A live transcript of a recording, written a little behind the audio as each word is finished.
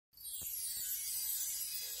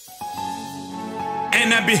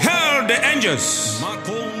And I beheld the angels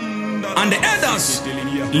and the elders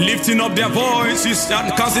lifting up their voices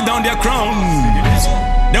and casting down their crowns.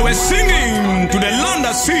 They were singing to the Lamb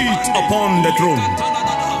that sits upon the throne.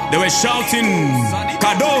 They were shouting,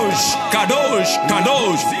 Kadosh, Kadosh,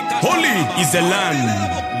 Kadosh. Holy is the Lamb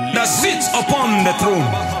that sits upon the throne.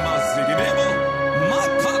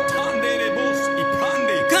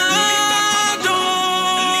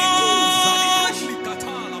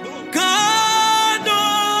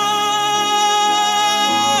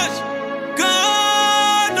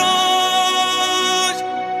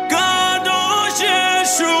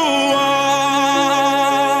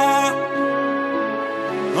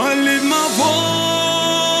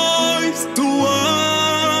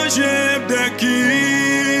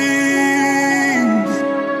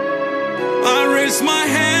 My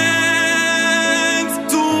hands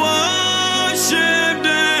to worship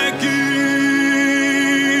the King.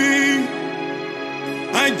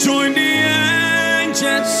 I join the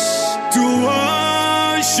angels to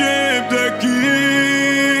worship the King,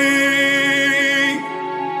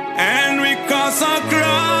 and we cast our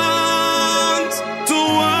crowns to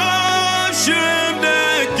worship the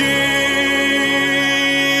King.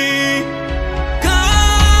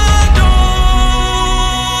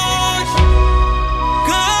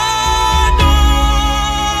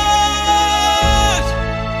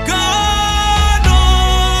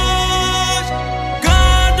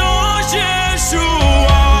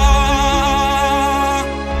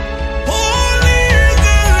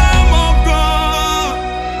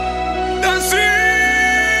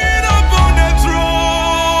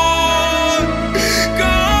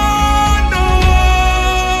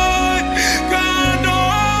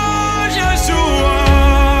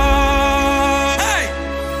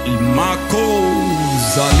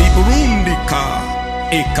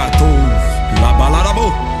 Ekato la balarabo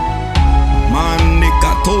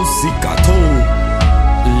manekato zikato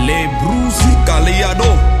le brusi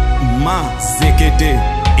kaliado ma zekete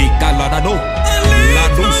ekaladado la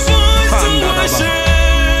dos pandadaba.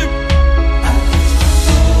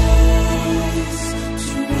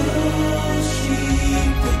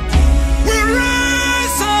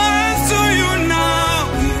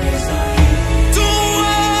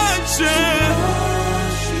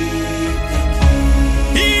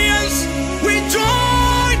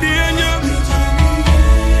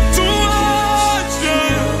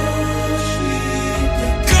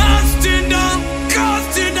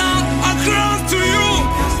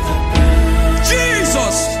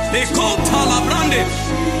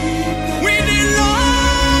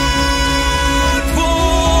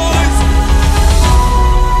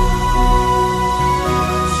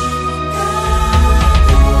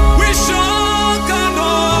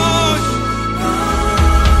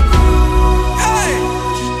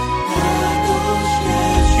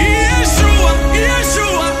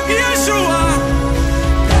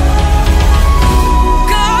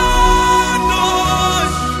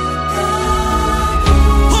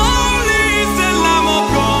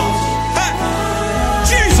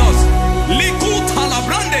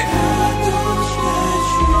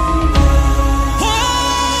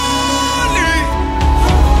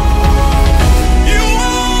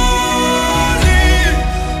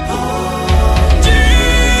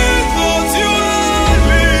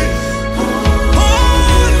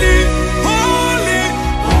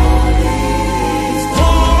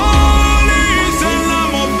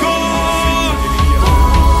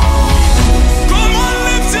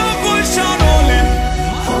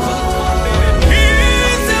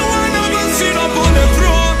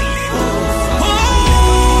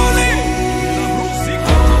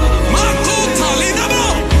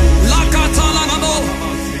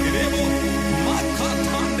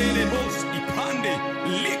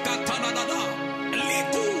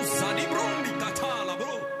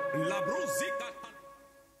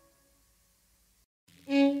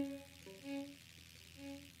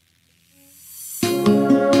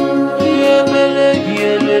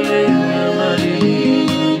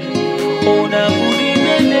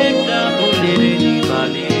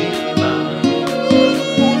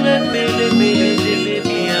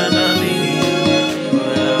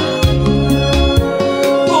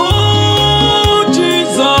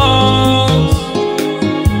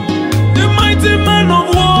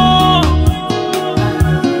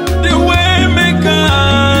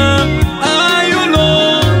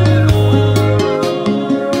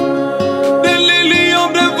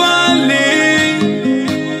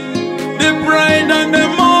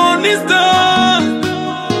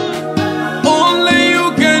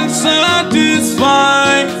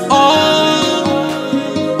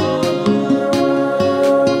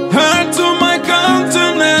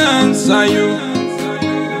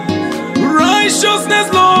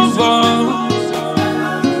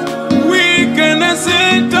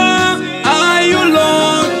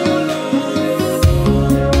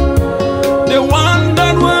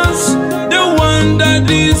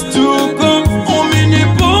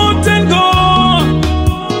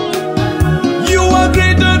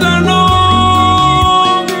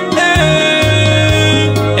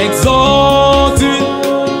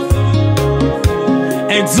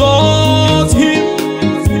 Exalt him,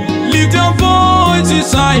 lift your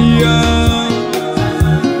voices higher.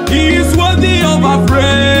 He is worthy of our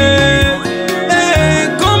praise.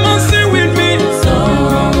 Hey, come on, sing with me.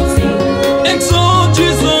 Exalt him, exalt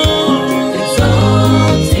Jesus.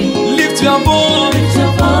 Exalt him, lift your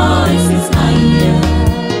voices higher.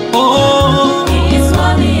 Oh, he is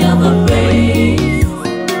worthy of our praise.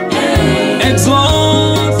 Hey,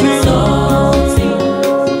 exalt him,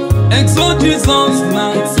 exalt Jesus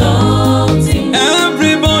now. Exalt him,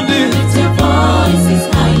 everybody, lift your voices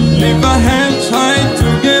higher. Lift our hands high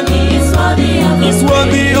together. He's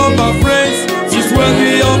worthy of our praise. He's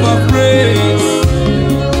worthy of our praise.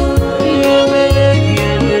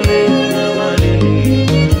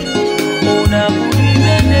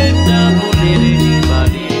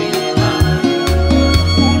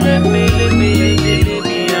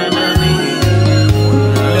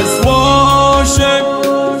 Let's worship.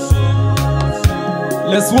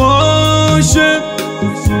 Let's worship.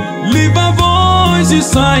 Lift our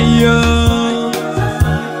voices higher.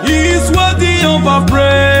 He's worthy of our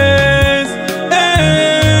praise.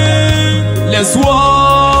 Hey, let's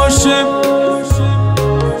worship.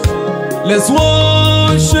 Let's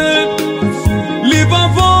worship. Lift our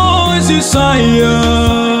voices higher.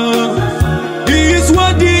 He's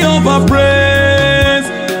worthy of our praise.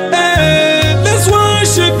 Hey, let's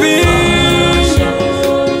worship him.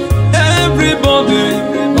 Everybody,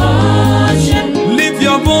 lift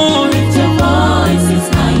your voices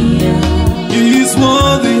higher. He's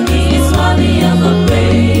worthy. He's worthy of our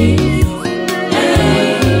praise.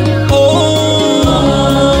 Hey. Oh,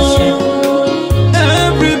 worship.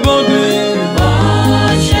 Everybody,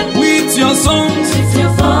 worship. With your songs, with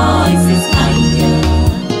your voices higher.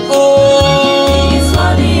 Oh, he's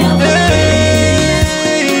worthy of our praise.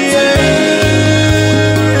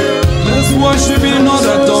 Let's worship in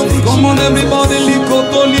other tongues. Come on, everybody,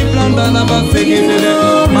 likoto libranda na basegedere.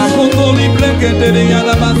 Makoto librekete ya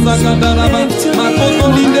basakadara. Makoto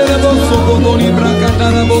lidere bosokoto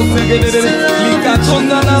librakadara bosegedere.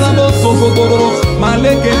 Likatonda na bosokotoro.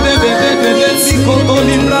 Malekete de likoto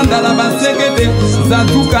libranda na basegede.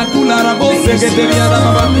 Zaduka tula na bosegedere ya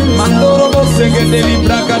baba. Mandoro bosegede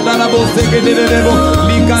librakadara bosegedere bo.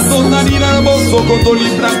 Likatonda na bosokoto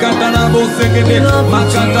librakadara bosegede.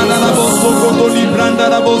 Makadara na bosokoto libranda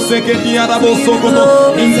na bosegede ya bosokoto.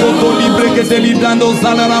 Inkoto librekete librando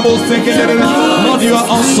zala na bosegedere. Lord, you are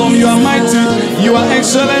awesome, you are mighty, you are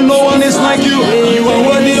excellent, no one is like you. You are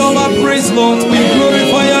worthy of our praise, Lord. We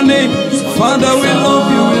glorify your name. Father, we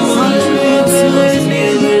love you. We love you.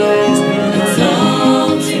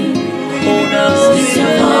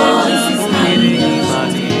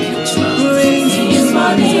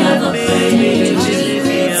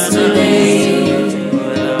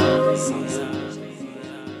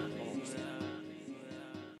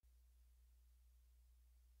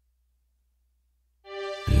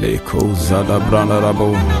 Leko zada branda rabo.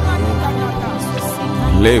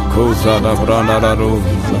 Leko zada branda rabo.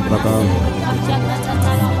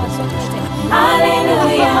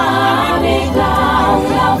 Hallelujah, the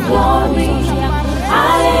cloud of glory.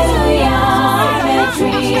 Hallelujah, the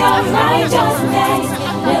tree of righteousness.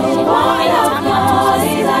 The word of God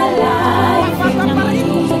is alive in me.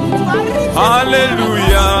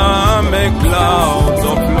 Hallelujah, make clouds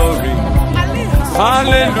of glory.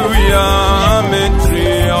 Hallelujah, make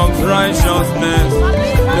tree of righteousness.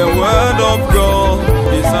 The word of God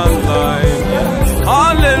is alive.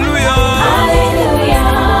 Hallelujah.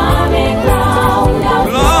 Hallelujah, make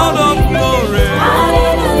cloud of glory.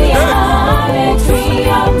 Hallelujah, the tree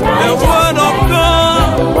of righteousness. The word of God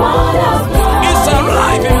is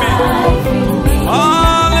alive in me.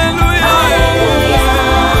 Hallelujah.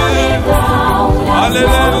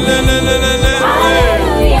 Hallelujah.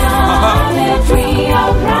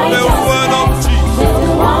 The word of Jesus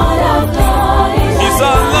is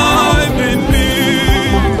alive in me.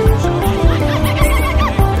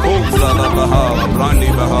 Oh, Zalabaha, Brandi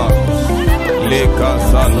Baha, Leka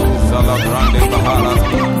Salu, Zalabrandi Baha.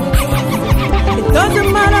 It doesn't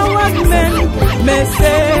matter what men may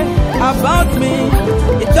say about me.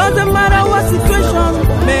 It doesn't matter what situation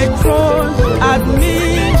may throw at me.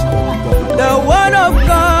 The word of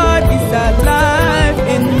God is alive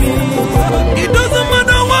in me. It doesn't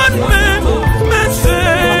matter what men may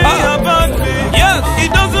say about me. Yes,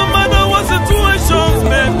 it doesn't matter what situations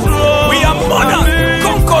may throw. We are more than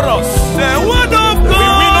conquerors. The word of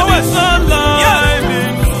God is alive. Yes.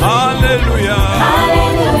 Hallelujah.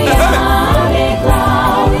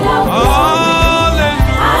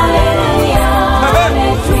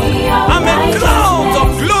 I'm a cloud of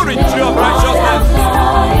glory, tree of righteousness.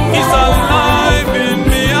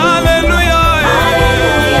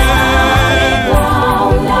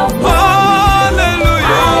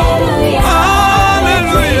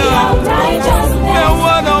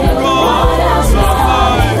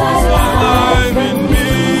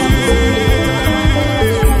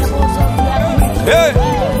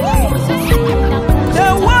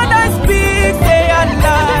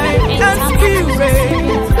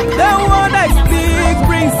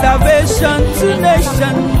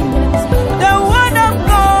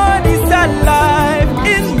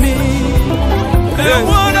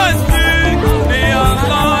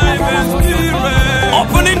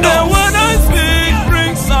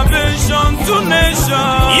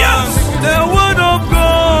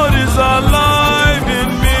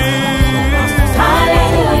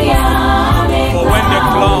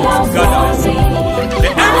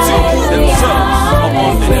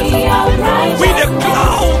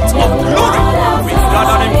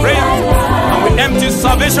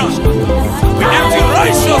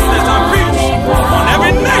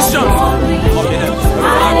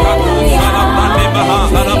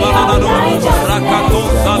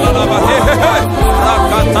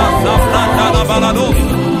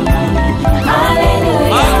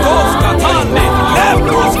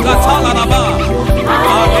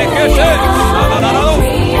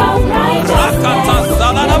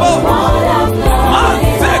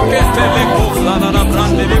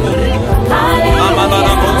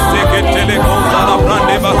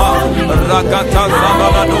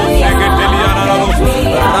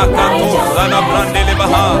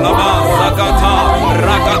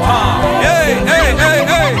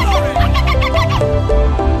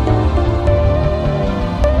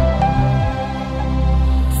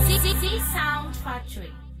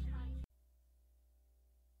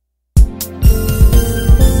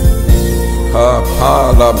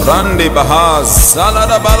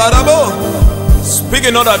 Salada baladabo.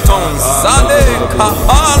 Speaking other tongues. Sale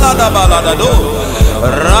kapala da baladado.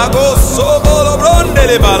 Rago sobolo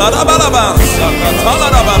brondele balada balaba. Sakatala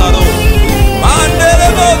da balado. Mandele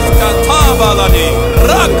bos katabaladi.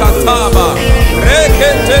 Rakataba.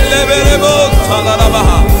 Reketele belebo salada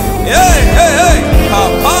baha. Hey, hey, hey.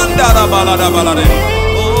 Kapanda da balada balade.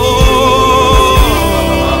 Oh,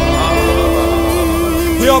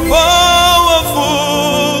 you're powerful.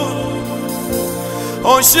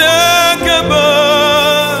 Unshakable,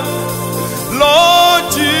 Lord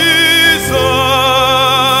Jesus.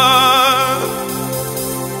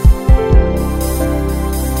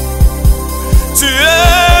 To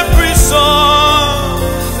every song,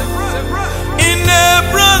 in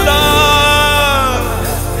every life,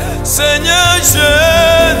 Seigneur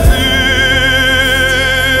Jésus.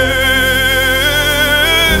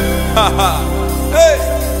 Hey,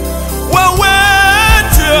 well, where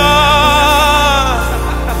you are.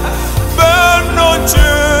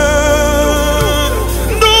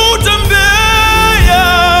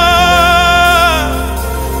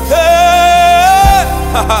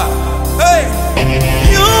 Hey,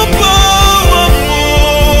 you're powerful,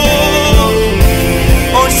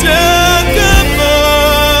 unshakable,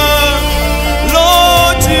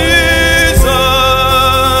 Lord Jesus.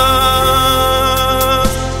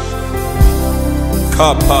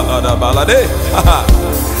 Kapalada balade.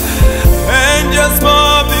 Angels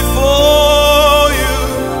bow before you,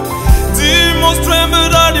 demons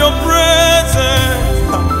tremble at your presence.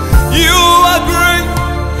 You are great,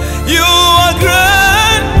 you are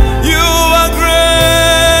great, you are great.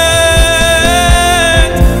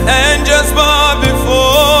 Angels bow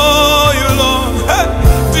before you, Lord. Hey.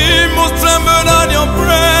 Demons tremble at your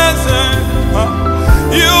presence.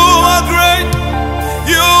 You are great,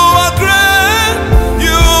 you are great,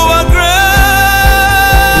 you are great.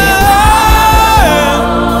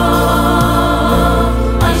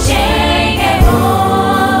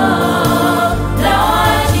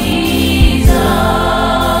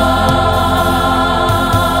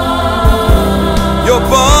 You're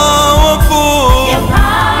powerful. You're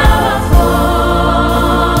powerful,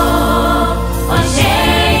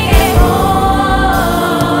 unshakable,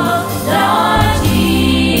 Lord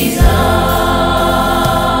Jesus.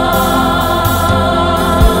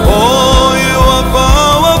 Oh, you are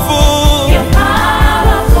powerful. You're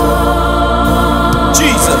powerful,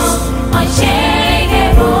 Jesus.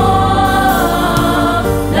 unshakable,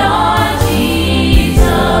 Lord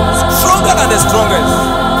Jesus. Stronger than the strongest.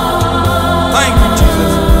 Thank you,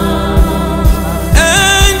 Jesus.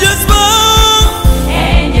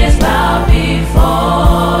 Angels bow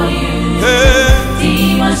before you. hey.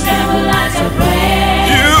 Demons tremble at your praise.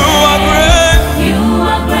 You are great. You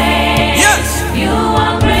are great. Yes. You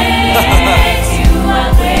are great. You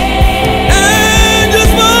are great.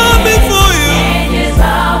 Angels bow before you. Angels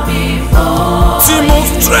bow before Demons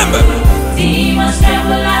tremble. Demons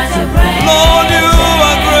tremble at your praise. Lord, you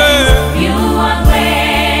are great. You are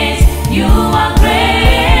great. You are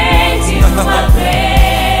great. You are great.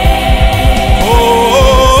 Oh,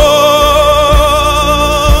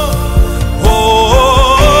 oh, oh,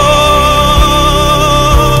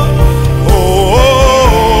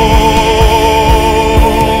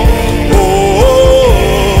 oh,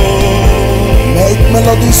 Make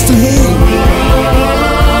melodies to him.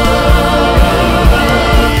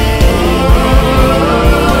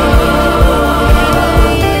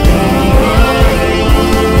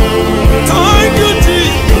 thank you,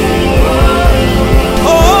 Jesus. Oh,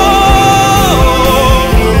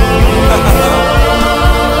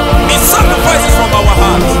 it sacrifices from our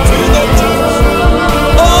hearts to you, Lord Jesus.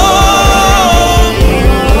 Oh,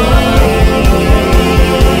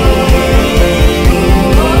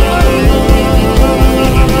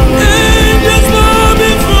 angels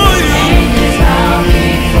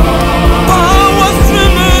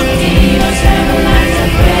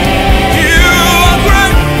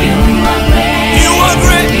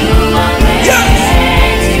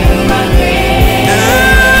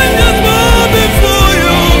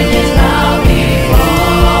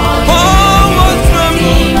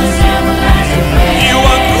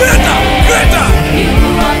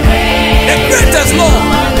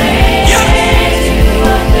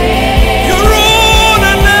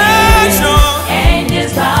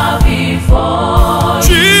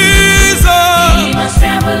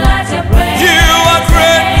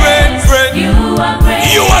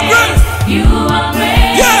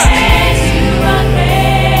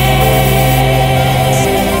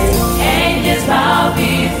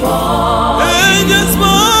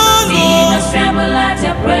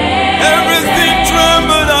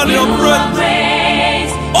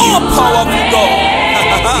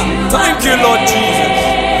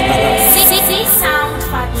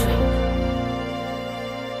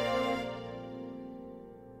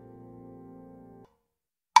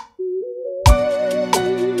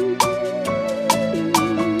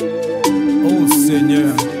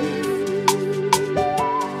Seigneur.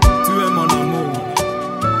 Tu es mon amour.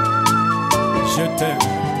 Je t'aime.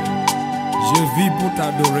 Je vis pour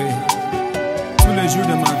t'adorer. Tous les jours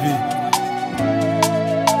de ma vie.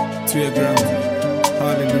 Tu es grand.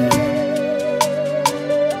 Alléluia.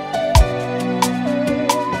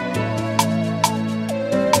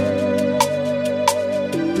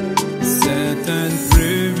 C'est un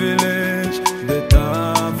privilège de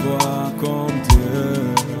t'avoir comme Dieu.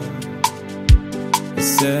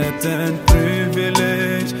 C'est un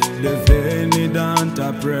privilège de venir dans ta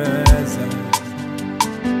présence.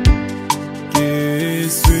 Qui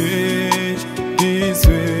suis-je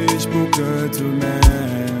pour que tu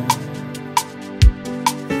m'aimes?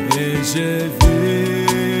 Et je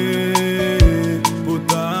vis pour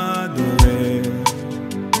t'adorer.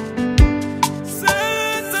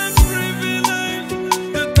 C'est un privilège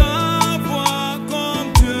de t'avoir comme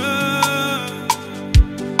Dieu.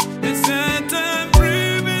 Et c'est un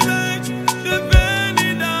privilège de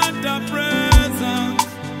venir dans ta présence.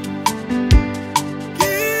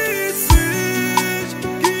 Qui suis-je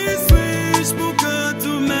pour que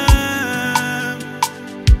tu m'aimes?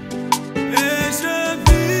 Et je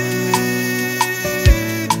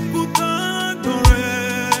vis pour t'adorer.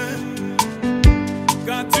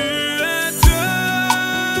 Car tu es Dieu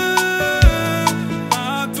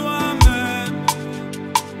par toi-même.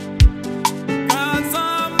 Car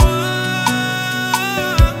sans moi,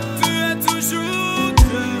 tu es toujours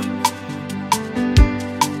Dieu.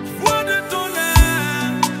 Voix de ton air,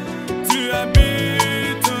 tu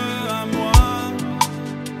habites à moi.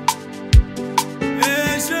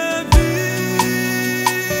 Et je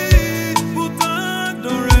vis pour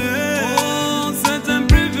t'adorer. Oh, c'est un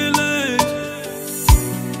privilège.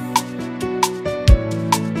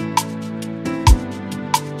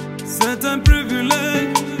 C'est un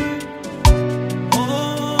privilège.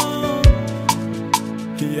 Oh,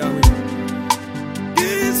 Yahweh.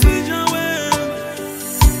 Qui suis Yahweh?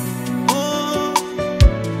 Oh,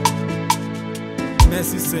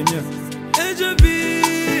 merci Seigneur. Et je vis.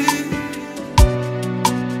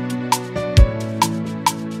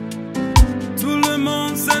 Tout le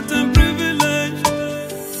monde, c'est un privilège.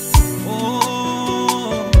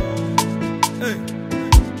 Oh, hey.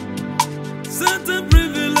 C'est un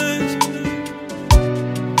privilège.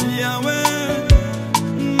 Yahweh.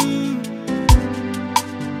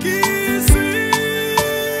 Qui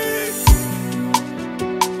suis-je?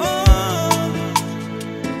 Oh,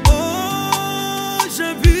 oh, je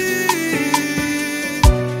vis.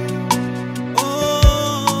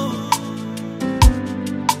 Oh,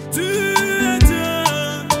 tu es Dieu.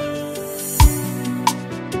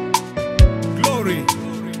 Glory.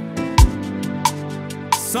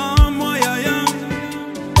 Sans moi, y'a rien.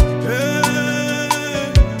 Hey.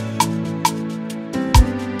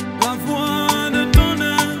 La voix de ton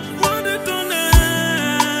air, voix de ton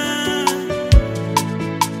air.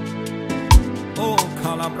 Oh,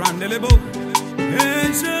 calabrande les beaux. Et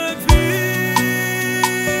je vis.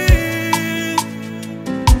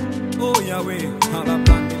 Oh, Yahweh,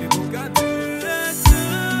 calabrande les beaux. Car tu es Dieu.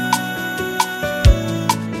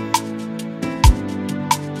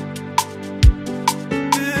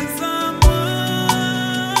 Et sans moi,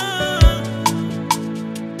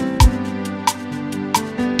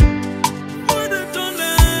 voix de ton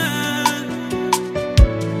air.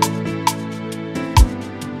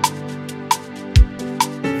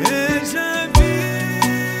 Et je vis.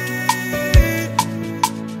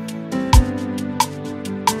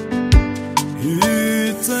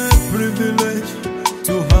 It's a privilege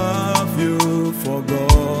to have you for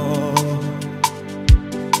God.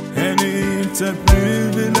 And it's a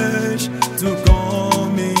privilege to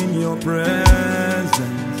come in your presence,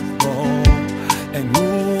 Lord. And who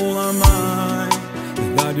am I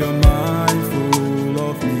that you're mindful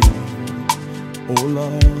of me, oh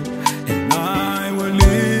Lord? And I will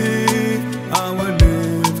live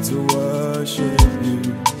to worship you.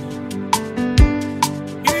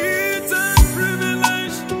 It's a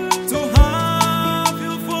privilege to have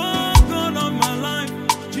you for God of my life,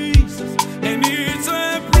 Jesus. And it's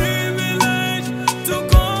a privilege to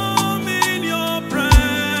call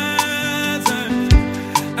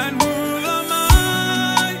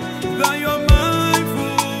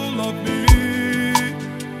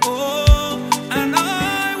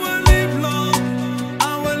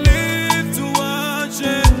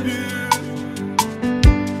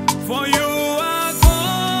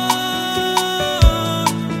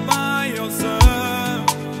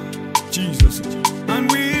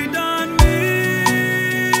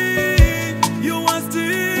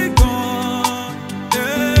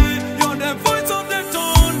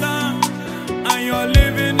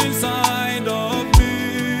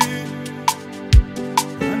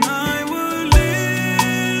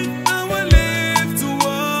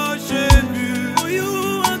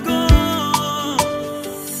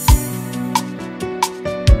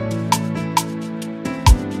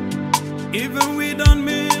even without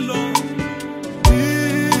me, Lord.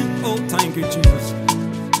 Oh, thank you, Jesus.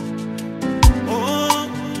 Oh,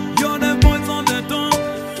 you're the voice on the tongue.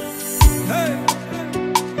 Hey,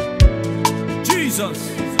 Jesus.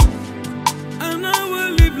 And I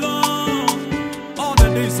will live long all the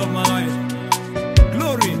days of my life.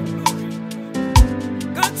 Glory.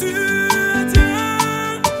 Got you.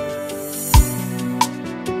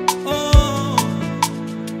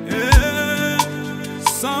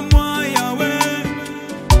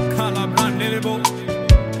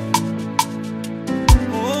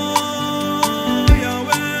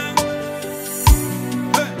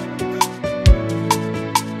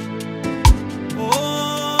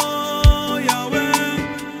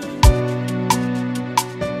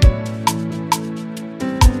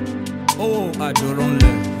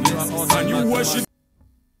 Can you worship?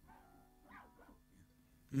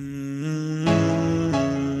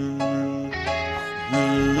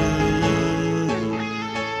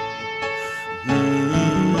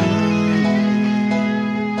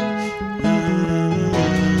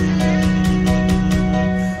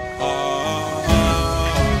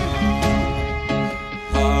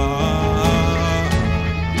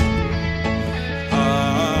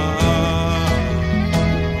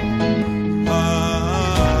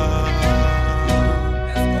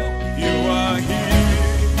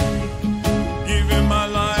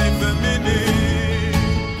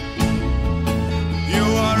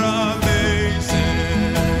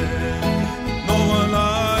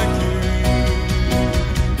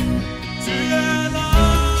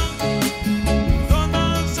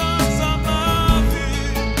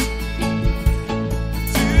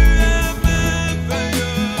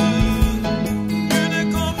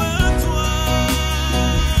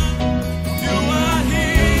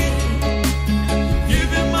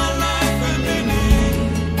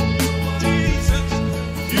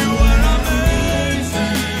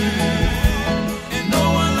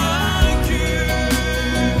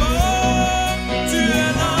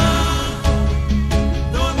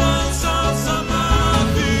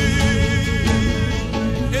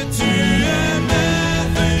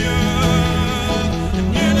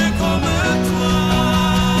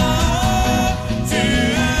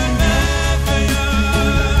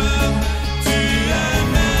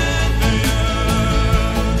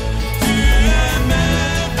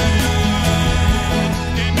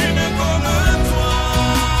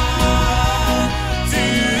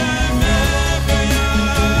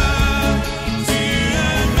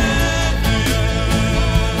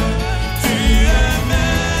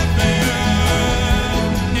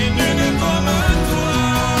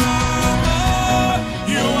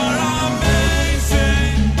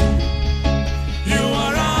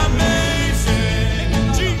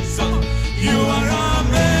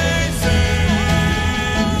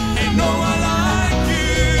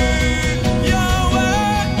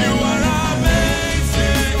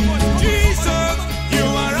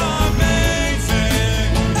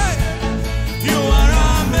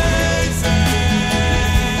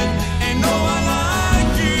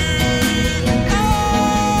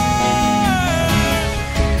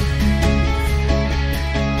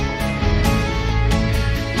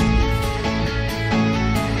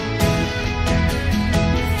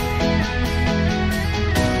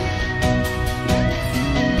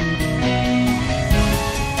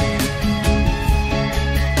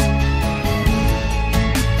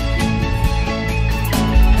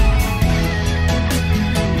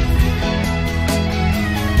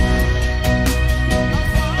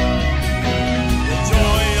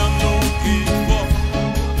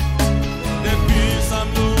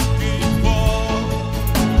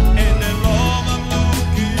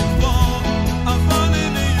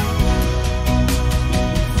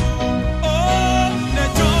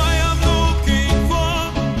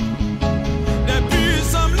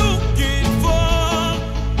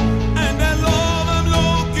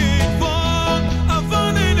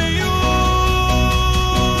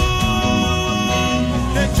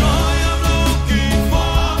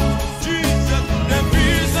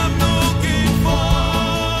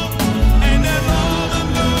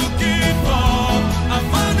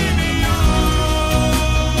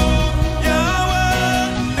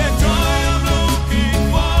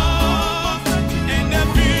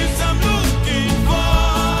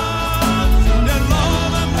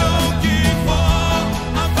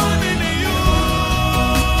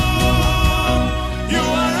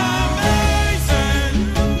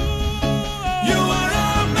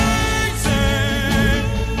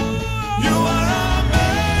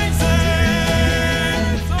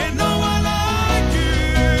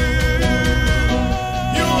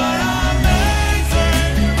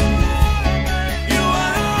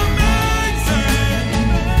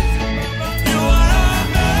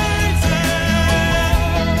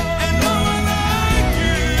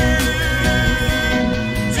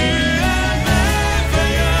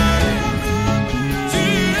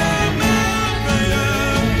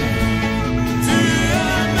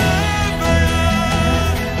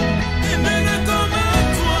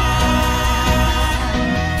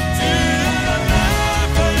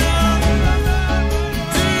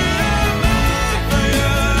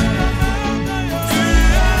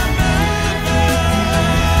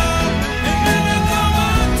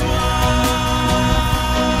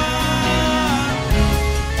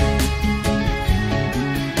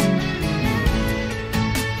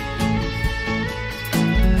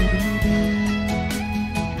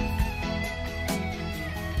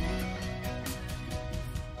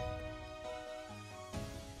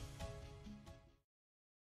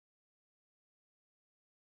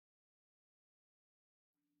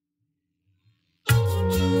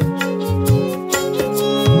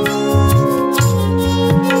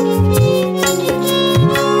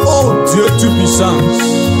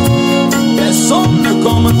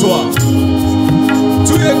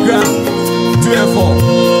 es fort,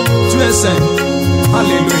 tu es saint.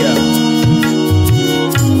 Alléluia.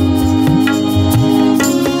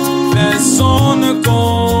 Personne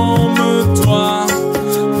comme toi,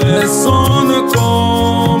 personne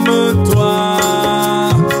comme toi.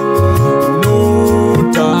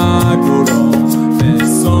 Nous t'adorons,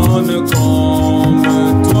 personne comme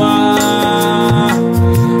toi.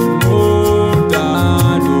 Nous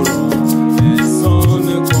t'adorons,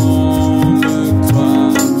 personne comme toi.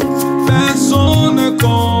 Personne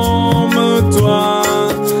comme toi,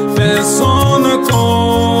 personne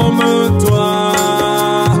comme toi.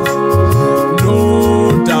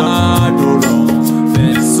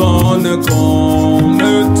 Personne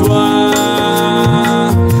comme toi,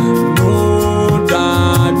 nous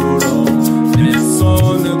t'adorons,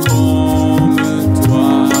 personne comme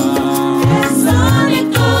toi. Personne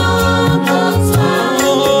comme toi,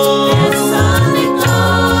 personne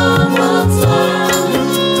comme toi.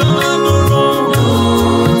 T'adorons,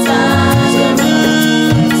 Nous t'adorons,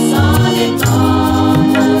 personne comme toi.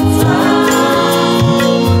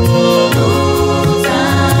 Nous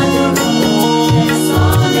t'adorons,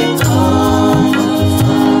 personne comme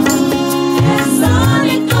toi.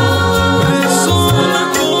 Personne comme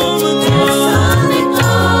toi,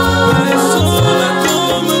 personne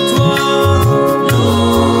comme toi.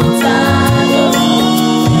 Nous t'adorons,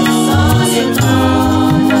 personne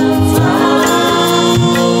comme toi.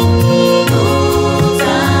 Nous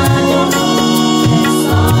t'adorons,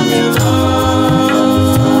 personne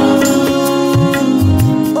comme toi.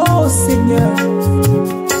 Oh Seigneur,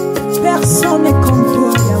 personne n'est comme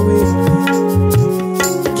toi, Yahweh.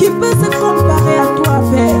 Qui peut se comparer à toi,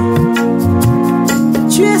 Père?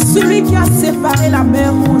 Tu es celui qui a séparé la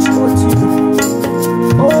mer rouge, oh Dieu.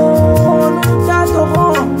 Oh, nous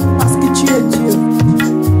t'adorons parce que tu es Dieu.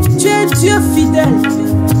 Tu es Dieu fidèle.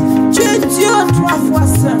 Tu es Dieu trois fois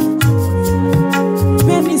saint.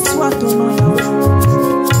 Béni soit ton nom, Yahweh.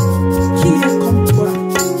 Qui est comme toi?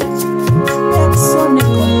 Personne n'est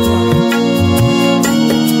comme toi.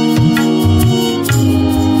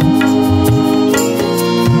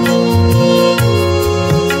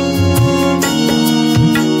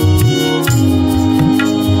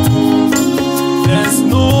 there's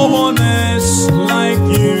no one else like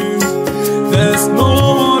you. There's no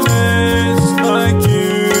one else like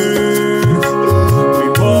you. We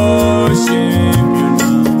worship you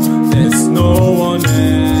now. There's no one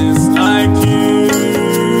else like you.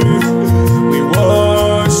 We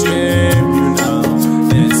worship you now.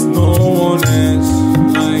 There's no one else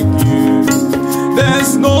like you.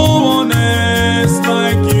 There's no one else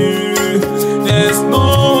like you. There's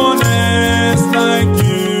no one else like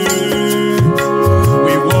you.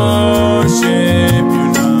 We worship you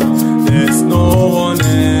now. There's no one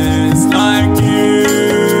else like you.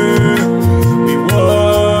 We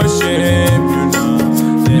worship you now.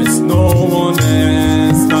 There's no one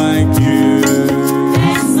else like you.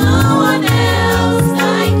 There's no one else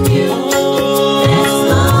like you. There's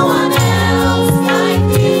no one else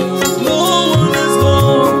like you. No one is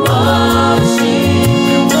gone.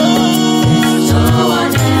 Worship you. There's no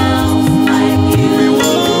one else like you. We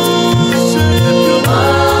worship you.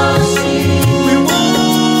 Worship you. We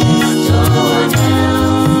worship There's no one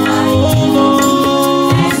else like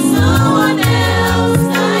you. There's no one else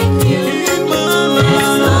like you. in my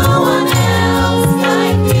There's life no one else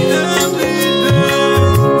like you. every day.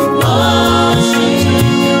 Worship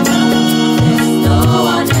you. There's no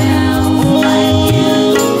one else like you.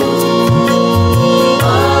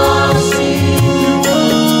 Worship you.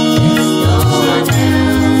 There's no one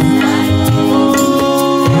else like you.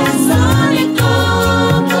 Personne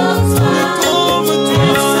comme toi. Comme toi,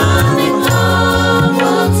 Personne comme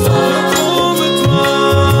toi. comme toi.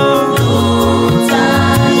 Nous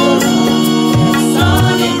t'adorons.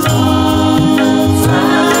 Personne comme toi.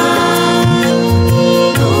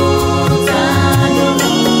 Nous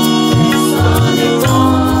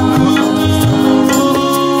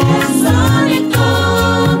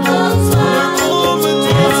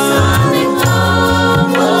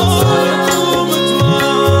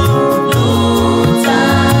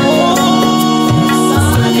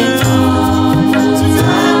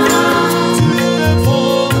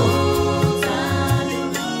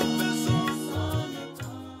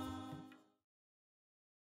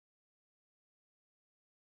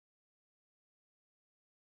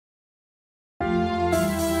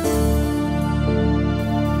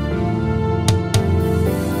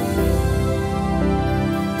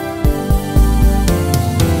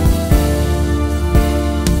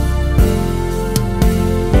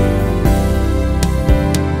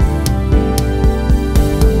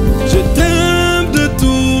Je t'aime de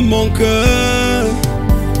tout mon cœur.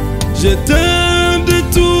 Je t'aime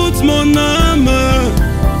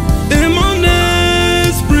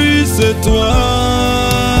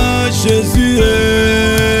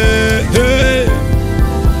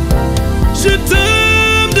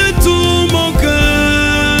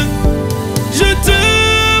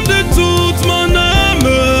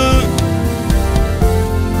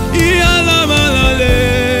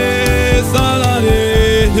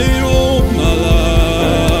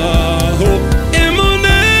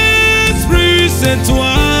c'est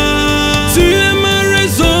toi. Tu es ma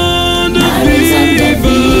raison de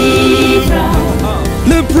vivre.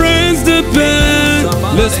 Le prince de paix,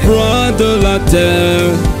 l'espoir de la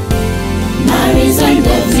terre. Ma raison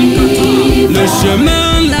de vivre. Le chemin,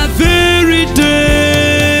 la vérité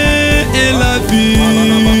et la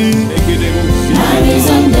vie. Ma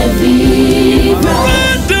raison de vivre. Roi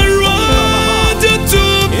de roi, Dieu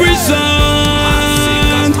tout-puissant,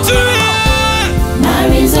 tu es Ma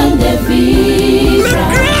raison de vivre. le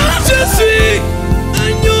grand je suis,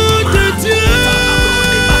 agneau de Dieu.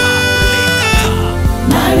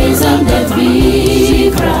 Ma raison de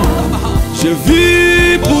vivre. Je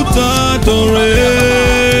vis pour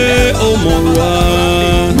t'adorer, oh mon roi.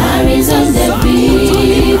 Ma raison de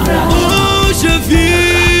vivre. Oh, je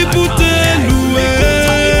vis pour te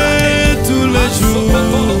louer tous les jours.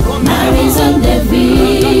 Ma raison de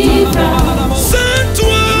vivre. Sans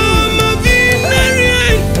toi, ma vie n'est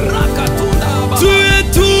rien. Tu es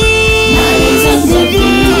tout Ma raison de pour moi.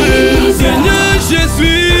 vivre. Seigneur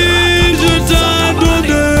Jésus, je t'adore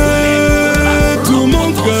tout mon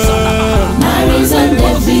cœur. Ma raison de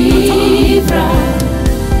vivre.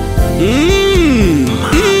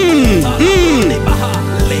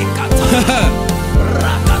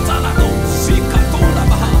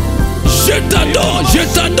 Je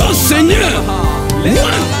t'adore Seigneur. 1, 2,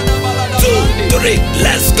 3,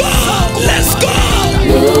 let's go, let's go.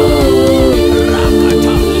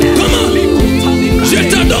 Come on, je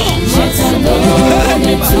t'adore. Je t'adore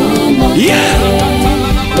de tout mon Yeah.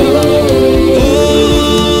 Oh,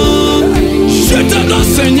 je t'adore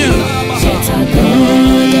Seigneur. Je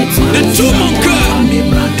t'adore De tout mon cœur,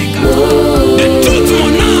 de toute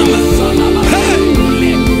mon âme. Hey,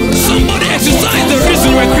 somebody exercise the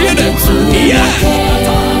reason we're created. Yeah.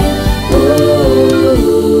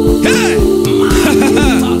 Hey.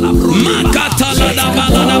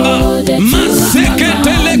 Makataladaba,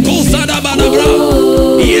 maseketele kozadabadabra.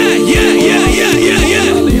 Yeah, yeah, yeah, yeah, yeah, yeah.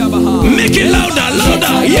 Make it louder,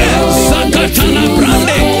 louder. Yeah. Sakatana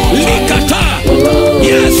brande, likata.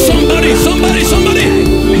 Yeah, somebody, somebody, somebody.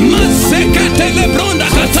 Maseketele bronda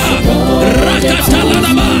kata.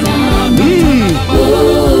 Rakataladaba.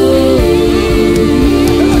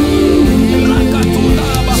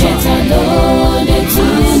 Je t'adore de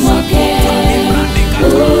tout mon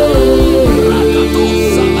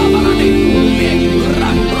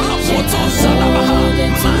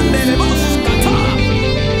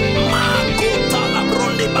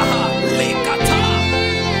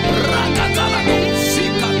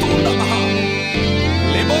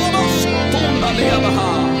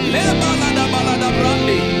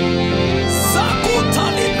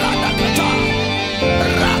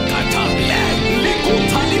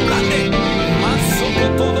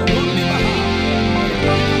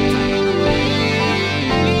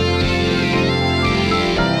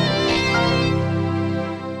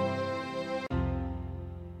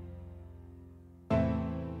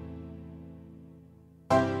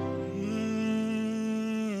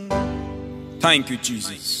Thank you,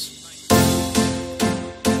 Jesus.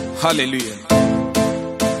 Hallelujah.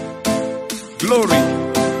 Glory.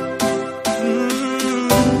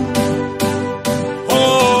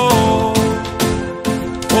 Oh,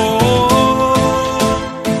 oh,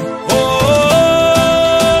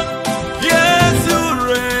 oh, yes, you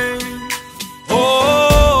reign.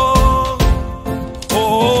 Oh,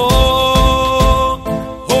 oh,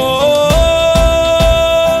 oh,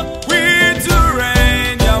 we do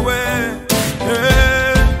reign, Yahweh.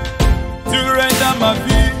 To render my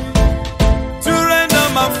vie, to render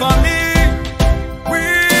my famille, we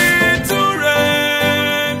to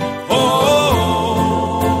reign. Oh,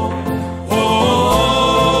 oh,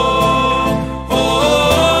 oh,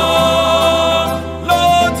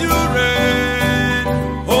 Lord, you reign.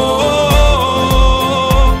 Oh,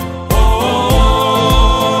 oh,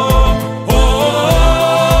 oh,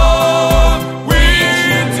 we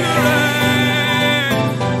to reign.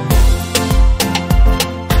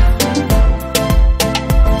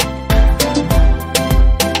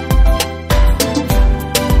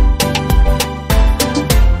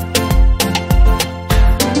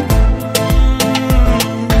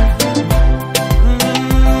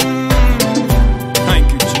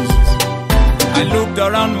 Thank you, Jesus. I looked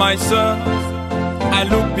around myself, I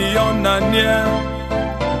looked beyond and near.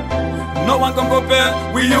 No one can compare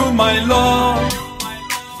with you, my Lord.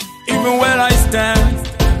 Even where I stand,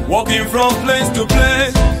 walking from place to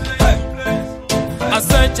place, I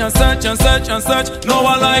search and search and search and search, no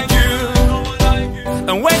one like you.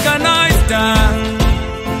 And where can I stand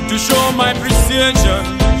to show my appreciation?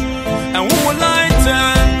 And who will I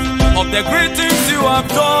tell of the great things you have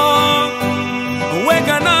done? Where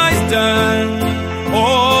can I stand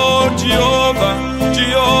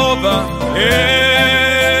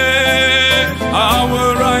Hey, I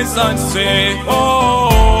will rise and say, oh,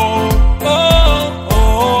 oh,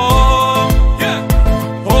 oh, yeah.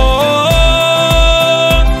 Oh,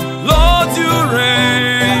 Lord, you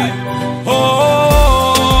reign. Oh,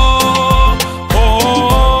 oh,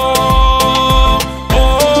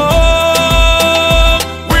 oh,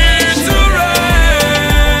 we to reign.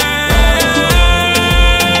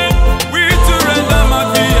 We to reign, my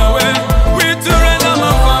Yahweh. We to reign,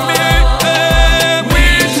 my family. We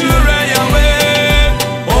to reign, Yahweh.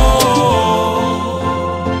 Oh,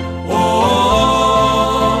 oh,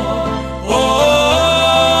 oh,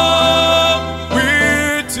 we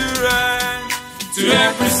to reign. To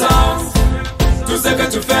every sound, to second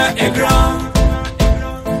to faire et grand.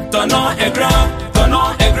 Ton nom est grand, ton nom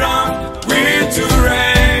est grand. We to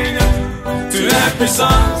reign. To every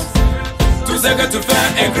sound, to second to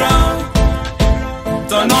faire et grand.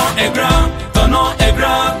 Ton nom est grand, ton nom est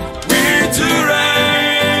grand. We to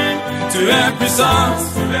reign. To every sound,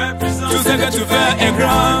 to second to faire et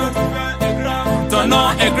grand. Ton nom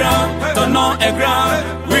est grand, ton nom est grand.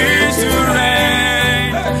 We to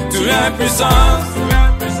reign. To every sound,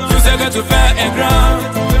 to second to faire et grand.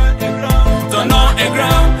 Ton nom est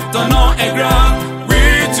grand, ton nom est grand. We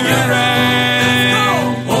to reign.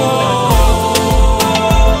 Oh,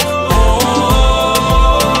 oh,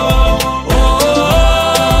 oh,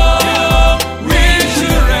 we to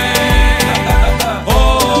reign. Oh,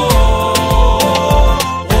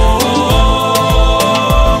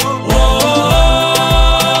 oh,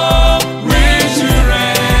 we to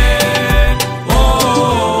reign. Oh,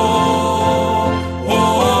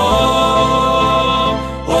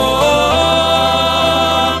 oh,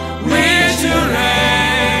 we to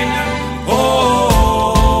reign. Oh,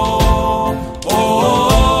 oh,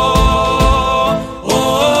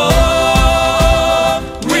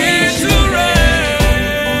 we to reign.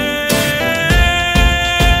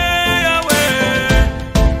 Yahweh,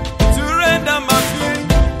 to render my feet,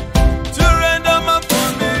 to render my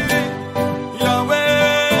family.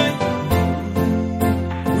 Yahweh,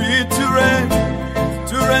 we to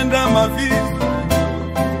render my feet.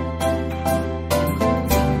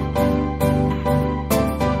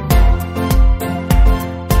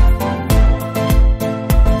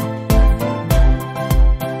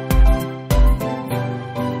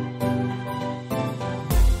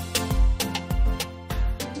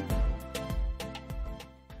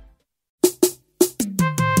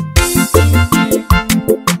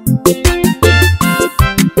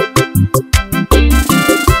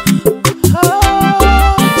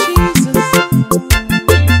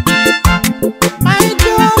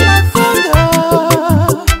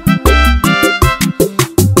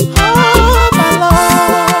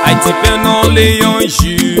 I depend only on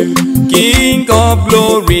you, King of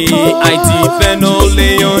glory. I depend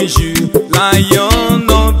only on you, Lion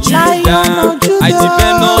of Judah. I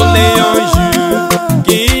depend only on you,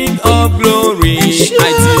 King of glory.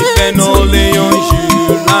 I depend only on you,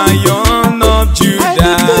 Lion of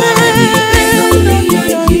Judah.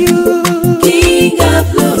 King of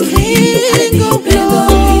glory, I depend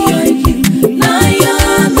only on you,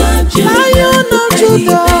 Lion of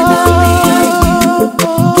Judah.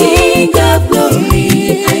 King of glory,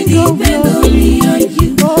 I depend only on you,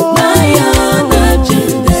 Lion of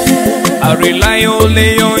Judah. I rely only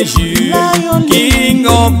on you, King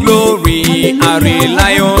of glory. I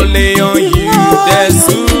rely only on you, the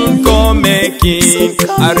soon coming King.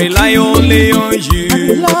 I rely only on you,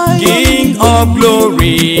 King of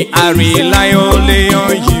glory. I rely only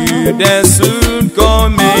on you, the soon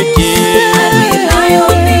coming King. I rely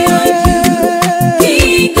only on you,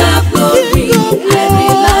 King of glory. I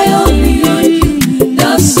rely only on you,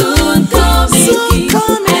 the soon coming King.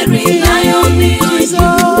 I rely only on you,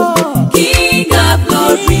 King of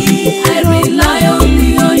glory. I rely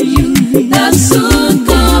only on you, the soon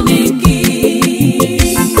coming King.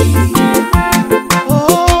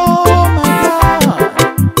 Oh my God,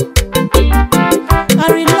 I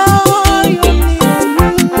rely only on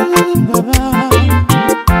you, Baba.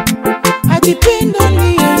 I depend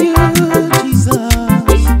only on you,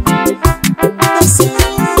 Jesus. The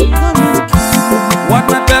soon coming King. What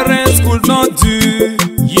my parents could not do,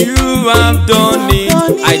 you have done it.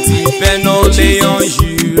 I depend only on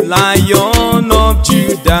you, Lion of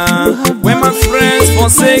Judah. When my friends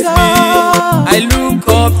forsake me, I look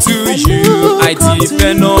up to you. I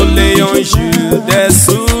depend only on you, the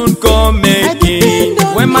soon coming King.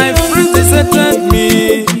 When my friends deserted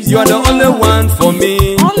me, you are the only one for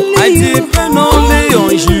me. I depend only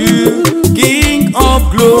on you, King of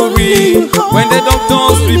glory. When the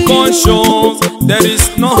doctors report shows there is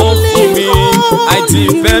no hope for me, I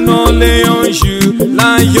depend only on you,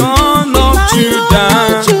 Lion of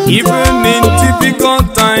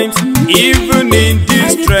Even in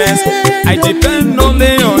distress, I depend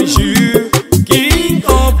only on you, King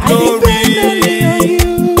of glory.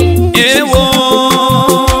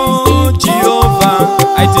 Jehovah,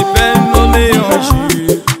 I depend only on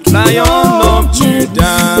you, Lion of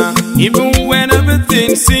Judah. Even when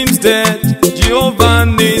everything seems dead, Jehovah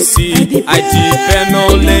Nissi, I depend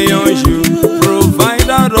only on you,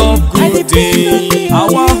 provider of good things.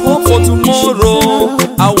 Our hope for tomorrow,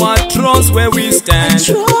 our trust where we stand,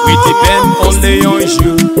 we depend only on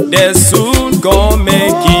you, the soon come again.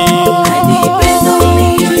 I depend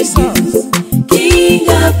only on you, King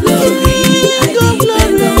of glory. I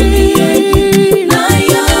depend only on you,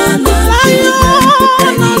 Lion of Judah.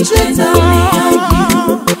 I depend only on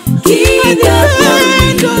you, King of glory.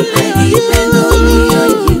 I depend only on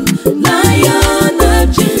you, Lion of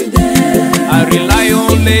Judah. I rely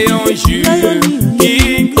only on you,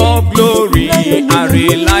 King of glory. I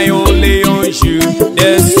rely only on you, the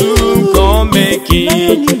soon coming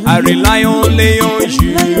King. I rely only on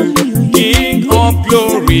you, King of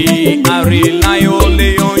glory. I rely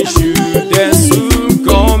only on you, the soon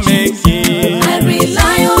coming King. I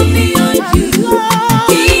rely only on you,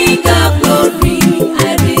 King of glory.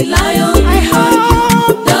 I rely only on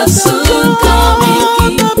you, the soon coming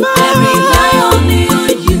King. I rely only on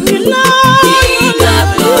you, King of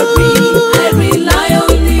glory. I rely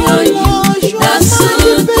only on you, the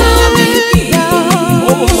soon coming King.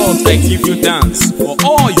 Oh Lord, I give you thanks for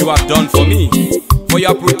all you have done for me, for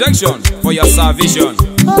your protection, for your salvation,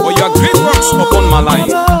 for your great works upon my life,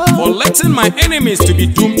 for letting my enemies to be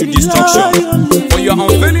doomed to destruction, for your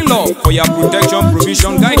unfailing love, for your protection,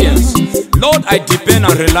 provision, guidance. Lord, I depend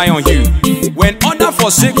and rely on you. When others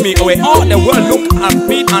forsake me, or when all the world look at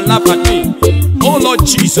me and laugh at me, oh Lord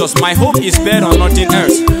Jesus, my hope is built on nothing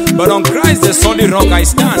else but on Christ the solid rock I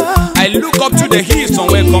stand. I look up to the hills from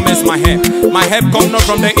where comes my help. My help comes not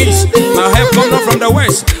from the east, my help comes not from the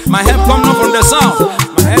west, my help comes not from the south,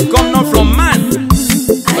 my help comes not from man,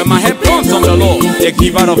 but my help comes from the Lord, the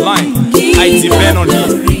giver of life. I depend on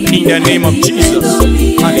him in the name of Jesus.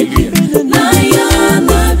 Hallelujah. Lion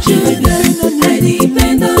of Judah, I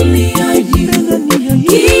depend only on you,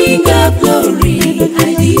 King of glory.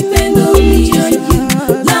 I depend only on you,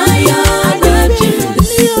 Lion of Judah.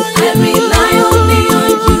 I rely only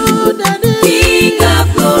on you, King of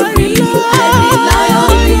glory. I rely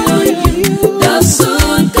only on you, the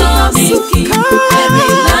soon coming King. I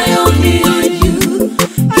rely only on you,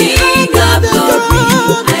 King of glory.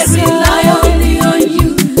 I rely only on you,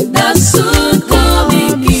 the soon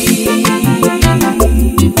coming King.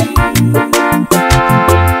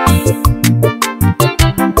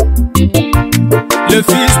 Le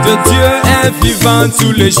Fils de Dieu est vivant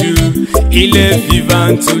tous les jours. Il est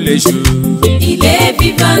vivant tous les jours. Il est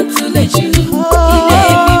vivant tous les jours. Il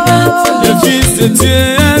est vivant tous les Le jours. Fils de Dieu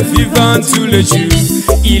est vivant tous les jours.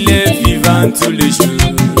 Il est vivant tous les jours.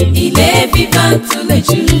 Il est vivant tous les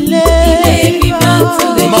jours. Il est vivant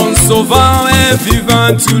tous les jours. Mon sauveur est vivant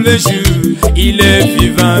tous les jours. Il est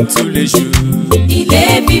vivant tous les jours. Il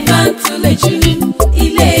est vivant tous les jours.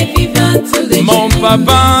 Il est vivant tous les jours. Mon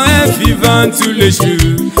papa est vivant tous les jours.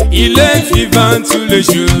 Il est vivant tous les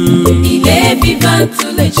jours. Il est vivant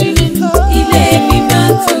tous les jours. Il est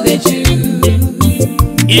vivant tous les jours.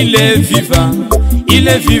 Il est vivant. Il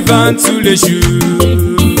est vivant tous les jours.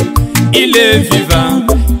 Il est vivant.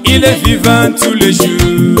 Il est vivant tous les jours.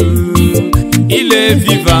 Il est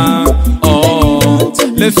vivant. Oh,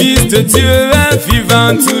 le Fils de Dieu est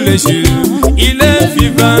vivant tous les jours. Il est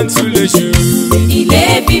vivant tous les jours. Il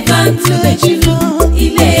est vivant tous les jours.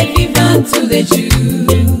 Il est vivant tous les jours.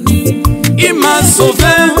 Il m'a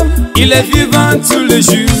sauvé. Il est vivant tous les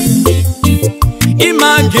jours. Il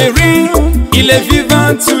m'a guéri. Il est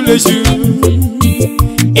vivant tous les jours.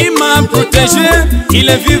 Il m'a protégé. Il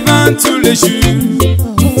est vivant tous les jours.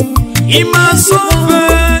 Il m'a sauvé,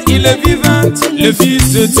 il est vivant. Le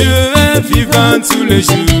Fils de Dieu est vivant tous les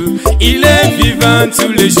jours. Il est vivant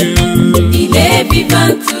tous les jours. Il est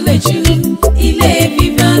vivant tous les jours. Il est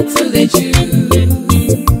vivant tous les jours.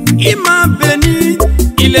 Il m'a béni,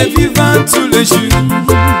 il est vivant tous les jours.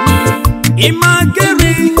 Il m'a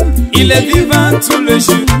guéri, il est vivant tous les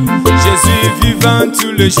jours. Jésus vivant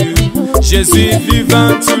tous les jours. Jésus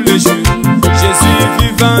vivant tous les jours. Jésus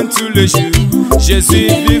vivant tous les jours. Jésus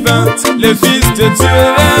vivant, le Fils de Dieu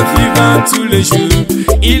est vivant tous les jours.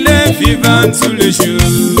 Il est vivant tous les jours.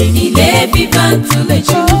 Il est vivant tous les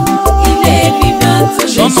jours. Il est vivant tous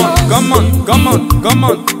les jours. Come on, come on, come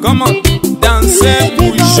on, come on. Dansez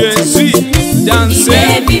pour Jésus.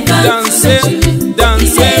 Dansez, dansez,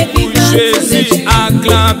 dansez pour Jésus.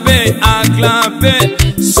 Acclamez, acclamez.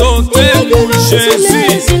 Sautez pour Jésus.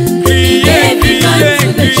 Criez, criez,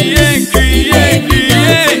 criez,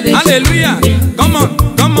 Alléluia. Come on,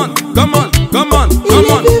 come on, come on, come on, come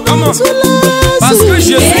on, come on. Parce que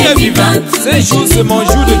Jésus est vivant. Ce jour, c'est mon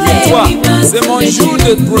jour de victoire. C'est mon jour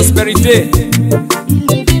de prospérité.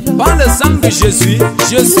 Par le sang de Jésus,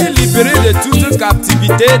 je suis libéré de toute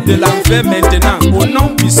captivité de l'enfer maintenant. Au nom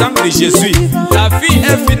puissant de Jésus, la vie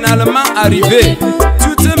est finalement arrivée.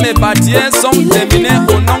 Toutes mes bâtiments sont terminées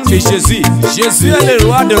au nom de Jésus. Jésus est le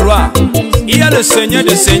roi de rois. Il est le Seigneur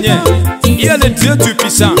de seigneurs. Il est le Dieu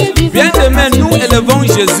tout-puissant. Bien demain, nous élevons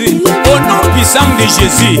Jésus. Au nom puissant de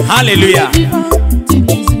Jésus. Alléluia.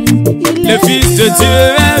 Le Fils de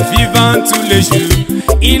Dieu est vivant tous les jours.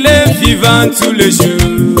 Il est vivant tous les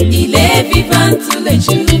jours. Il est vivant tous les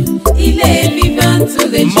jours. Il est vivant tous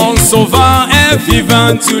les jours. Mon sauveur est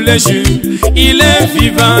vivant tous les jours. Il est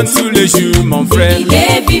vivant tous les jours, mon frère. Il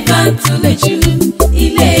est vivant tous les jours.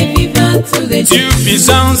 Il est vivant tous les jours. Dieu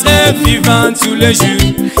puissance est vivant tous les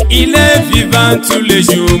jours. Il est vivant tous les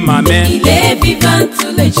jours, ma mère. Il est vivant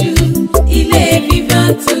tous les jours. Il est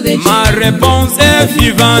vivant tous les jours. Ma réponse est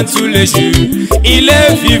vivant tous les jours. Il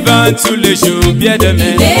est vivant tous les jours, bien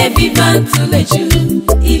demain. Il est vivant tous les jours.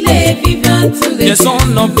 Il est vivant tous les jours. The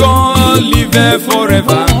Son of God liveth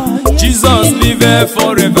forever. Jesus liveth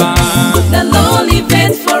forever. The Lord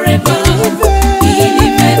liveth forever. He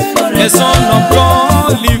liveth forever. The Son of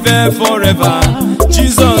God liveth forever.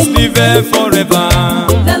 Jesus liveth forever.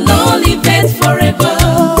 The Lord liveth forever.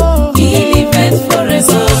 He liveth forever.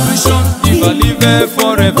 Solution giver liveth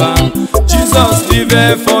forever. Jesus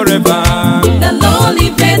liveth forever. The Lord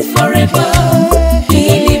liveth forever. He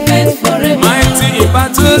liveth forever. Mighty in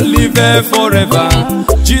battle liveth forever.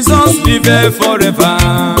 Jesus liveth forever.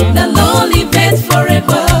 The Lord liveth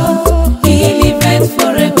forever. He liveth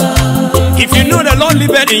forever. If you know the Lord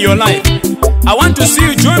liveth in your life, I want to see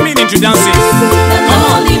you join me into dancing. The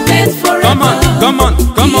Lord liveth forever. Come on, come on,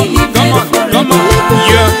 come on, come on, come on.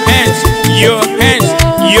 Your hands, your hands,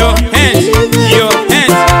 your hands, your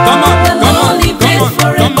hands. Come on, come on, come on,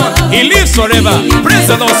 come on. He lives forever. Praise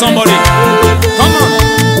the Lord, somebody. Come on,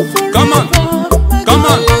 come on, come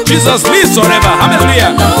on. Jesus lives forever.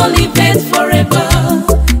 Hallelujah. The Lord liveth forever.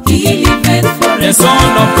 He liveth forever. The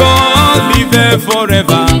Son of God liveth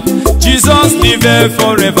forever. Jesus liveth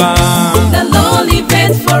forever. The Lord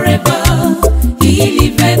liveth forever. He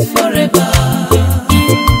liveth forever.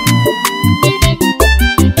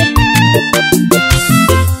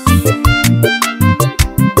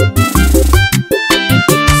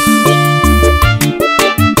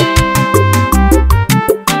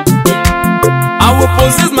 I will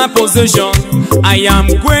possess my possession. I am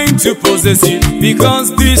going to possess it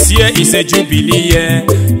because this year is a jubilee year.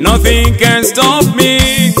 Nothing can stop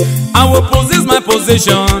me. I will possess my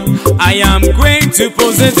possession. I am going to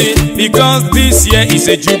possess it because this year is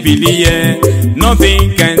a jubilee year.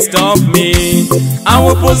 Nothing can stop me. I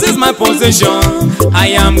will possess my possession. I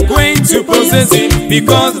am going to possess it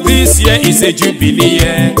because this year is a jubilee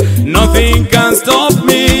year. Nothing can stop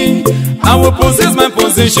me. I will possess my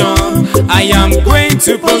possession. I am going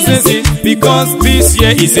to possess it because this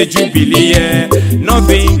year is a jubilee year.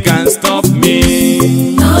 Nothing can stop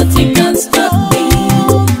me. Nothing can stop me.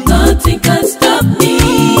 Nothing can stop me.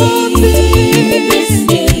 This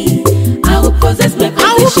year, I will possess my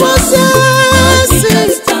possession. Nothing can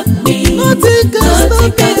stop me.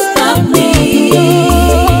 Nothing can stop me.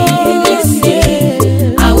 This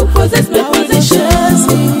year, I will possess my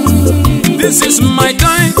possession. This is my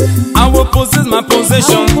time. I will possess my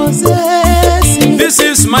possession. This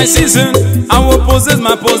is my season. I will possess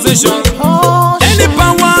my possession. Any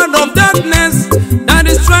power of darkness that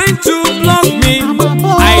is trying to block me,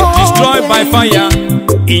 I destroy by fire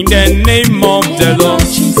in the name of the Lord.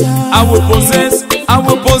 I will possess, I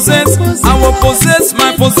will possess, I will possess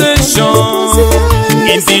my possession.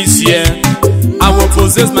 In this year, I will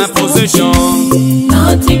possess my possession.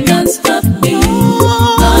 Nothing can stop me.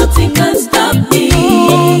 Nothing can stop me.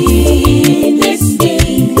 This year,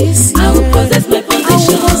 I will possess my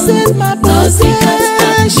possession. Nothing can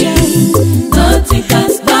stop me. Nothing can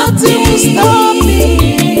stop me.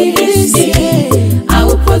 This year, I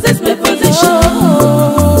will possess my possession.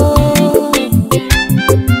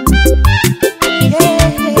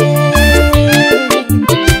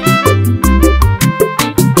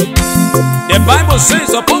 The Bible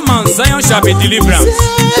says, upon Mount Zion shall be deliverance,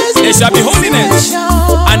 there shall be holiness,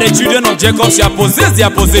 and the children of Jacob shall possess their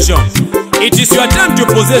possession. It is your time to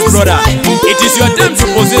possess, brother. It is your time to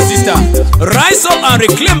possess, sister. Rise up and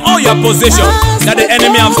reclaim all your possessions that the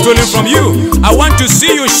enemy have stolen from you. I want to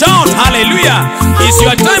see you shout hallelujah. It's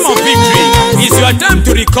your time of victory. It's your time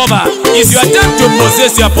to recover. It's your time to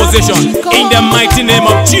possess your possession in the mighty name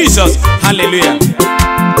of Jesus. Hallelujah.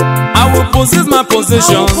 I will possess my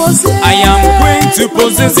possession. I am going to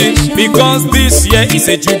possess it because this year is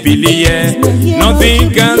a jubilee year. Nothing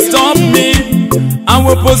can stop me. I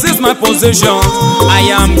will possess my possession. I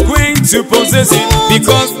am going to possess it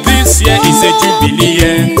because this year is a jubilee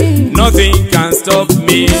year. Nothing can stop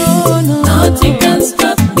me. Nothing can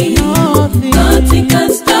stop me. Nothing can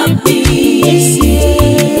stop me. This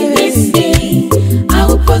year, I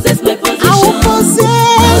will possess my possession.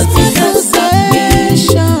 Nothing can stop me.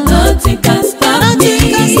 Nothing can stop me.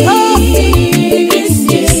 This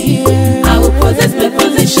year, I will possess my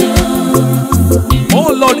possession. Oh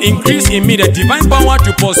Lord, increase in me the divine power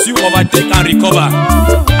to pursue, overtake, and recover.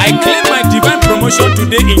 I claim my divine promotion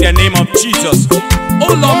today in the name of Jesus.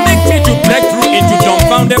 Oh Lord, make me to break through into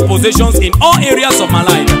dumbfounded positions in all areas of my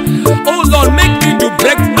life. Oh Lord, make me to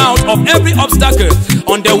break out of every obstacle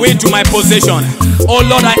on the way to my possession. Oh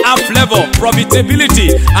Lord, I have flavor,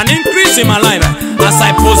 profitability, and increase in my life as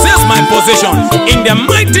I possess my possession in the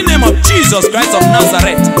mighty name of Jesus Christ of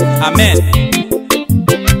Nazareth. Amen.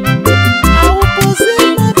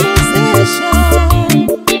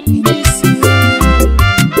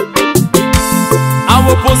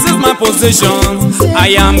 Possess my possession.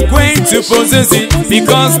 I am going to possess it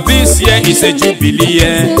because this year is a jubilee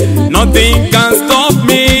year. Nothing can stop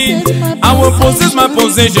me. I will possess my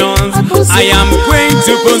possessions. I am going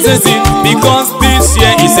to possess it because this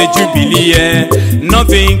year is a jubilee year.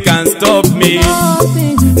 Nothing can stop me.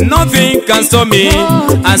 Nothing can stop me.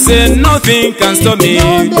 I say nothing can stop me.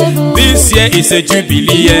 This year is a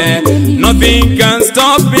jubilee year. Nothing can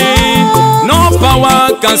stop me. No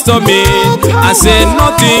power can stop me. I say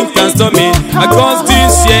nothing can stop me because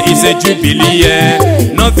this year is a jubilee year.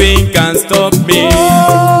 Nothing can stop me.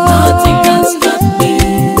 Nothing can stop me.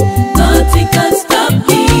 Nothing can stop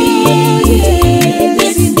me.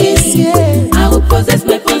 This year, I will possess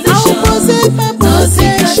my possession.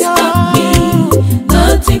 Nothing can stop me.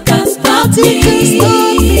 Nothing can stop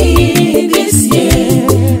me. This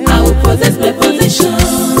year, I will possess my possession.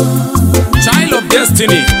 Child of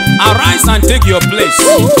destiny, arise and take your place.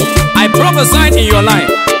 I prophesy in your life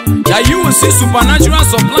that you will see supernatural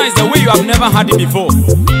supplies the way you have never had it before.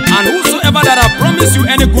 And whosoever that have promised you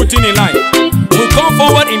any good thing in life will come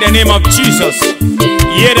forward in the name of Jesus.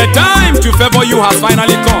 Yea, the time to favor you has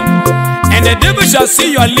finally come. And the devil shall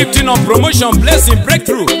see your lifting of promotion, blessing,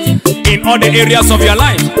 breakthrough in all the areas of your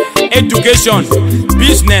life. Education,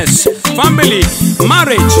 business, family,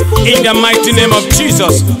 marriage, in the mighty name of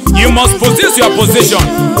Jesus. You must possess your possession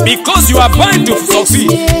because you are bound to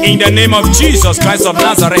succeed in the name of Jesus Christ of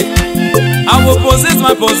Nazareth. I will possess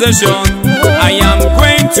my possession. I am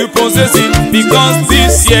going to possess it because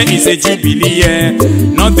this year is a jubilee year.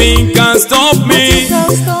 Nothing can stop me.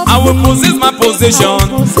 I will possess my possession.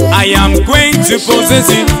 I am going to possess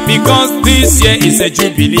it because this year is a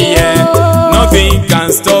jubilee year. Nothing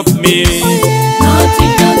can stop me.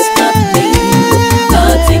 Nothing can stop me.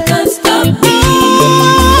 Nothing can stop me.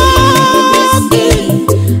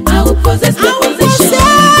 I will possess my possession.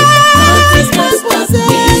 Nothing can stop me.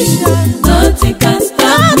 Nothing can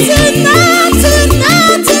stop me.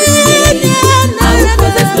 I will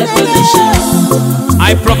possess my possession.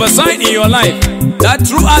 I prophesy in your life that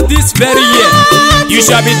throughout this very year you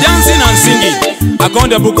shall be dancing and singing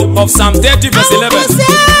according to the book of Psalm 30 verse 11.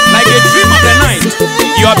 Like a dream of the night,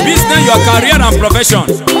 your business, your career and profession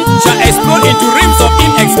shall explode into realms of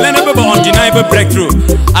inexplainable but undeniable breakthrough.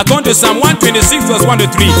 According to Psalm 126 verse 1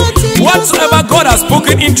 to 3. Whatsoever God has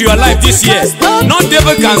spoken into your life this year, no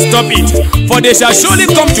devil can stop it, for they shall surely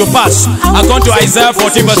come to pass. According to Isaiah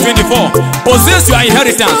 14 verse 24. Possess your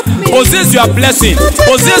inheritance, possess your blessing,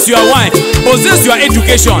 possess your wife, possess your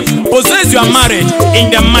education, possess your marriage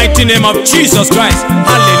in the mighty name of Jesus Christ.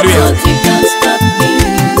 Hallelujah. Nothing can stop me.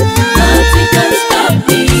 Nothing can stop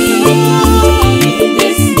me.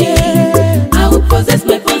 This year, I will possess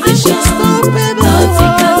my possession.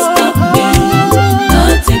 Nothing can stop me.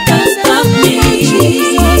 Nothing can stop me.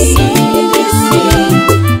 This year,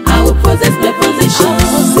 I will possess my possession.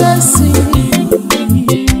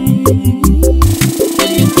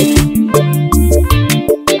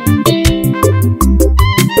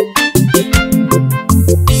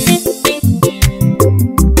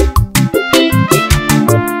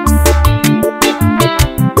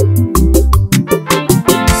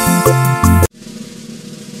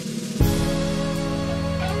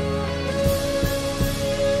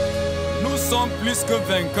 Plus que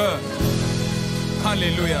vainqueur.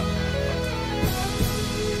 Alléluia.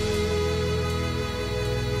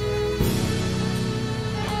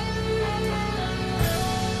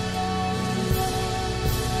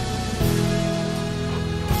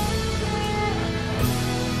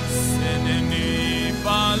 Ce n'est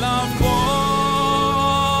pas la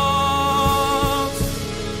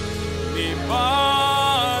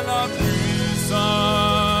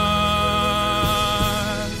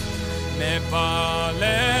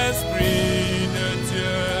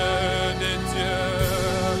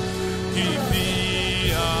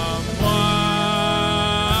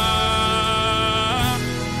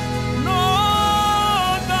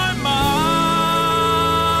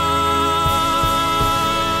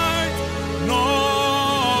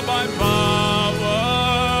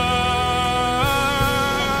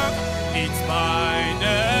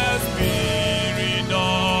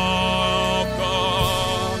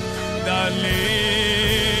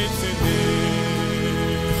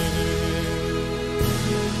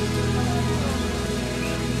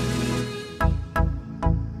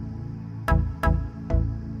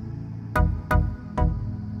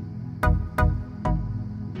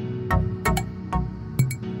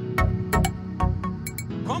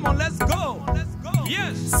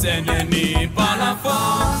Ce n'est ni par la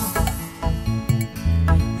force,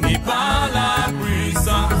 ni par la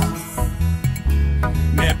puissance,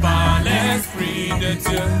 mais par l'Esprit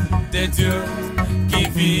de Dieu qui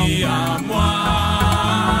vit en moi.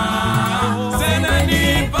 Ce n'est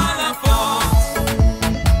ni par la force,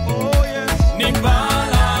 ni par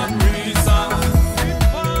la puissance,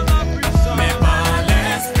 mais par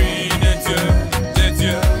l'Esprit de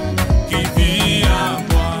Dieu qui vit en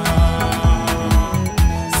moi.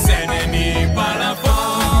 Ce n'est ni par la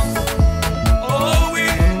force, oh oui,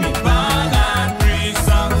 ni par la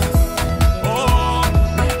puissance, oh,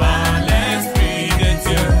 mais par l'Esprit de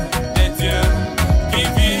Dieu qui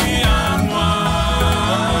vit en moi.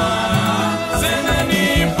 Ce n'est ni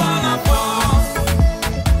par la force,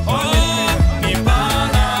 oh, ni par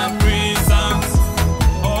la puissance,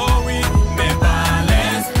 oh oui, mais par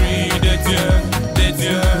l'Esprit de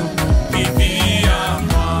Dieu qui vit en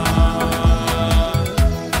moi.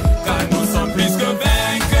 Car nous sommes plus que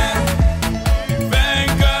vainqueurs,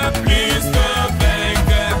 vainqueurs, plus que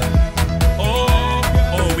vainqueurs, oh,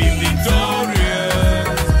 oh oui, victorieux,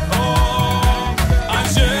 oh, en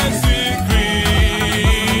Jésus-Christ.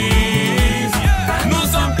 Nous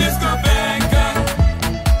sommes plus que vainqueurs,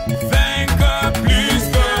 vainqueurs, plus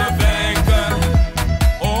que vainqueurs,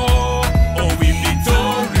 oh, oh oui,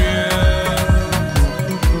 victorieux,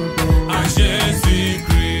 en Jésus-Christ.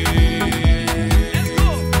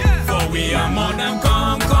 For we are more than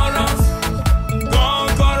conquerors,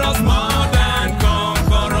 conquerors, more than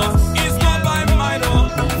conquerors. It's not by might, oh,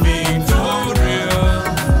 victorious.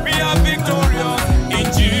 We are victorious in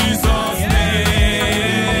Jesus' name.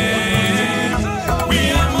 We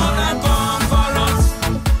are more than conquerors,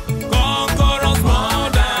 conquerors, more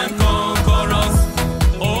than conquerors.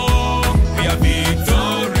 Oh, we are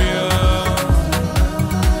victorious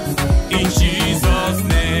in Jesus'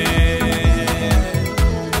 name.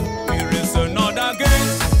 We wrestle not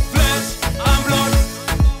against flesh and blood,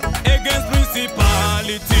 against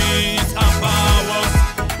principalities and powers.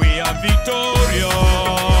 We are victorious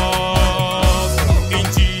in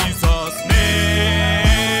Jesus' name.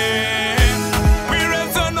 We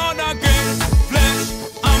wrestle not against flesh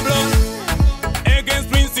and blood, against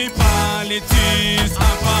principalities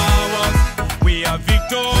and powers. We are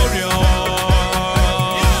victorious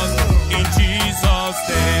in Jesus'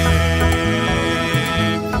 name.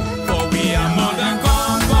 For we are more than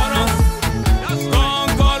conquerors,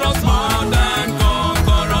 conquerors, more than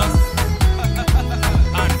conquerors,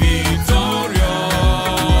 and victorious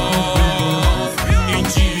in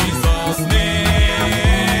Jesus'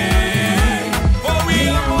 name. For we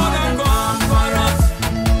are more than conquerors,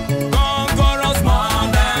 conquerors, more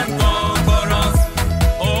than conquerors,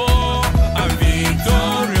 oh, and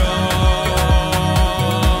victorious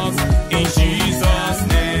in Jesus'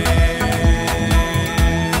 name.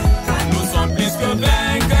 Nous sommes plus que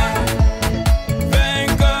vainqueurs,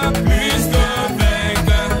 vainqueurs, plus que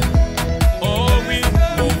vainqueurs, oh oui,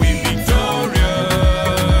 victorieux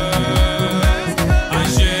en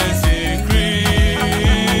Jésus-Christ.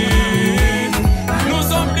 Nous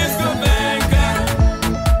sommes plus que vainqueurs,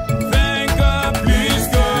 vainqueurs, plus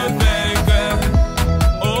que vainqueurs,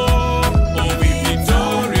 oh oui,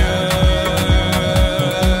 victorieux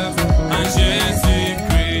en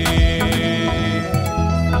Jésus-Christ.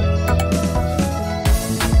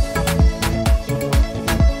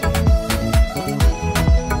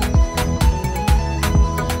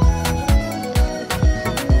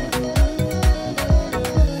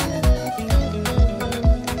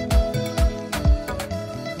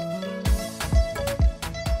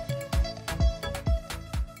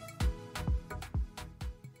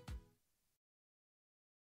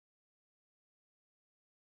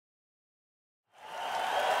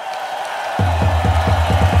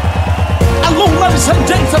 Hello, ladies and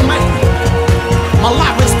gentlemen. My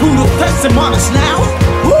life is full of testimonies now.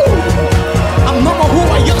 Woo! I'm not who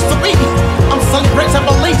I used to be. I'm celebrating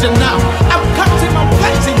my legend now. I'm counting my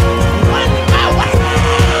blessings one by one.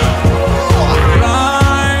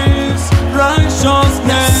 Rise,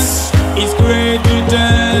 righteousness is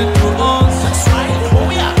credited to us That's right. Oh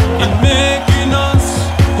yeah. in making us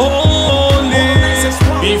holy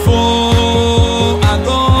before our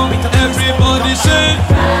God. Everybody say,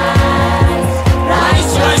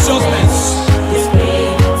 righteousness.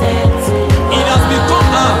 It has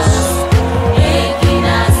become us,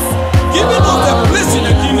 giving us the place in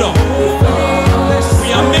the kingdom. We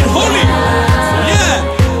are made holy.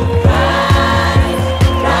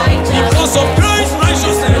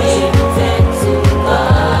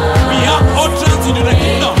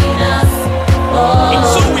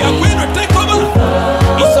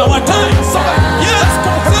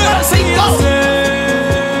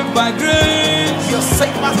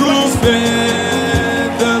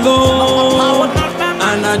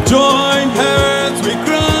 shall join hands with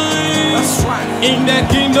Christ in the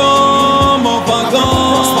kingdom of our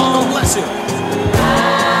God. Bless you.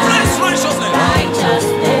 Righteousness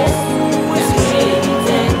is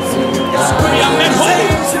created to God. We are made holy.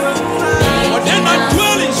 But then I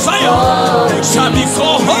dwell in Zion, they shall be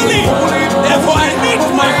called holy. Therefore I need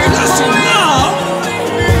my blessing now.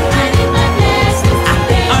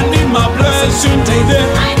 I need my blessing today.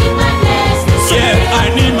 I need my blessing today. I need my blessing today. Yeah, I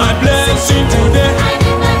need my blessing today. I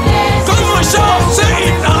need my blessing. Come on, shout, say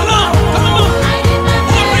it out loud. Come on. I need my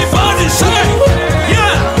blessing. Everybody say,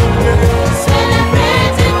 yeah.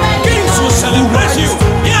 Celebrating my Kings will celebrate you.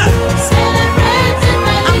 Yeah. Celebrating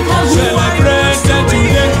my Celebrated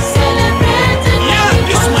today. Celebrating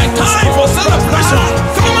Yeah, it's my time for celebration.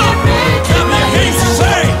 Come on. Clap your hands and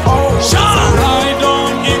say, shout. Ride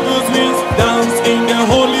on eagle's wings, dance in the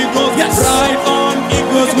Holy Ghost. Yes. Ride on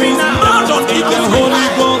eagle's wings, Mount on in the eagle's Holy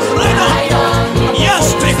Ghost. Right on.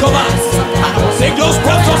 Yes, take over. Take those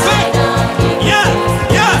steps of faith. Yeah,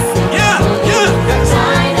 yeah, yeah, yeah.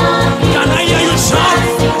 Can I hear you shout?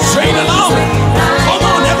 Say it aloud. Come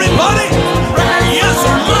on, everybody. Yes,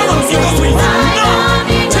 mount on eagle's wings. Now,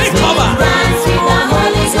 take over.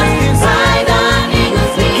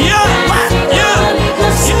 Yeah, yeah, yeah.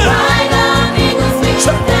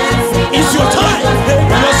 It's your time.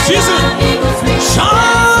 Your season. Shout.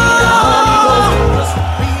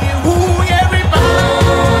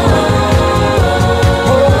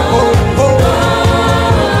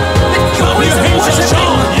 Clap your hands and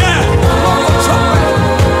shout. Yeah.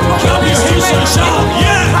 Clap your hands and shout.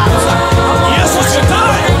 Yeah. Yes, it's your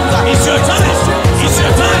time. It's your time. It's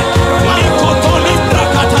your time. Likoto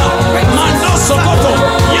librakata. Mano sokoto.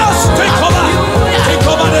 Yes, take over. Take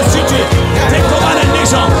over the city. Take over the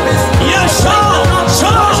nation. Yes, shout,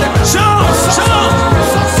 shout, shout, shout.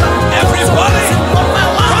 Everybody,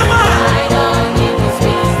 come on.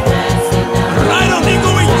 Ride on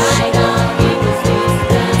eagle wings.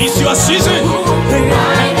 It's your season.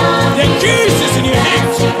 The keys is in your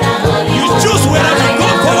hands. You choose whether to go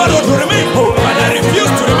forward or to remain. But I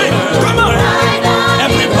refuse to remain. Come on.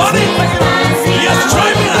 Everybody. Yes, try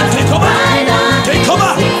me and take over. Take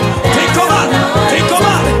over. Take over. Take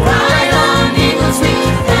over.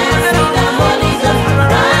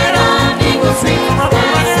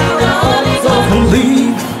 I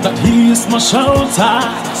believe that He is my shelter.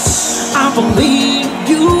 I believe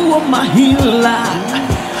You are my healer.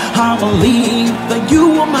 I believe that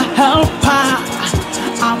You are my helper.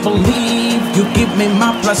 I believe You give me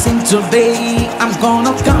my blessing today. I'm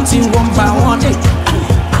gonna count it one by one.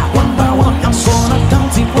 One by one, I'm gonna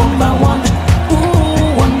count it one by one.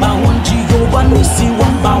 Ooh, one by one, Jehovah Nissi,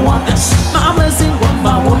 one by one. My blessing one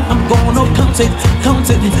by one. I'm gonna count it, count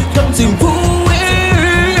it, count it. Ooh,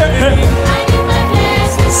 yeah.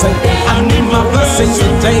 Say, I need my blessing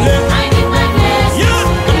today.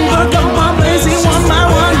 Yeah. I got my blessing one by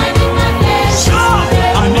one. Shout.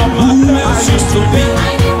 I'm not who I used to be.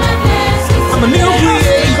 I'm a new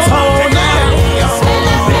creator now.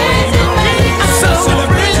 I'm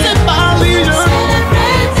celebrated by leaders.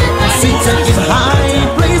 Seated in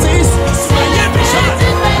high places. It's my year to shine.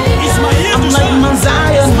 It's my year I'm to like shine. Mount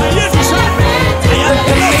Zion. My year to shine. I am the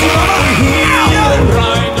blessing of God. Yeah.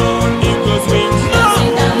 Ride on eagle's wings.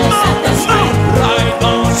 Ride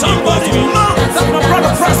on somebody. That's my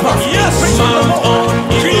brother Prosper. Yes. Mount on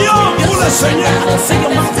Crions pour le Seigneur. Sing a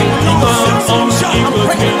mountain.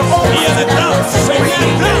 Yeah, the dance.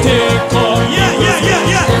 Seigneur. take on Yeah, yeah,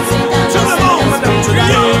 yeah, yeah. Tout le monde.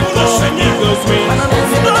 Crions pour le Seigneur. eagle's wings.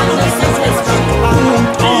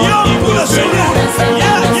 Crions pour le Seigneur.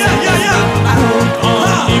 Yeah, yeah, yeah, yeah.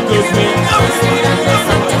 On eagle's wings.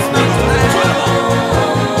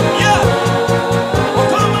 Yeah.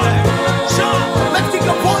 Come on. Shout. Let's take a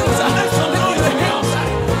point. Let's celebrate the house.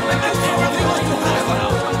 Let's celebrate what you have.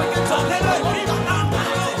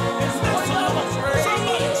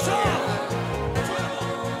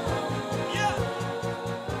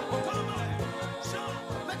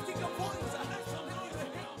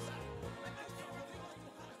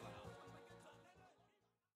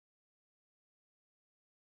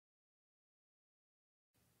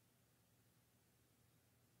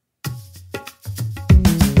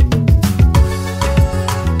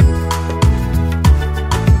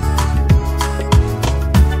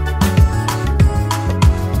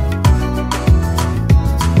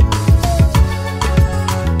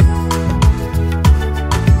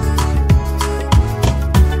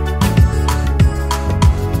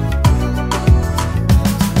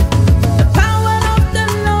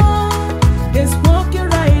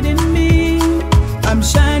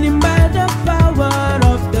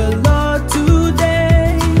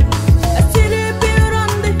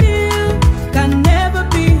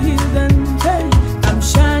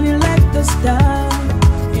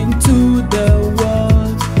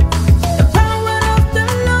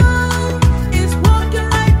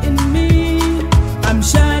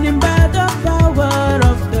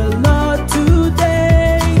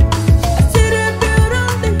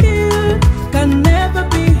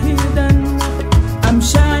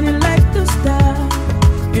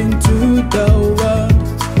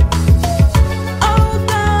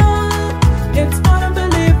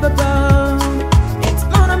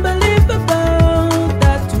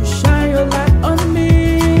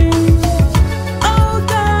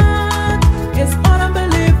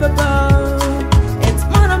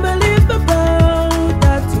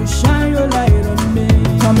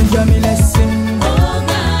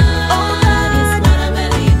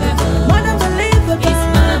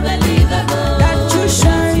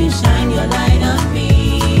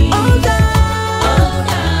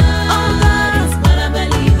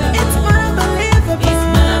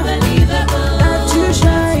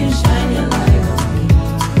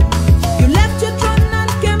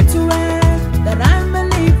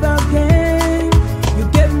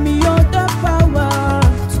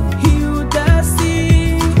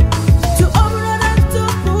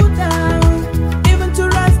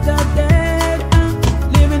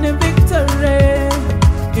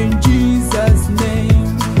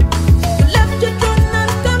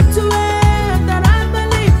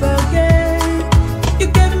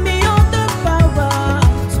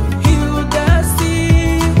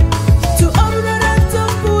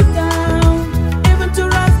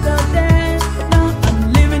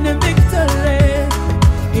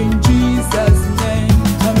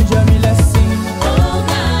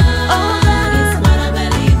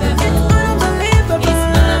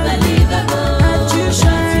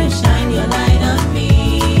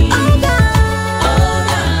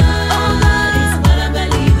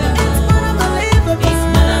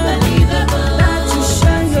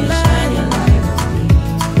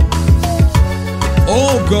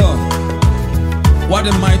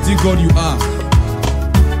 mighty God you are.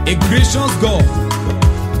 A gracious God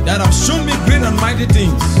that have shown me great and mighty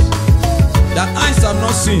things that eyes have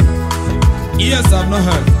not seen, ears have not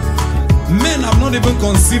heard, men have not even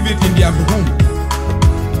conceived it in their womb.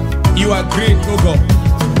 You are great, oh God.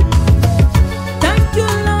 Thank you,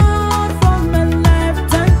 Lord, for my life.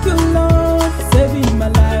 Thank you, Lord, for saving my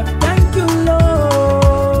life. Thank you,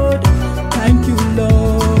 Lord. Thank you,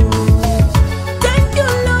 Lord. Thank you,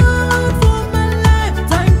 Lord, for my life.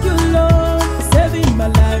 Thank you, Lord, for saving my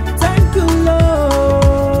life. Thank you,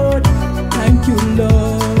 Lord. Thank you,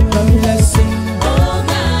 Lord. Come here, let's sing. Oh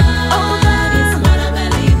God, it's not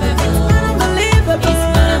unbelievable. It's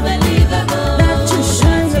not unbelievable. That you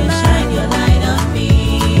shine your light on me.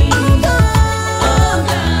 Oh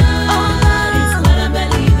God, it's not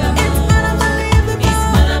unbelievable. It's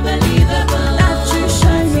not unbelievable. that you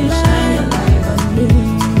shine your light on me.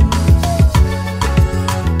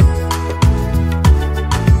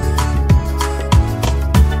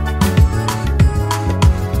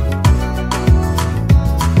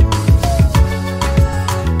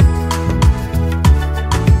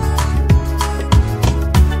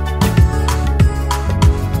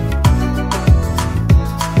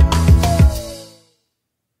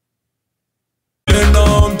 Le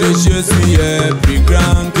nom de Jésus est plus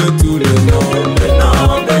grand que tous les noms. Le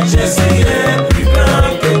nom de Jésus est plus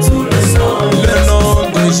grand que tous les noms. Le nom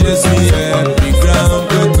de Jésus est plus grand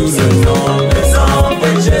que tous les noms. Le nom de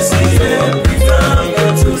Jésus est plus grand que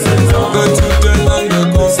tous les noms. Que toute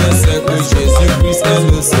langue confesse que Jésus-Christ est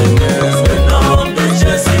le Seigneur. Le nom de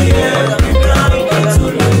Jésus est plus grand que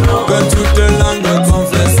tous les noms. Que toute langue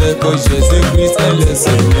confesse que Jésus-Christ est le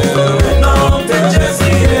Seigneur. Le nom de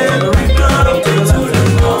Jésus est plus grand que tous les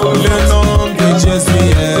noms. Le nom de Jésus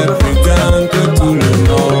est plus grand que tout le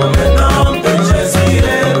nom. Le nom de Jésus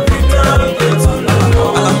est plus grand que tous les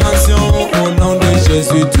noms. À la mention au nom de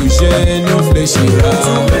Jésus, tout genou fléchira.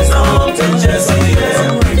 Le nom de Jésus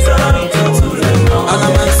est plus grand que tous les noms. À la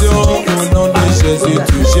mention au nom de Jésus,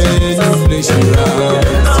 tout genou fléchira.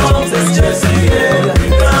 Le nom de Jésus est plus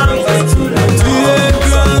grand que tous les noms. Tu es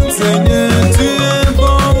grand Seigneur, tu es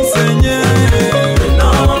bon Seigneur. Le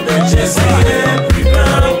nom de Jésus est plus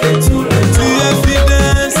grand que tous les noms. Tu es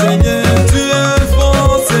fidèle Seigneur, tu es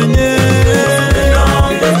fort Seigneur. Le nom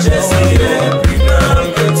de Jésus est plus grand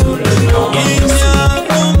que tous les noms. Il n'y a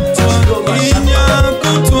comme toi, il n'y a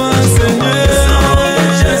comme toi Seigneur. Le nom de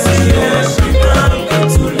Jésus est plus grand que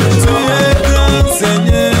tous les Tu noms. es grand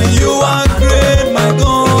Seigneur, you are great my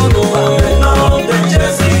God. Le nom de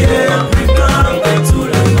Jésus est plus grand que tous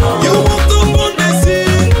les noms. You walked upon the sea,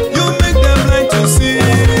 you make them blind to see.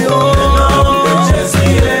 Le nom de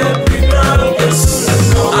Jésus est plus grand que tous les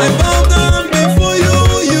noms. I bow down before you,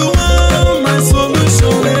 you are my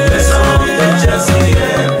solution. Le nom de Jésus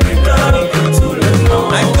est plus grand que tous les noms.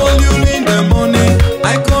 I call you in the morning,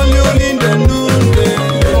 I call you in the noonday.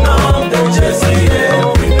 Le nom de Jésus est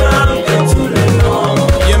plus grand que tous les noms.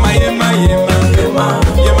 Yema, yema, yema, yema,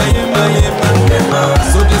 yema, yema, yema.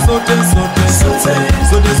 Saute, saute, saute, saute,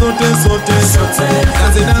 saute, saute, saute, saute.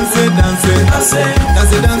 Danser, danser, danser,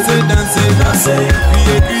 danser, danser, danser, danser.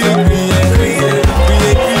 Crier, crier, crier, crier,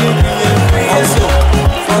 crier, crier, crier. Also,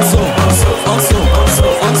 also, also, also,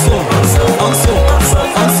 also, also,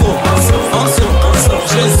 also, also.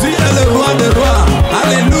 Jésus est le roi des rois.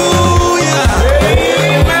 Alléluia.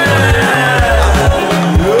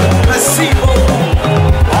 Merci.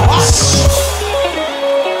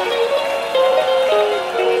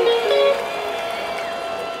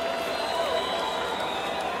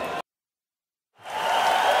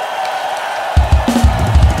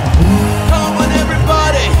 Come on,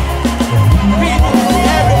 everybody. People from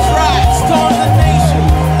every tribe, storm the nation.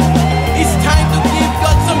 It's time to give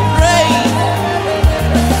God some praise.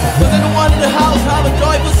 Does anyone in the house have a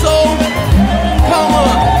joyful soul? Come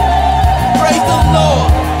on. Praise the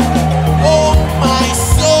Lord. Oh, my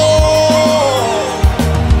soul.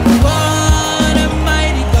 What a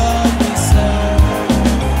mighty God we serve.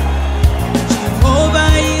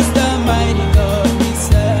 Jehovah is the mighty God we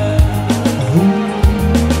serve.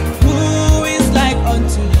 Who is like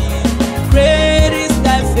unto thee? Great is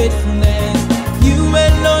thy faithfulness. You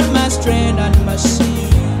alone my strength and my shield.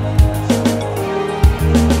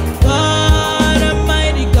 What a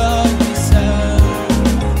mighty God we serve.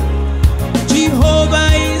 Jehovah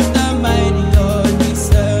is the mighty God we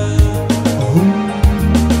serve.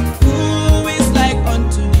 Who is like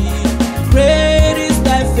unto thee? Great is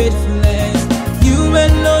thy faithfulness. You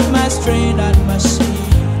alone my strength and my shield.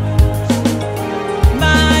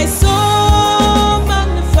 My soul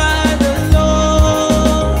magnify the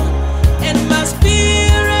Lord, and my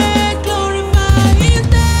spirit glorify His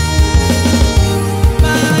name.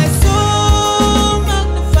 My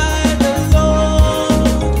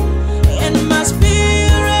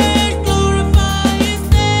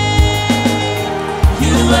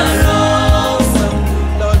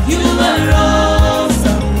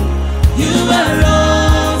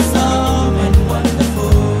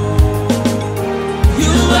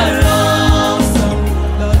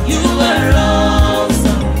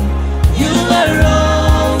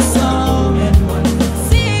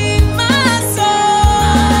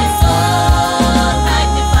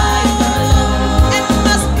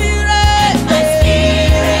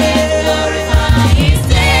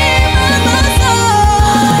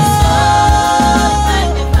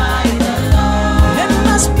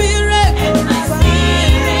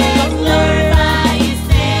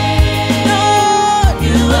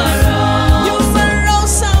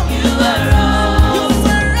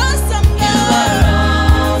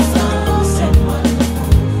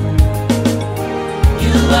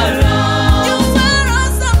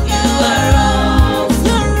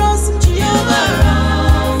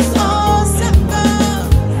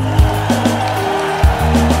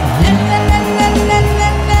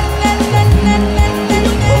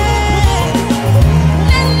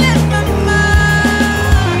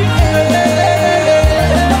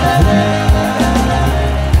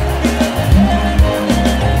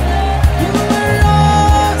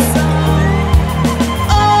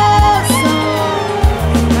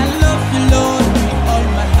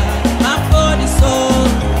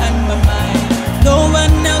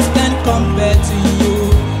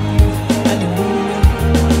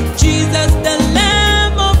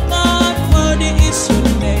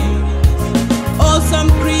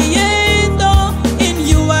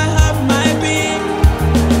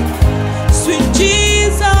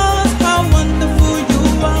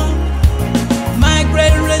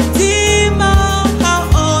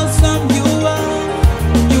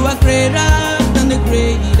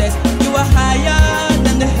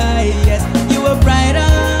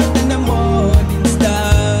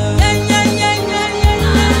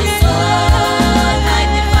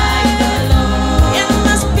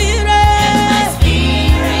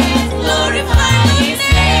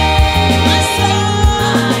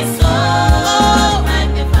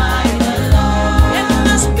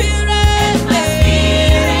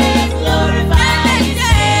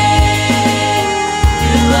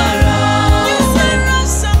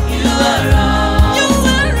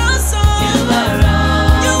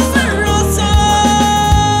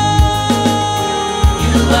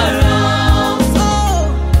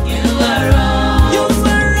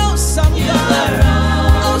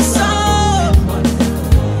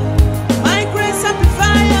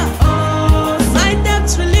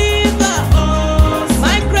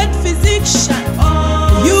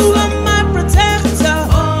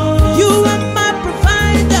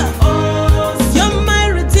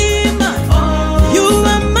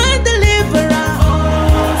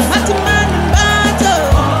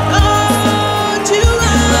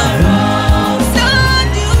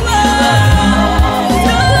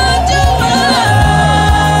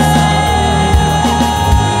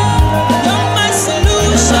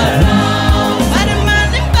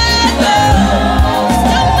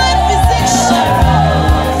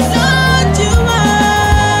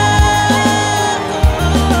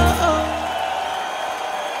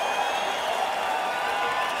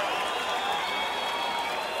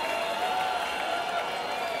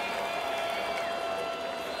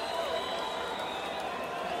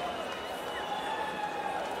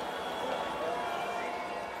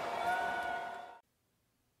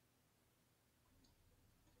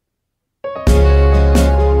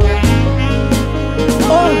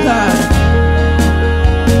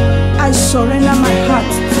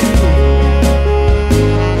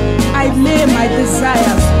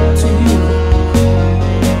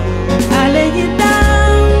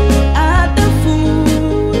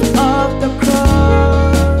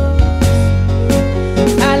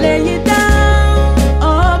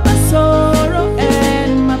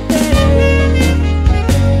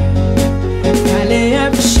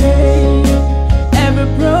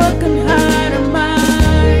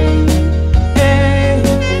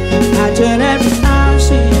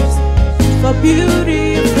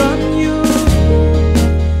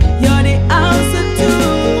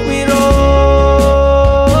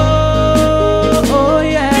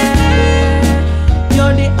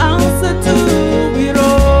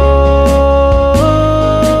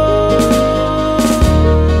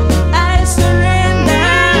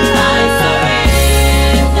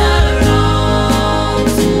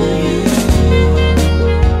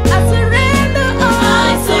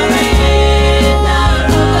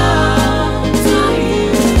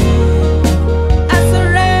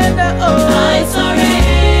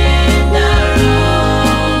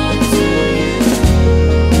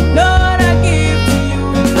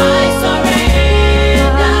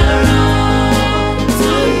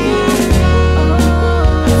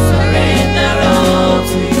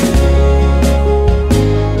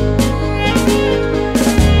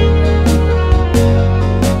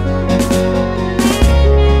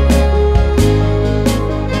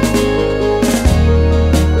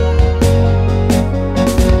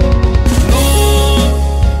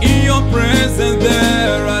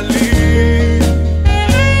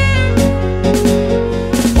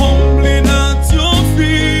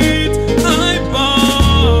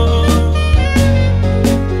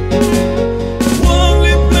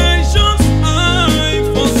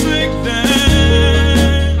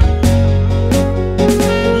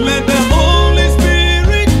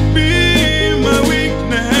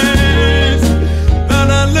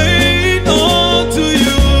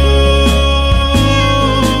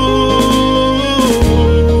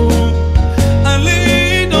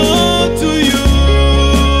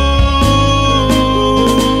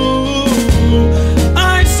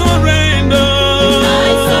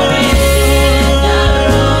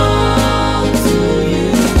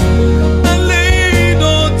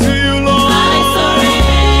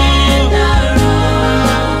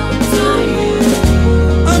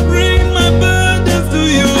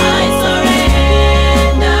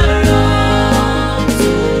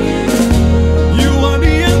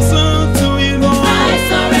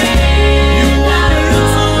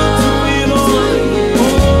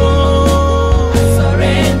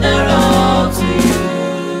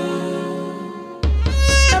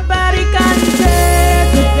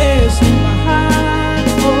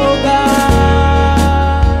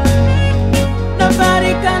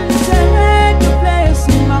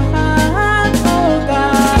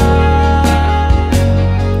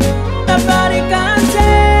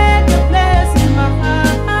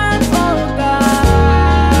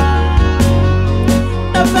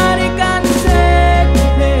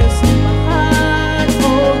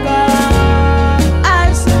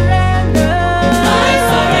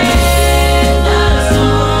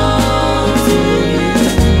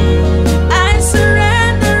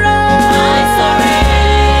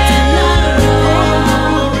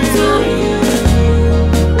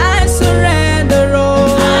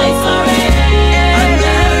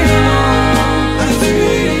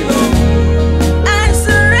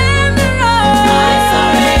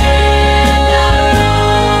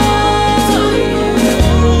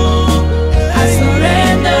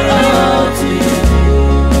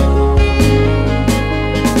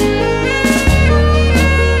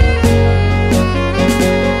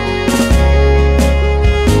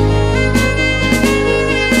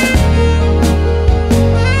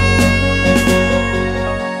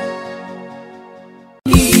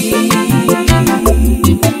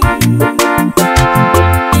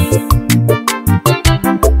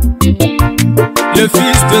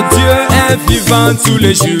Dieu est vivant tous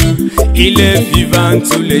les jours. Il est vivant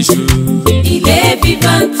tous les jours. Il est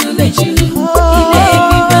vivant tous les jours. Il est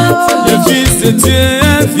vivant tous les jours. Le Fils de Dieu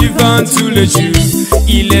est vivant tous les jours.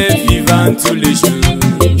 Il est vivant tous les jours.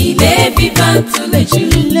 Il est vivant tous les jours.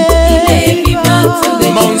 Il est vivant tous les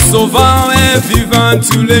jours. Mon sauveur est vivant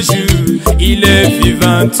tous les jours. Il est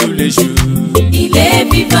vivant tous les jours. Il est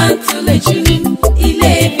vivant tous les jours. Il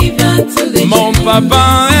est vivant tous les jours. Mon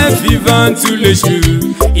papa est vivant tous les jours.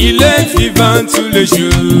 Il est vivant tous les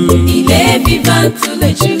jours. Il est vivant tous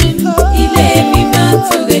les jours. Il est vivant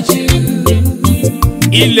tous les jours.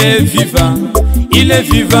 Il est vivant. Il est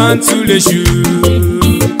vivant tous les jours.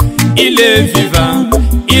 Il est vivant.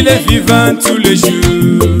 Il est vivant tous les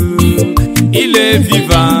jours. Il est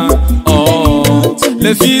vivant. Oh,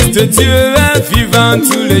 le Fils de Dieu est vivant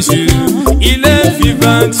tous les jours. Il est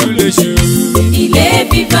vivant tous les jours. Il est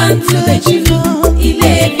vivant tous les jours. Il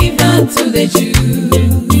est vivant tous les jours.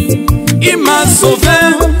 Il m'a sauvé.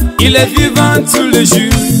 Il est vivant tous les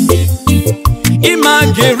jours. Il m'a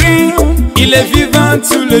guéri. Il est vivant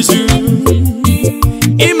tous les jours.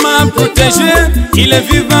 Il m'a protégé. Il est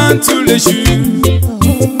vivant tous les jours.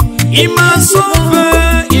 Il m'a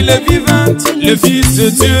sauvé, il est vivant. Le Fils de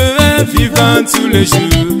Dieu est vivant tous les jours.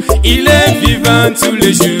 Il est vivant tous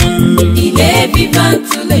les jours. Il est vivant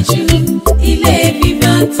tous les jours. Il est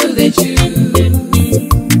vivant tous les jours.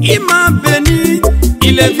 Il m'a béni,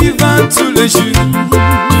 il est vivant tous les jours.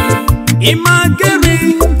 Il m'a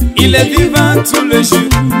guéri, il est vivant tous les jours.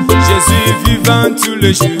 Jésus vivant tous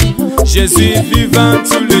les jours. Jésus vivant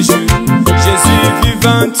tous les jours. Jésus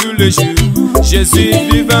vivant tous les jours. Jésus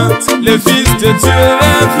vivant. Le Fils de Dieu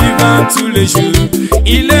est vivant tous les jours.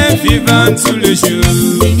 Il est vivant tous les jours.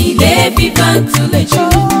 Il est vivant tous les jours.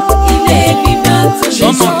 Il est vivant tous les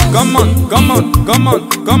jours. Come on, come on, come on,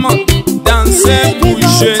 come on. Dansez pour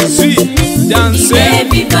Jésus. Dansez,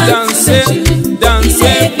 dansez,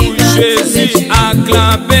 dansez pour Jésus.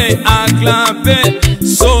 Acclamez, acclamez.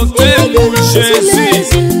 Sautez pour Jésus.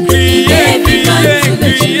 Criez, criez,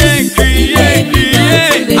 criez, criez,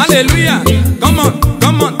 criez. Alléluia. Come on,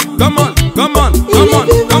 come on, come on, come on, come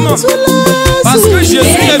on, come on. Parce que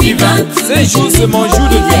Jésus est vivant. Ce jour, c'est mon jour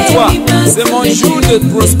de victoire. C'est mon jour de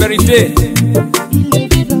prospérité.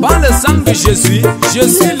 Par le sang de Jésus, je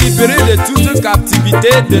suis libéré de toute captivité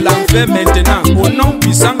de l'enfer maintenant. Au nom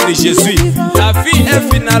puissant de Jésus, la vie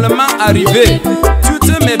est finalement arrivée.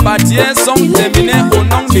 Toutes mes bâtiments sont terminées au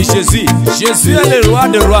nom de Jésus. Jésus est le roi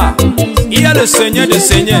de rois. Il est le Seigneur de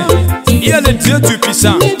seigneurs. Il est le Dieu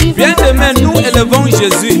tout-puissant. Bien demain, nous élevons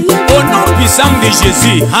Jésus. Au nom puissant de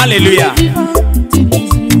Jésus. Alléluia.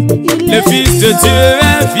 Le Fils de Dieu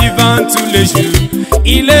est vivant tous les jours.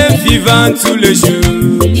 Il est vivant tous les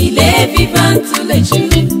jours. Il est vivant tous les jours.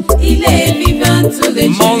 Il est vivant tous les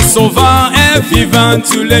jours. Mon sauveur est vivant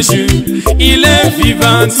tous les jours. Il est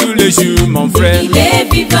vivant tous les jours, mon frère. Il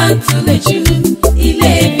est vivant tous les jours. Il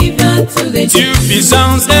est vivant tous les jours. Dieu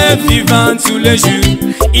puissance est vivant tous les jours.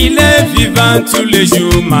 Il est vivant tous les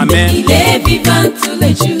jours, ma mère. Il est vivant tous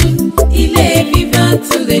les jours. Il est vivant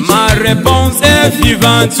tous les jours. Ma réponse est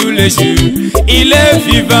vivant tous les jours. Il est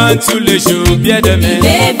vivant tous les jours, bien demain. Il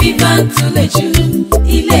est vivant tous les jours.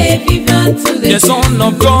 Il est vivant tous les The jours. Son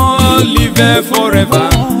of God liveth forever.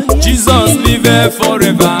 Jesus liveth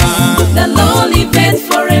forever. The Lord liveth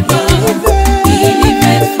forever. He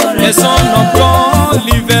liveth The forever. Son of God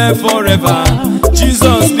liveth forever.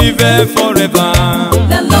 Jesus liveth forever.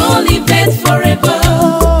 The Lord liveth forever.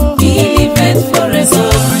 He liveth forever.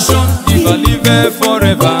 Solution giver liveth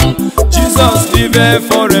forever. Jesus liveth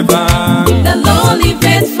forever. The Lord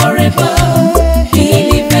liveth forever. He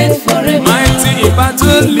liveth forever. Mighty in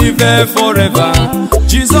battle liveth forever.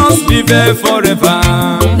 Jesus liveth forever.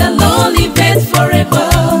 The Lord liveth forever.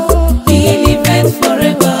 He liveth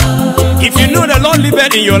forever. If you know the Lord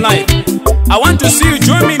liveth in your life, I want to see you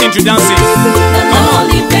join me into dancing. The Lord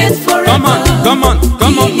liveth forever. Come on, come on,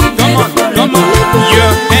 come on, come on, come on.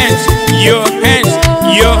 Your hands, your hands,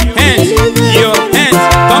 your hands, your hands.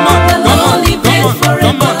 Come on, come on, come on,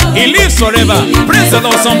 come on. He lives forever. Praise the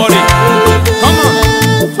Lord, somebody. Come on,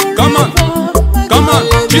 come on, come on.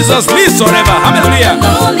 Jesus lives forever. Hallelujah. The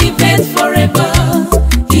Lord liveth forever.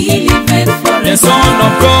 He liveth forever. The Son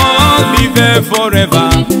of God liveth forever.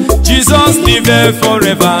 Jesus liveth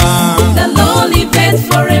forever. The Lord liveth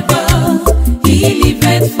forever. He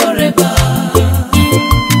liveth forever.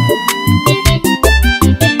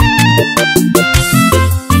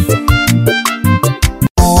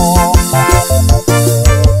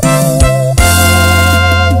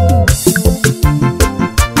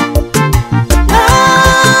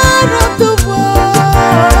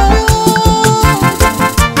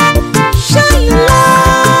 Shine your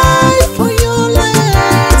light.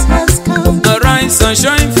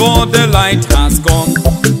 for the light has come.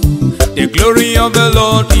 The glory of the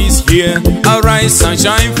Lord is here. Arise and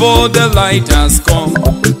shine, for the light has come.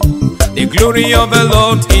 The glory of the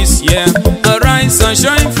Lord is here. Arise and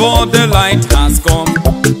shine, for the light has come.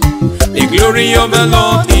 The glory of the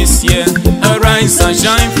Lord is here. Arise and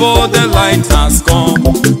shine, for the light has come.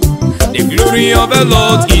 The glory of the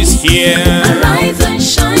Lord is here. Arise and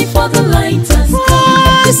shine, for the light has come.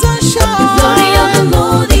 Rise and shine. The glory of the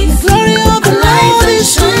Lord is Glory of the Arise Lord and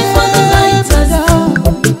is shine, for the light has come.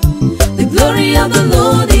 The glory of the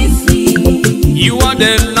Lord is here. You are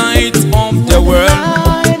the light of the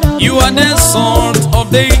world. You are the salt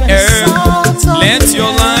of the earth. Let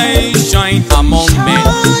your light shine among men.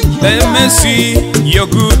 Let me see your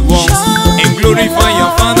good works and glorify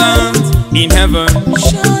your Father in heaven.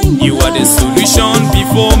 You are the solution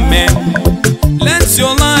before men. Let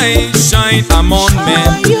your light shine among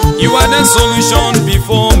men. You are the solution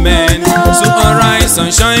before men. So arise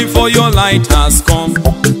and shine, for your light has come.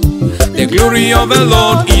 The glory of the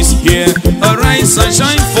Lord is here. Arise and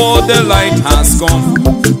shine, for the light has come.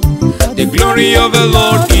 The glory of the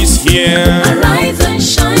Lord is here. Arise and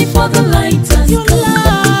shine, for the light has Your come.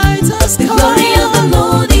 light has The come. glory of the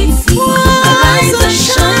Lord is here. Arise and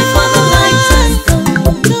shine, for the light has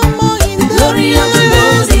come. No more in The glory of the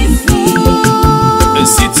Lord is here. A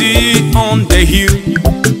city on the hill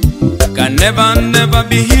can never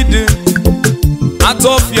be hidden. Out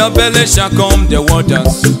of your belly shall come the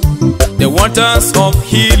waters of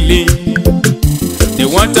healing, the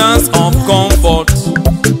waters of comfort.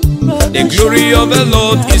 The glory of the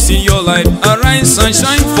Lord is in your life. Arise and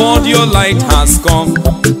shine, for your light has come.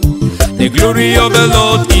 The glory of the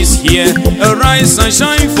Lord is here. Arise and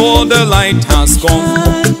shine, for the light has come.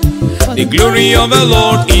 The glory of the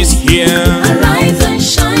Lord is here. Arise and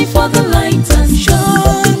shine, for the light has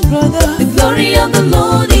come. brother. The glory of the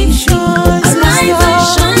Lord is here. Arise and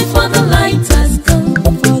shine, for the light has come.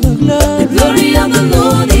 For the The glory of the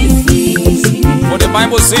Lord is here. For the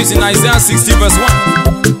Bible says in Isaiah 60 verse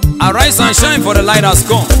 1, arise and shine, for the light has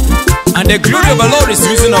come, and the glory of the Lord is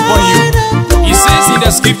risen upon you. He says in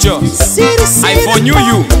the scripture, I foreknew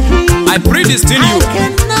you, I predestined you,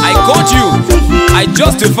 I called you, I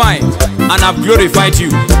justified, and have glorified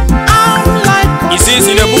you. He says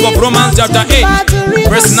in the book of Romans chapter 8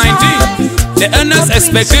 verse 19, the earnest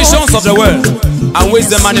expectations of the world awaits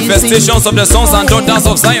the manifestations of the sons and daughters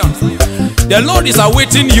of Zion. The Lord is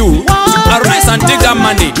awaiting you. Arise and take that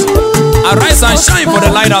mandate. Arise and shine, for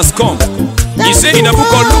the light has come. He said in the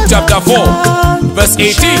book of Luke chapter 4 verse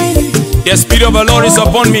 18, the Spirit of the Lord is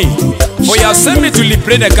upon me, for he has sent me to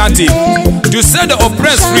liberate the captive, to set the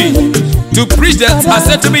oppressed free, to preach the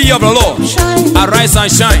acceptable year of the Lord. Arise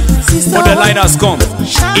and shine, for the light has come.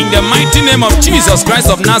 In the mighty name of Jesus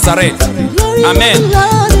Christ of Nazareth. Amen.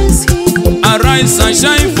 Arise and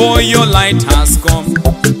shine, for your light has come.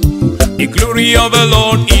 The glory of the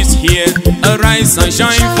Lord is here. Arise and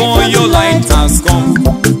shine, for your light has come.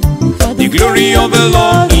 The glory of the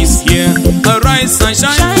Lord is here. Arise and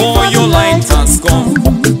shine, for your light has come.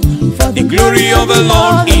 The glory of the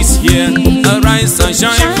Lord is here. Arise and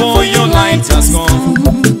shine, for your light has come.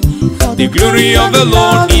 The glory of the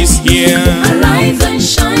Lord is here. Arise and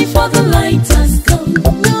shine, for the light has come.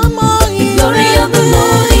 The glory of the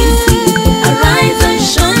Lord is here. Arise and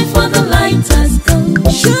shine, for the light has come.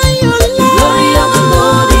 Shine your The glory of the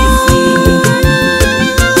Lord is here.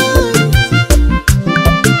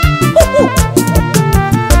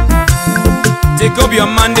 Take up your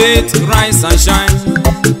mandate, rise and shine.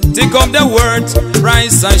 Take up the word,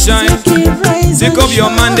 rise and shine. Take up your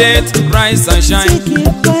mandate, rise and shine.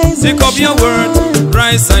 Take up your word,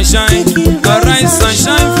 rise and shine. Arise and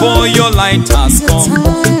shine, for your light has come.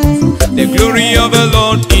 The glory of the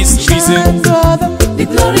Lord is risen. The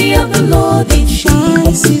glory of the Lord is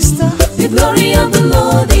Shine, sister. The glory of the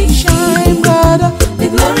Lord is Shine, brother. The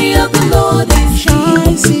glory of the Lord is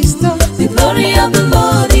Shine, sister. The glory of the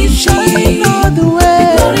Lord is Shine all the The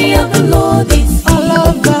way. glory of the Lord is All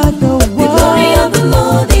over the The glory world. of the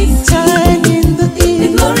Lord is Shine in the The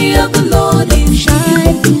east. glory of the Lord is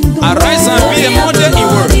Shine in the Arise and be a model in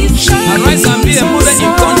word. Arise and be a model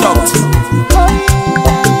in conduct.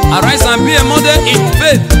 Arise and be a model in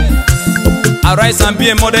faith. Arise and be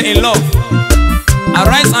a model in love.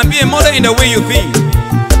 Arise and be a model in the way you think.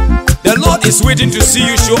 The Lord is waiting to see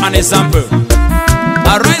you show an example.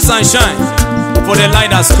 Arise and shine, for the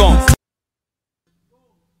light has come.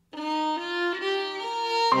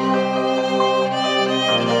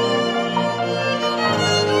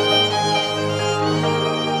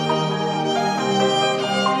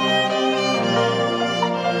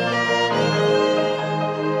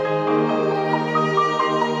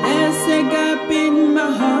 There's a gap in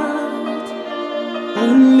my heart.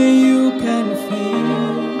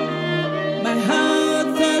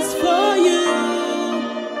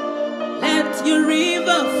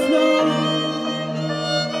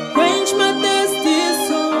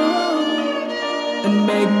 and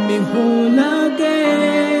make me whole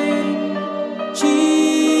again. Jesus,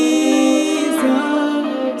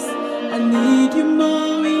 I need you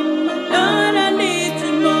more in my Lord, I need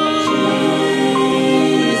you more.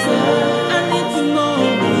 Jesus, I need you more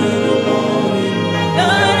in my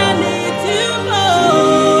Lord, I need you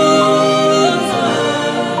more.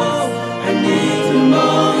 I need you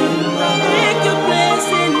more. Take your place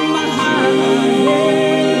in my heart.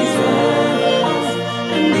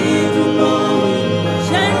 I need you more.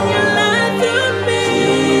 Shine your light through me.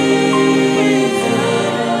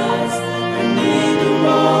 I need you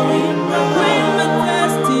more. When my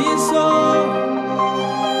thirst is sore.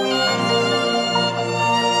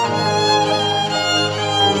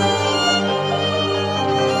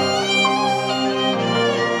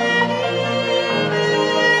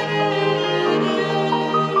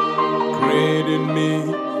 Create in me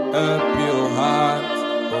a pure heart,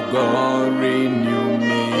 oh God, renew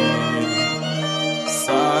me.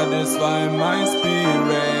 Satisfy my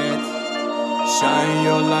spirit, shine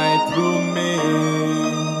your light through me.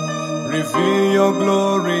 Reveal your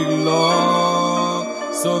glory, Lord,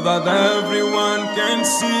 so that everyone can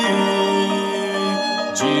see.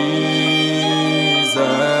 Jesus,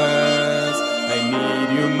 I need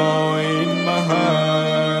you more in my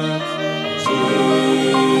heart.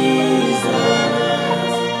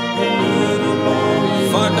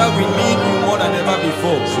 Father, we need you more than ever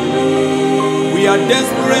before. We are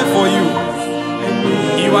desperate for you.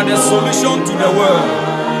 You are the solution to the world.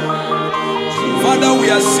 Father, we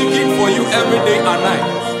are seeking for you every day and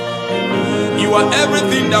night. You are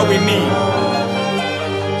everything that we need.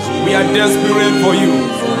 We are desperate for you.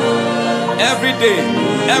 Every day,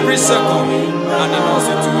 every second, and in all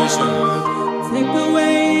situations. Take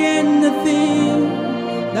away anything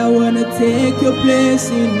that wanna take your place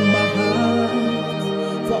in my heart.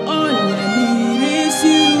 For all I need is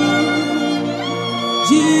you,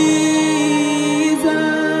 Jesus.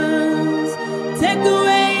 Take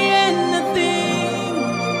away anything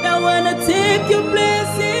that wanna take your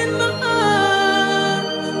place in my heart.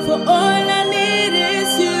 For all I need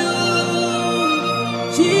is you,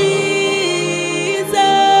 Jesus.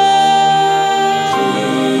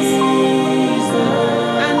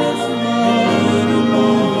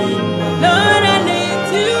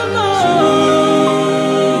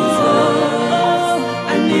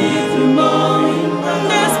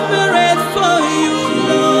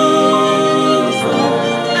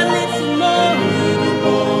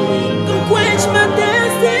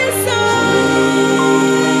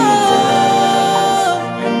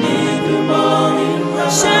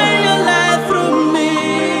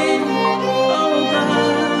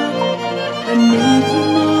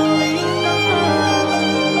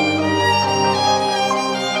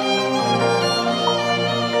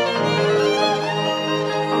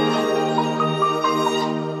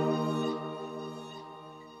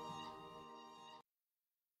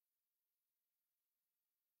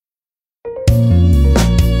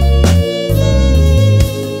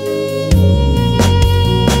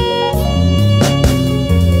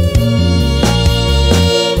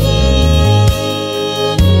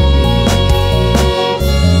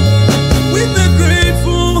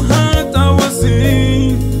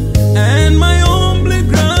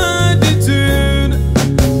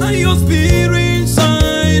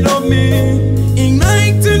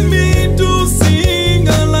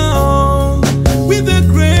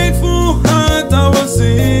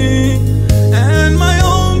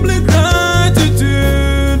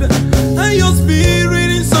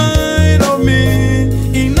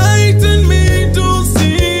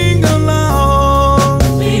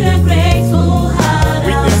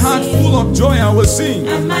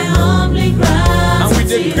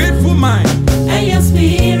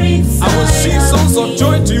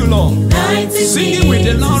 Singing with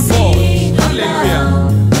a loud voice.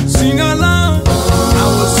 Hallelujah. Sing aloud. I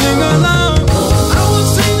will sing aloud. I will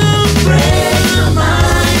sing and praise the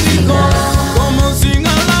mighty God. Come on, sing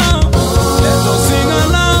aloud. Let us sing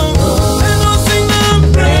aloud. Let us sing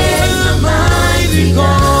and praise the mighty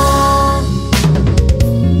God.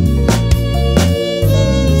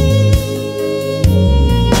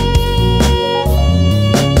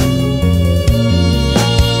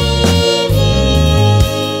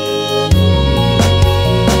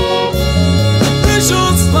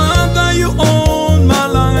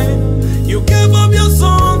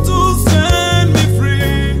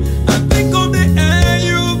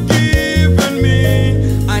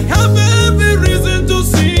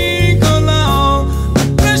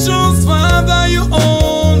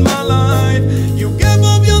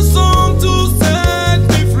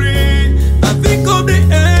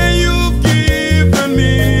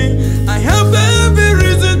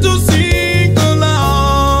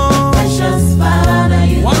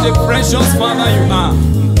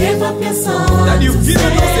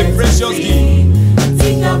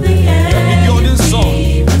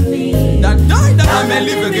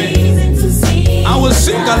 again. reason to sing. I will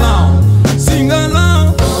sing aloud. Sing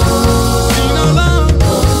aloud. Sing aloud.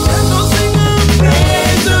 Let us sing and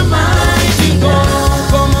praise the mighty God.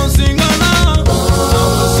 Come on, sing aloud. I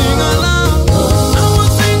will sing aloud. I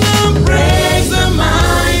will sing and praise the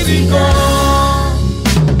mighty God.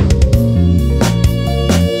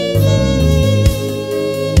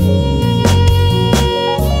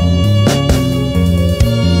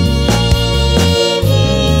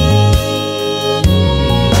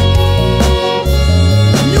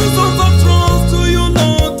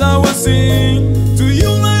 To you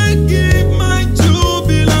I give my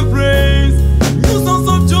jubilant praise. New songs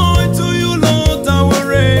of joy to you, Lord, I will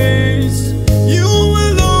raise. You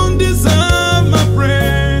alone deserve my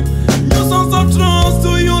praise. New songs of trust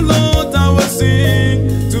to you, Lord, I will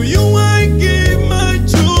sing. To you I give my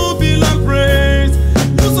jubilant praise.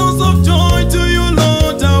 New songs of joy to you,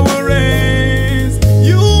 Lord, I will raise.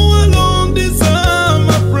 You alone deserve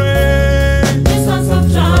my praise. New songs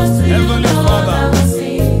of trust to you, Heavenly Lord, Father, I will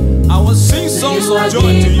sing. I will sing songs of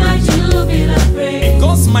joy to you.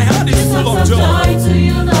 Because my heart is full of joy.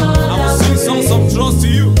 I will sing songs of trust to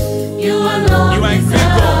you. You alone You are a great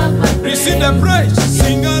deserve God. my praise. Receive the praise.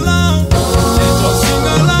 Sing aloud. Let us sing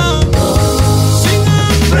aloud. Sing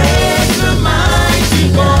and praise the mighty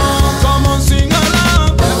God. Come on, sing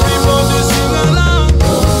aloud. Everybody sing aloud.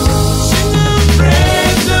 Sing and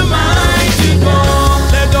praise the mighty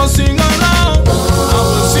God. Let us sing aloud. I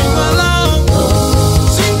will sing aloud.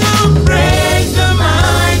 Sing and praise the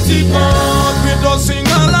mighty God. Let us sing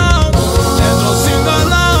aloud. Let us sing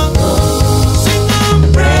aloud. Sing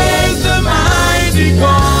and praise the mighty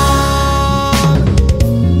God.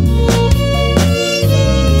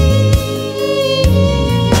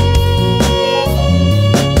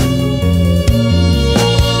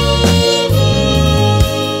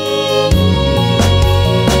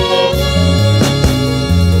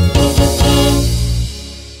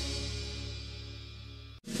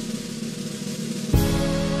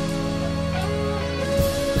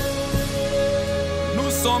 Nous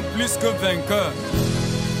sommes plus que vainqueurs.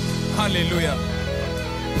 Alléluia.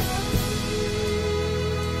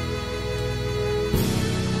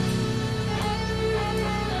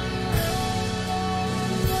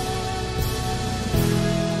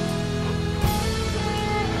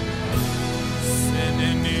 Ce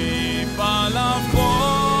n'est pas la force,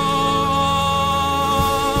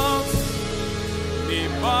 ni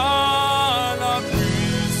pas la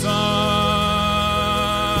puissance,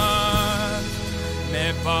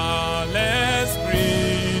 mais par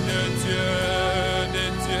l'Esprit de Dieu,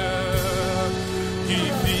 qui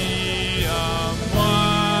vit en moi.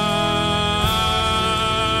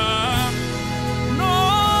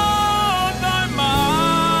 Not by might,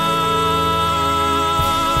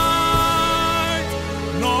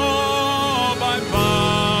 nor by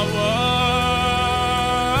power,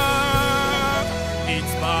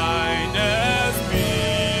 it's by the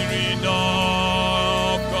Spirit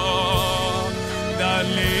of God that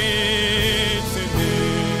lives in me.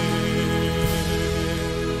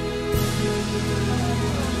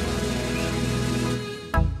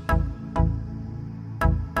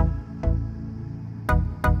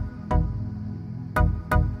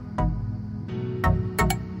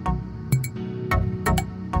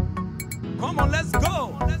 Come on, let's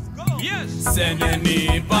go. Yes. Ce n'est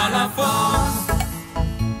ni par la force,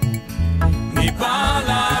 ni par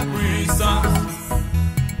la puissance,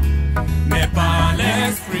 mais par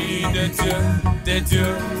l'Esprit de Dieu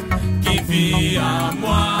qui vit en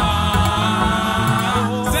moi.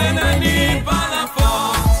 Ce n'est ni par la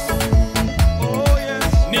force,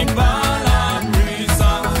 ni par la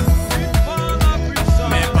puissance,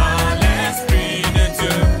 mais par l'Esprit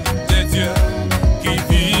de Dieu qui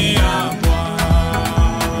vit en moi.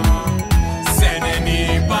 Ce n'est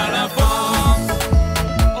ni par la force,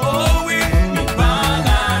 oh oui, ni par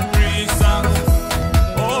la puissance,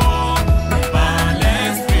 oh, mais par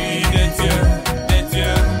l'Esprit de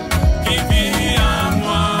Dieu qui vit en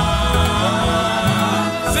moi.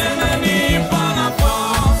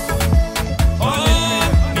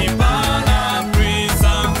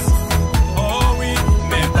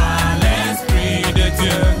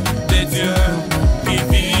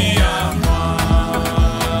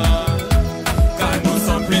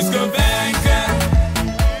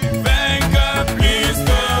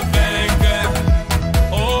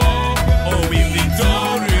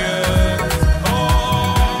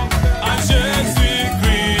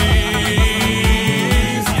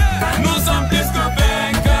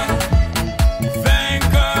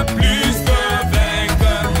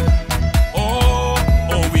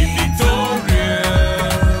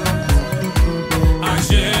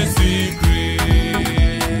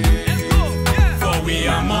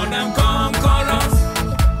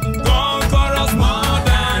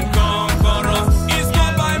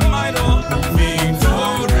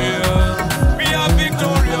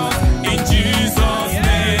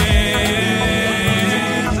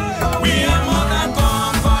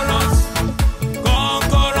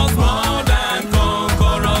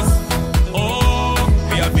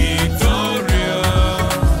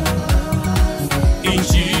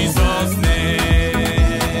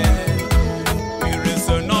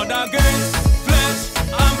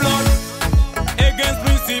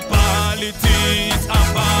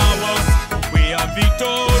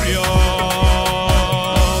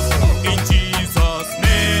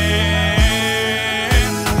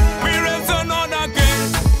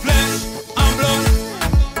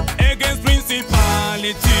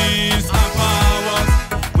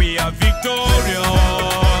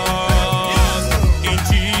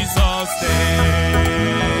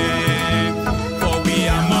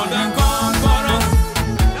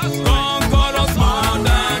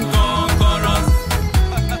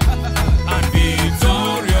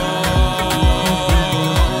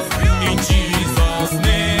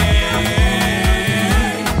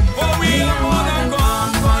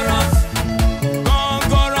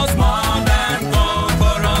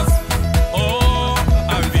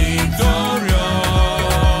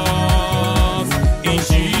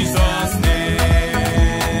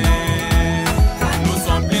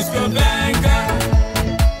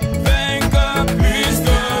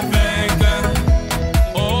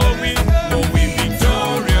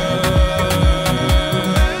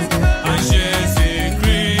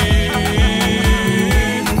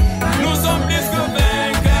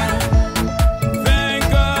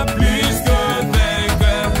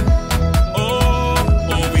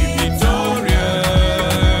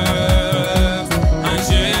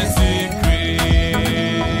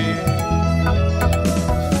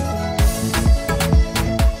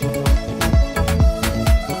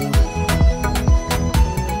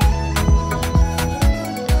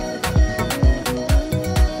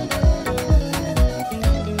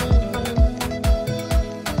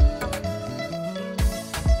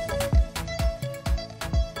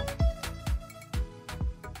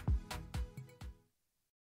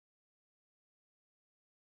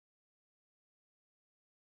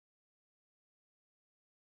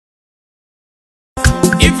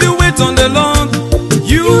 If you wait on the Lord,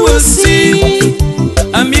 you will see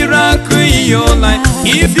a miracle in your life.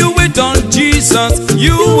 If you wait on Jesus,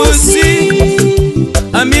 you will see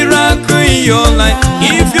a miracle in your life.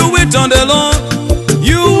 If you wait on the Lord,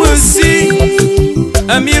 you will see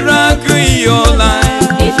a miracle in your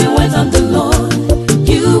life. If you wait on the Lord,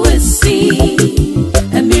 you will see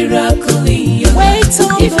a miracle in your life.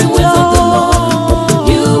 If you wait on the Lord,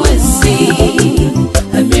 you will see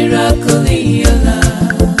a miracle in your life.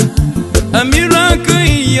 A miracle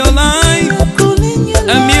in your life.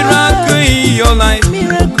 A miracle in your life.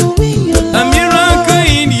 A miracle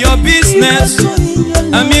in your business.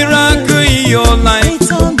 A miracle in your life.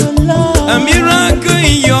 A miracle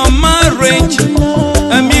in your marriage.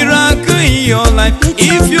 A miracle in your life.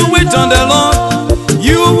 If you wait on the Lord,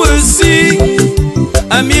 you will see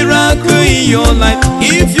a miracle in your life.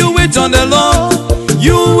 If you wait on the Lord,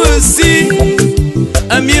 you will see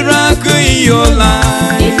a miracle in your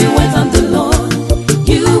life. If you wait on the Lord,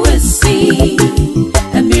 you will see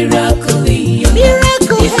a miracle in your life.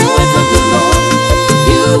 If you wait on the Lord,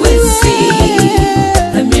 you will see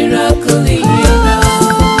a miracle in your life.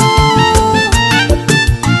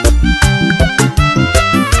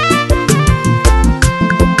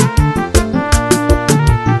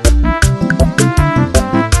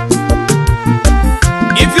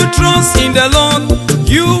 If you trust in the Lord,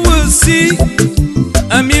 you will see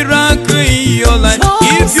a miracle in your life.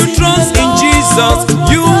 If you trust in Jesus,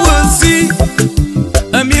 you will see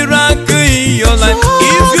a miracle in your life.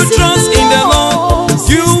 If you trust in the Lord,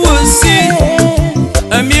 you will see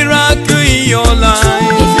a miracle in your life.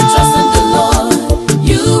 If you trust in the Lord,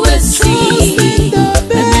 you will see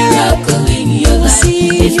a miracle in your life.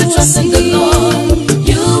 If you trust in the Lord,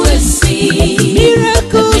 you will see a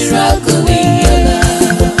miracle in your life.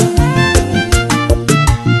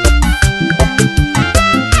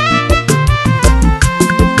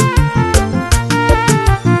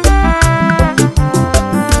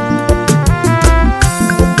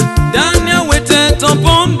 Daniel waited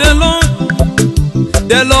upon the Lord.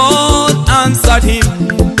 The Lord answered him.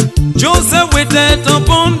 Joseph waited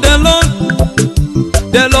upon the Lord.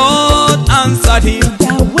 The Lord answered him.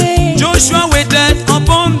 Joshua waited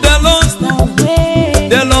upon the Lord.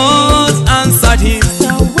 The Lord answered him.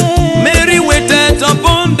 Mary waited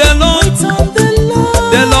upon the Lord.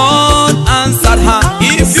 The Lord answered her.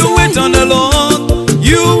 If you wait on the Lord,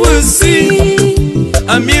 you will see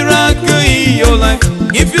a miracle in your life.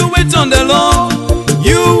 If you wait on the Lord,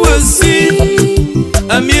 you will see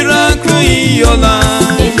a miracle in your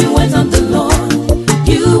life. If you wait on the Lord,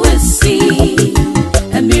 you will see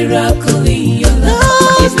a miracle in your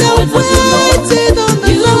life. If you wait on the Lord,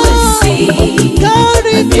 you will see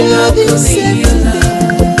a miracle in your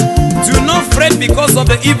life. Do not fret because of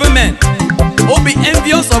the evil men, or be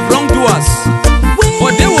envious of wrongdoers,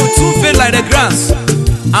 for they will soon fade like the grass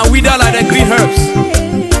and wither like the green herbs.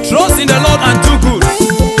 Trust in the Lord and do good,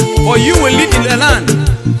 for you will live in the land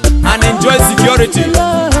and enjoy security.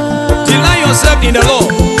 Delight yourself in the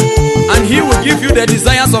Lord, and He will give you the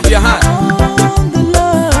desires of your heart.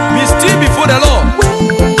 Be still before the Lord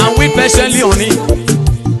and wait patiently on Him.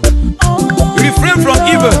 Refrain from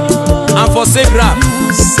evil and forsake wrath.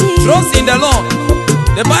 Trust in the Lord.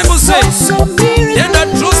 The Bible says, "Them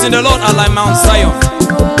that trust in the Lord are like Mount Zion,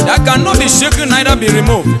 that cannot be shaken, neither be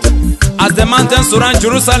removed. As the mountains surround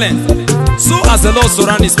Jerusalem, so as the Lord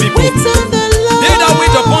surrounds His people. They that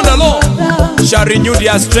wait upon the Lord shall renew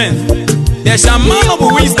their strength. They shall mount up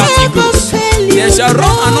with wings as eagles. They shall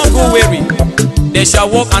run and not go weary. They shall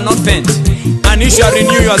walk and not faint. And He shall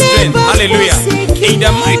renew your strength." Hallelujah. In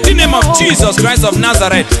the mighty name of Jesus Christ of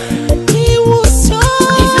Nazareth. If you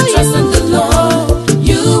trust in the Lord,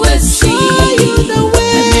 you will see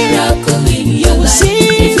a miracle in your life.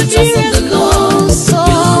 If you trust in the Lord,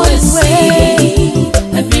 you will see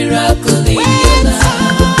a miracle in your life.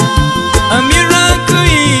 A miracle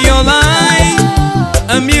in your life.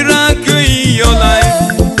 A miracle in your life.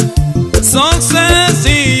 Success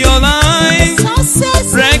in your life.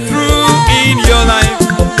 Breakthrough in your life.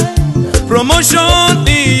 Promotion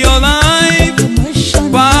in your life.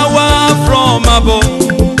 Power from above.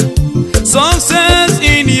 Success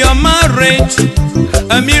in your marriage.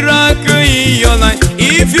 A miracle in your life.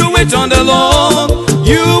 If you wait on the Lord,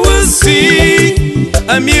 you will see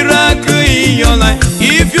a miracle in your life.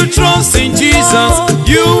 If you trust in Jesus,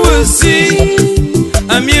 you will see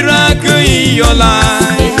a miracle in your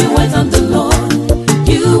life. If you wait on the Lord,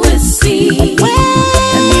 you will see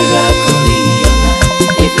a miracle in your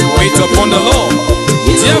life. If you Wait upon the Lord.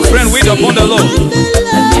 Dear friend, wait upon the Lord.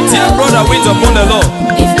 Dear brother, wait upon the Lord,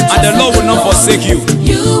 and the Lord will not forsake you.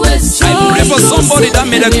 You will see I pray for somebody that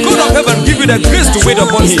may the God of heaven give you the grace to wait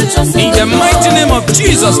upon him. In the mighty name of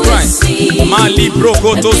Jesus Christ. Mali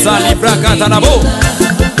brokoto sali brakatanabo.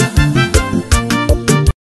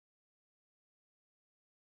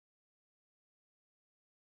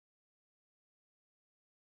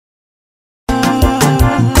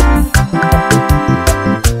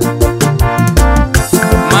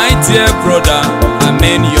 Dear brother,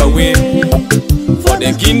 amen your way. For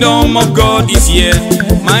the kingdom of God is here.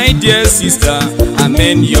 My dear sister,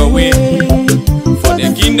 amen your way. For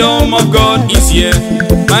the kingdom of God is here.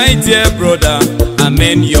 My dear brother,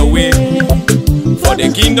 amen your way. For the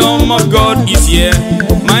kingdom of God is here.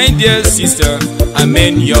 My dear sister,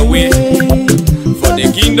 amen your way. For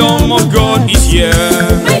the kingdom of God is here.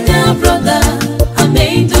 My dear brother,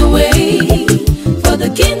 amen the way. For the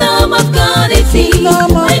kingdom of God is here.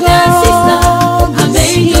 My dear sister,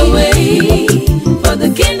 amen the way. For the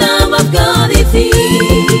kingdom of God is here.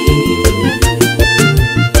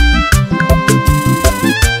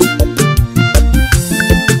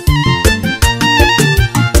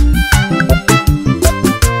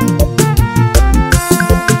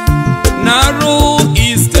 Narrow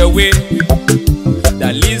is the way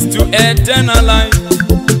that leads to eternal life,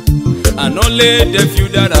 and only the few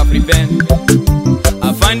that have repented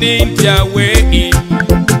are finding their way in.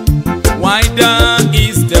 Wider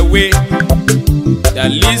is the way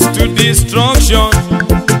that leads to destruction.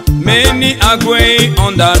 Many are going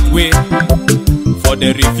on that way, for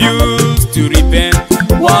they refuse to repent.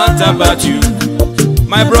 What about you,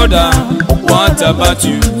 my brother? What about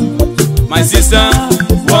you, my sister?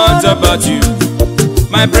 What about you,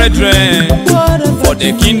 my brethren? For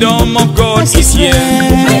the kingdom of God is here.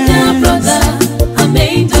 My dear brother,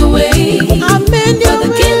 amen the way. For the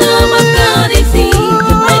kingdom of God is here.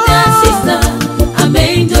 My dear sister,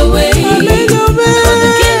 amen the way. For the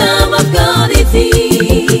kingdom of God is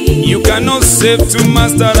here. You cannot save two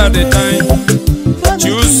masters at a time.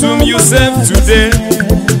 Choose whom you save today.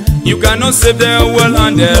 You cannot save the world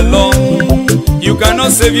and the Lord. You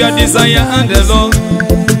cannot save your desire and the Lord.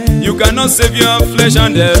 You cannot save your flesh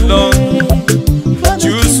and the Lord.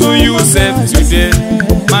 Choose who you save today.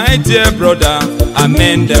 My dear brother,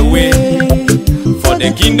 amen the way. For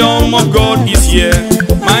the kingdom of God is here.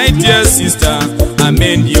 My dear sister,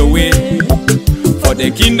 amen your way. For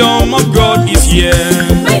the kingdom of God is here.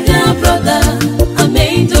 My dear brother,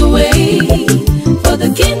 amen the way. For the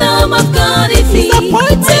kingdom of God is here. My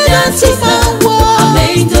dear sister,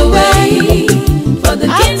 amen the way. For the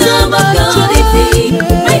kingdom of God is here.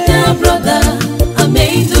 My dear brother,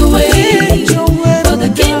 amen the way. For the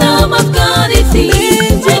kingdom of God is here.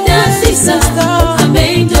 My dear sister,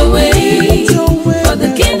 amen the way. For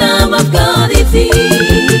the kingdom of God is here.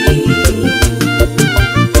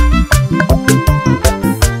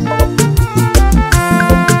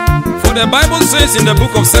 For the Bible says in the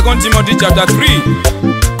book of 2 Timothy chapter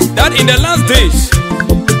 3 that in the last days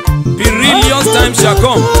perilous times shall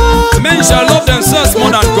come. Men shall love themselves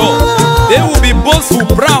more than God. They will be boastful,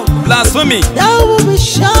 proud, blaspheming,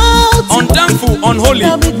 unthankful, unholy,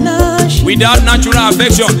 without natural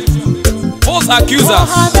affection, false accusers,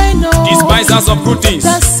 despisers of good things,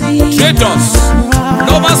 traitors,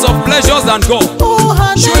 lovers of pleasures than God,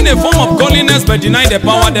 showing a form of godliness but denying the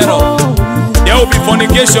power thereof. There will be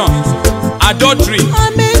fornication, adultery,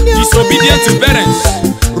 disobedience to parents,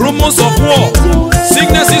 rumors of war,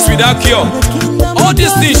 sicknesses without cure. All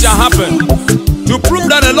these things shall happen to prove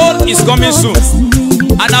that the Lord is coming soon.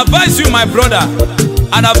 And advise you, my brother,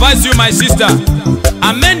 and advise you, my sister,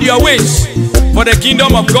 amend your ways, for the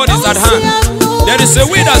kingdom of God is at hand. There is a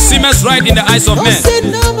way that seemeth right in the eyes of men,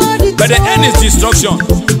 but the end is destruction.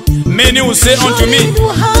 Many will say unto me,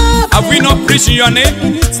 have we not preached in your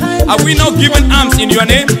name? Have we not given alms in your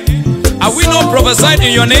name? Have we not prophesied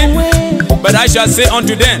in your name? But I shall say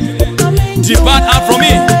unto them, depart out from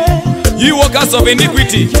me, you workers of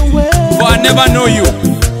iniquity, for I never know you.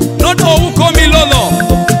 Not all who call me Lord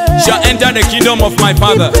shall enter the kingdom of my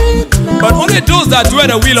Father, but only those that do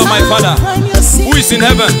the will of my Father who is in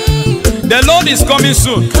heaven. The Lord is coming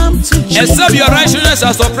soon. Except your righteousness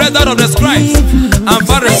shall suppress that of the scribes and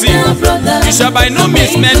Pharisees, you shall by no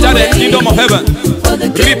means enter the kingdom of heaven.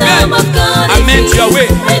 Repent and mend your way.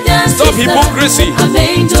 Stop hypocrisy.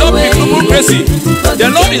 Stop hypocrisy.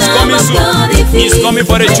 The Lord is coming soon. He is coming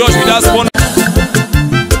for the church without sponsor.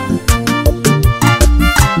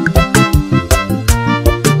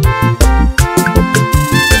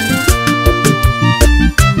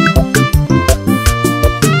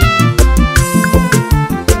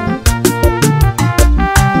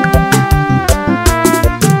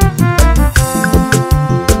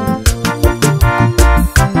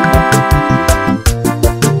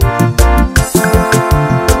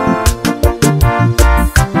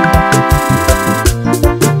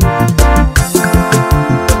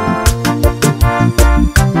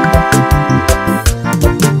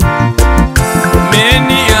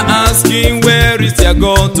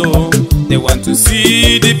 God, oh. They want to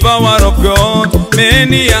see the power of God.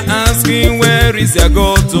 Many are asking, where is your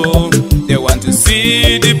God, oh? They want to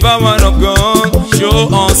see the power of God. Show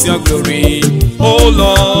us your glory, oh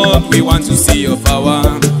Lord. We want to see your power,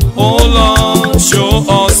 oh Lord. Show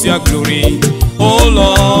us your glory, oh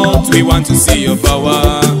Lord. We want to see your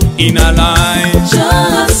power in our lives. Show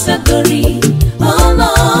us your glory, oh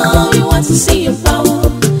Lord. We want to see your power,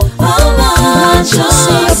 oh Lord. Show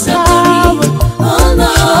us your glory, oh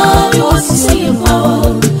Lord. We want to see your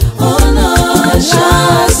power, oh Lord. Show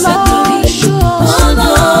us your glory, oh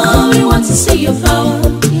Lord. We want to see your power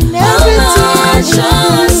in everything. Show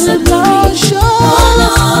us your glory, oh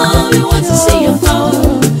Lord. We want to see your power,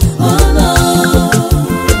 oh Lord.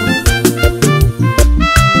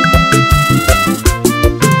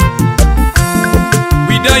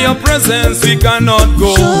 Without your presence we cannot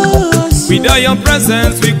go. Without your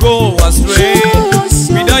presence we go astray.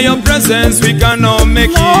 Without your presence we cannot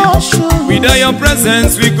make it. Without your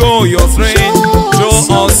presence we go your strength.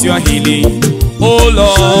 Show us your healing, oh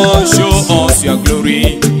Lord. Show us your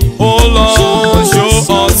glory, oh Lord.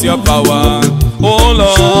 Show us your power, oh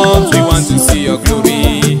Lord. We want to see your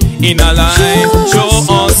glory in our life. Show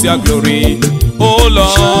us your glory, oh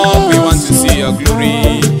Lord. We want to see your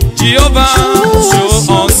glory, Jehovah.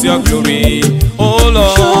 Show us your glory, oh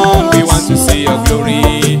Lord. We want to see your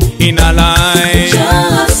glory in our life. Show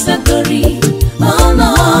us your glory, oh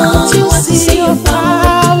Lord. We want to see your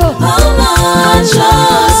power, oh Lord. Show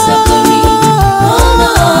us your glory, oh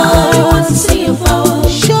Lord. We want to see your power,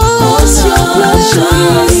 show us your glory. Show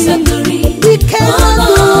us your glory, oh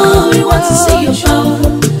Lord. We want to see your power,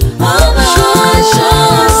 oh Lord. Show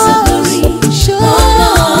us your glory, oh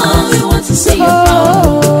Lord. We want to see your power,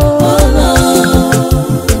 oh Lord.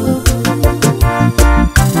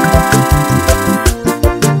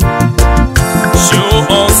 Show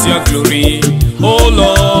us your glory, oh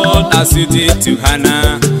Lord, as you did to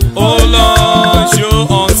Hannah. Oh Lord, show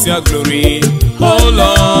us your glory, oh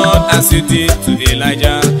Lord, as you did to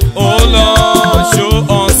Elijah. Oh Lord, show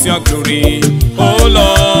us your glory, oh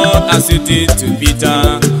Lord, as you did to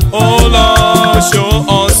Peter. Oh Lord, show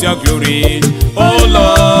us your glory, oh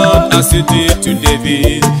Lord, as you did to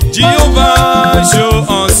David. Jehovah, show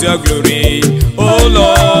us your glory, oh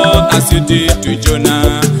Lord, as you did to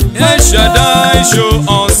Jonah. El Shaddai, show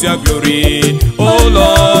us your glory, oh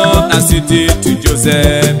Lord, as you did to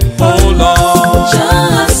Joseph. Oh Lord, show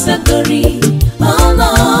us your glory, oh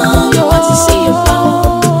Lord. We want to see your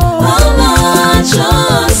power, oh Lord. Show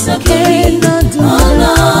us your glory, oh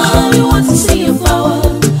Lord. We want to see your power,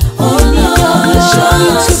 oh Lord. Show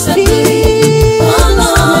us your glory, oh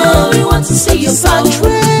Lord. We want to see your power,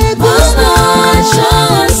 oh Lord. Show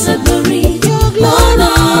us your glory, oh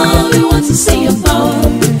Lord. We want to see your power,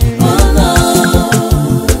 oh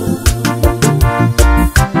Lord.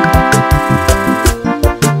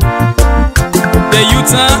 the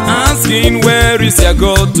youths are asking, where is your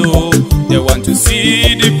God, oh? They want to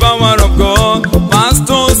see the power of God.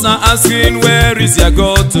 Pastors are asking, where is your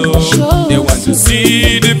God, oh? They want to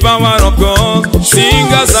see the power of God.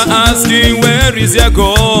 Singers are asking, where is your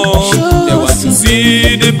God? They want to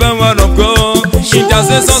see the power of God.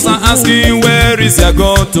 Intercessors are asking, where is your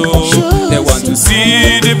God, oh? They want to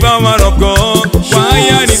see the power of God.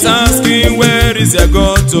 Choir is asking, where is your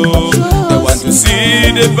God, oh? They want to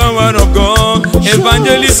see the power of God.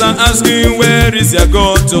 Evangelists are asking, where is your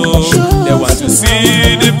God, oh? They want to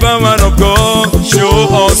see the power of God. Show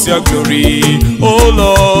us your glory, oh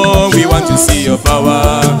Lord. We want to see your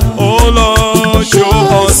power, oh Lord. Show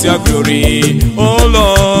us your glory, oh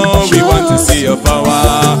Lord. We want to see your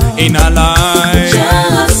power in our lives. Show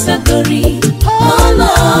us your glory, oh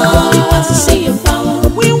Lord. We want to see your power.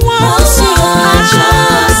 We want to see your power. Show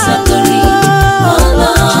us your glory, oh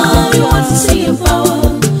Lord. We want to see your power,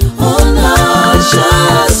 oh Lord. Show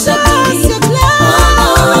us your glory, oh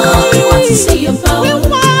Lord. We want to see your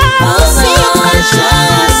power, oh Lord. Show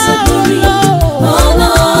us your glory, oh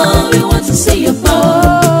Lord. We want to see your power,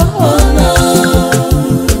 oh Lord.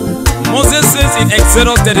 Moses says in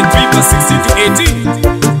Exodus 33 verse 16 to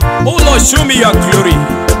 18, oh Lord, show me your glory.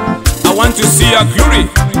 I want to see your glory.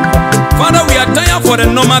 Father, we are tired for the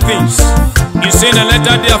normal things. You say in the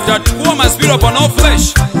letter day after, pour my spirit upon all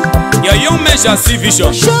flesh. Your young men shall see vision,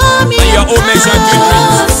 and your old men shall dream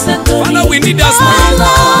dreams. Father, we need that spirit.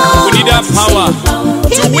 We need that power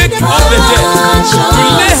to wake up the dead, to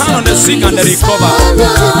lay hand on the sick and the recover.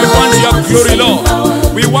 We want your glory, Lord.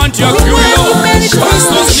 We want your glory, Lord.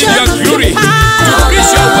 Pastors need your glory to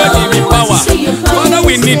preach your word in power. Father,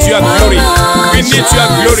 we need your glory. We need your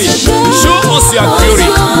glory. Show us your glory.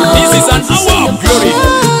 This is an hour of glory.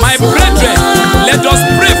 My brethren, let us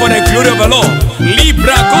pray for the glory of the Lord.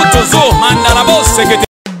 Libra Zozo Mandarabose que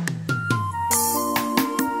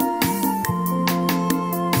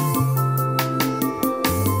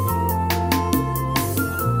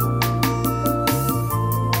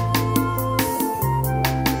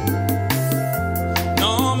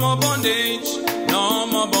no more bondage, no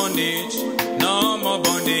more bondage, no more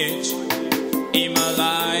bondage in my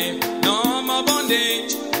life. No more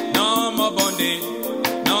bondage, no more bondage,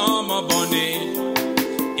 no more bondage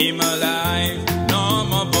in my life. No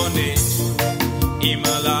more bondage in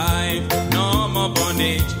my life. No more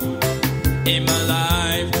bondage in my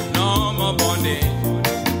life. No more bondage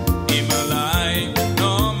in my life.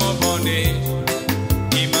 No more bondage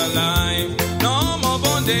in my life. No more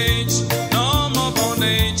bondage. No more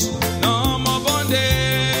bondage. No more bondage.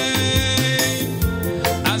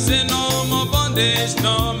 I say no more bondage.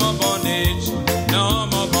 No more bondage. No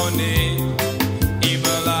more bondage in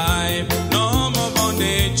my life. No more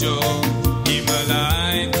bondage. Oh, in my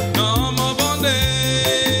life. No more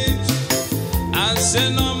bondage. I say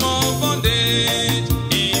no more bondage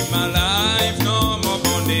in my life. No more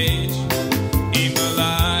bondage in my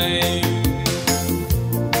life.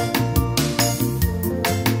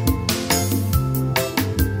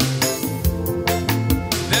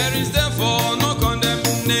 There is therefore no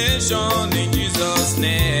condemnation in Jesus'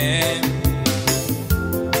 name.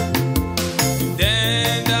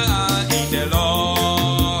 Then that are in the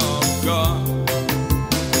law of God.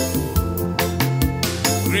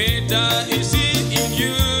 Greater is He in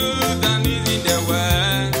you than is in the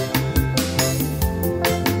world.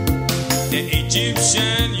 The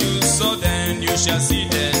Egyptian you saw then, you shall see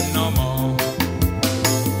them no more.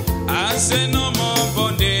 I say no more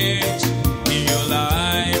bondage in your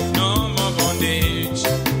life. No more bondage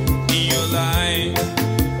in your life.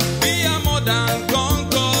 We are more than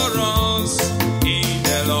conquerors in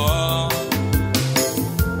the Lord.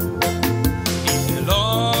 If the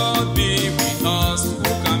Lord be with us,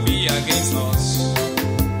 who can be against us?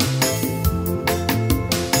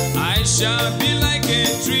 I shall be like a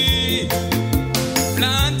tree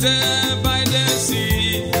planted by the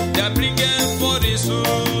sea that bringeth forth his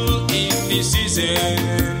fruit in the season.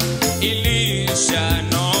 It leaves shall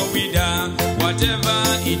not wither, whatever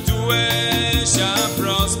it doeth shall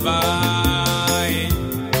prosper.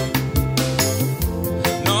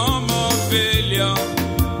 No more failure,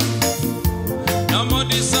 no more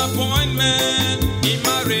disappointment in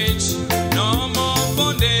marriage, no more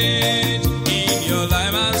bondage in your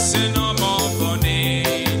life. I say no more bondage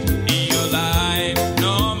in your life,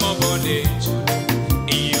 no more bondage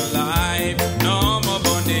in your life, no more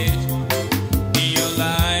bondage in your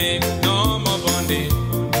life, no more bondage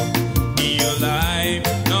in your life,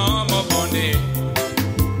 no more bondage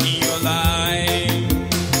in your life.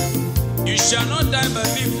 You shall not die but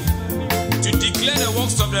live to declare the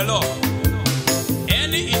works of the Lord.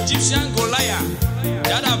 Any Egyptian Goliath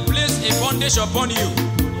that have placed a bondage upon you,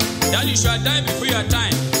 that you shall die before your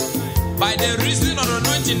time, by the reason of the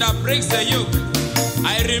anointing that breaks the yoke,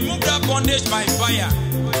 I remove that bondage by fire.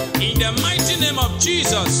 In the mighty name of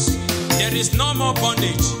Jesus, there is no more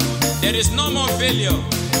bondage, there is no more failure,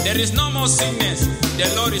 there is no more sickness.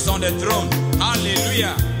 The Lord is on the throne.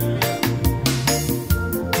 Hallelujah.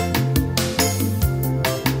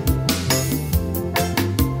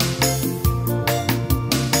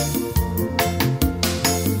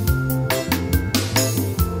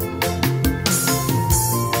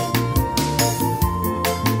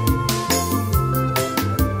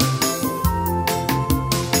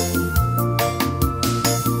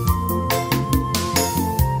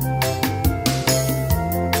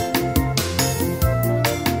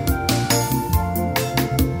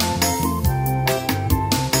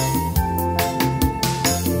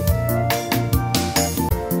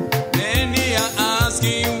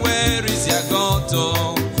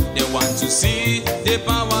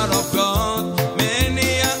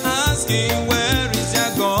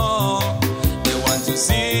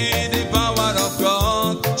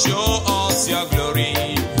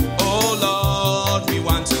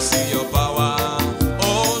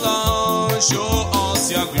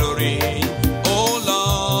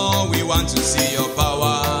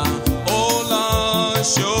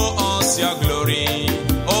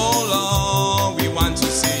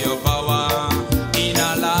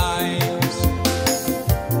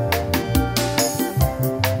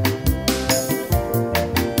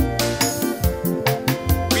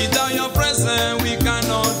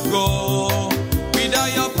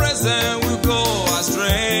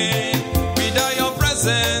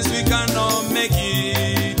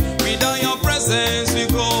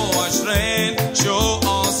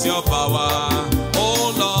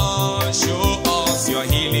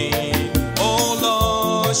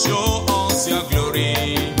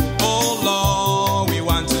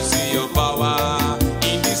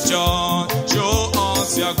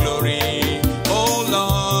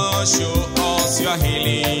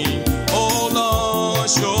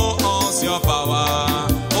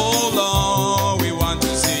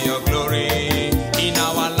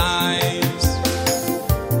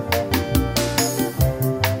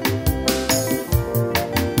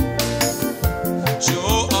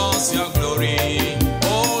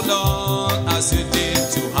 as you did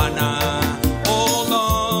to Hannah. Oh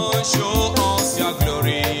Lord, show us your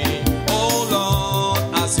glory. Oh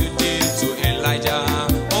Lord, as you did to Elijah.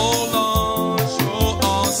 Oh Lord, show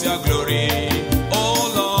us your glory.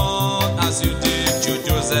 Oh Lord, as you did to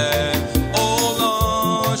Joseph. Oh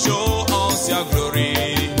Lord, show us your glory.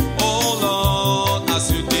 Oh Lord,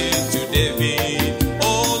 as you did to David.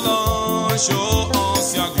 Oh Lord, show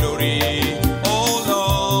us your glory. Oh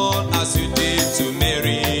Lord, as you did to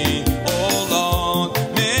Mary. Oh Lord,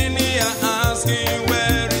 many are asking,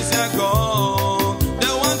 where is your God?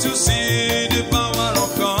 They want to see the power of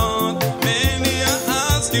God. Many are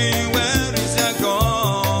asking, where is your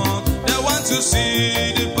God? They want to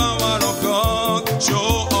see the power of God.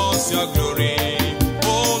 Show us your glory.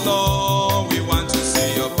 Oh Lord, we want to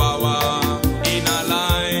see your power in our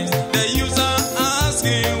lives. The user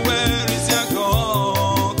asking, where is your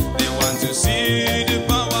God? They want to see the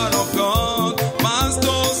power of God.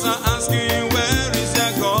 Pastors are asking, where is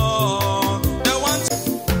your God? They want to...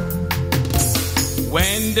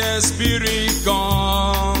 When the Spirit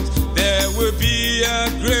comes, there will be a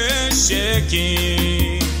great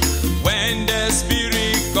shaking. When the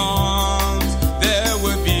Spirit comes, there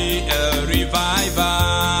will be a revival.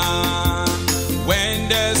 When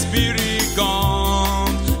the Spirit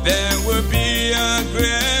comes, there will be a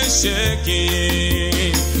great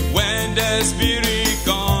shaking. When the Spirit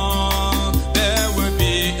comes, there will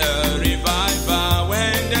be a revival.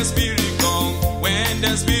 When the Spirit comes, when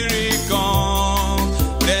the Spirit comes,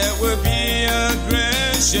 there will be a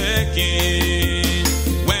great shaking.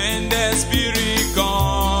 When the Spirit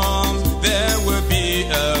comes, there will be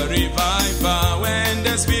a revival. When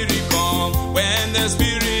the Spirit comes, when the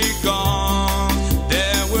Spirit comes,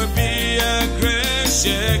 there will be a great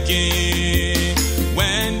shaking.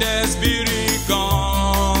 When the Spirit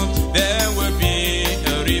comes, there will be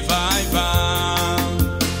a revival.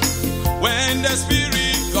 When the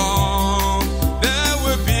Spirit comes, there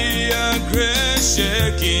will be a great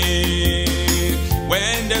shaking.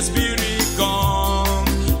 When the Spirit comes,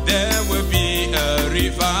 there will be a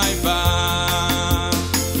revival.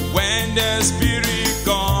 When the Spirit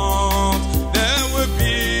comes, there will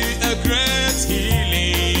be a great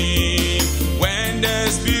healing. When the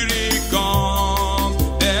Spirit comes,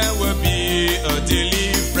 there will be a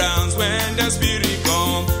deliverance. When the Spirit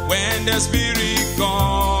comes, when the Spirit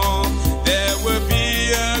comes, there will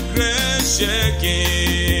be a great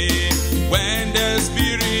shaking. When the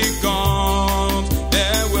Spirit comes,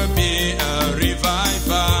 there will be a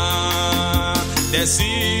revival. The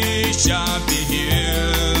sick shall be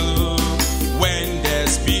healed. When the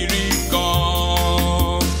Spirit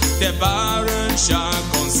comes, the barren shall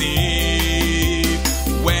conceive.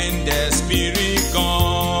 When the Spirit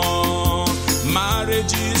comes,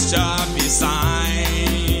 marriages shall be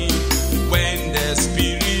signed. When the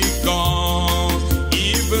Spirit comes,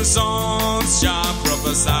 even sons shall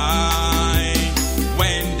prophesy.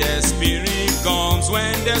 When the Spirit comes,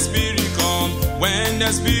 when the Spirit comes, when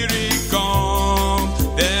the Spirit comes,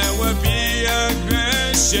 there will be a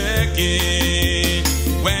great shaking.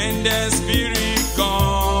 When the Spirit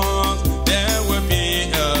comes, there will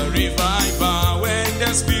be a revival. When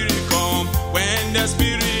the Spirit comes, when the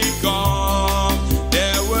Spirit comes,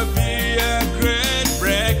 there will be a great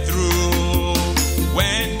breakthrough.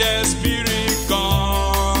 When the Spirit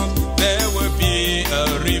comes, there will be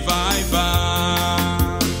a revival.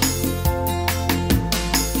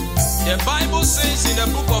 The Bible says in the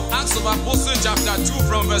book of Acts of Apostles chapter 2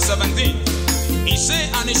 from verse 17, it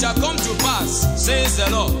says, and it shall come to pass, says the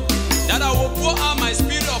Lord, that I will pour out my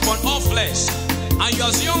spirit upon all flesh, and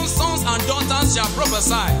your young sons and daughters shall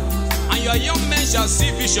prophesy, and your young men shall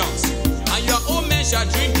see visions, and your old men shall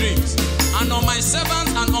dream dreams, and on my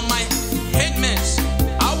servants and on my headmen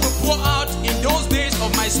I will pour out in those days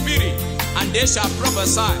of my spirit, and they shall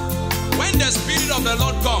prophesy. When the Spirit of the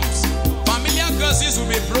Lord comes, familiar curses will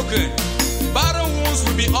be broken, barren wounds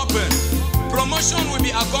will be opened, promotion will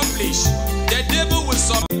be accomplished, the devil will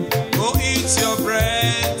submit. Go eat your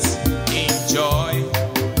bread, enjoy,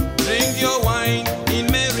 drink your wine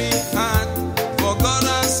in merry heart, for God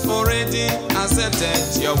has already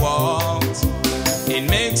accepted your works. It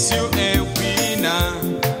makes you a winner.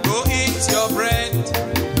 Go eat your bread,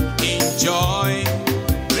 enjoy,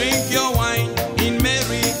 drink your wine in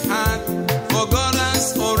merry heart, for God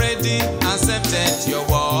has already accepted your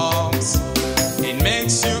works. It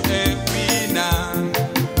makes you a winner.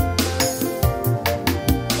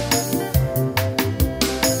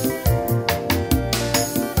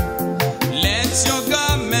 Let your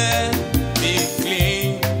garment be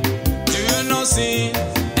clean. Do not sin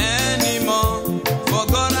anymore, for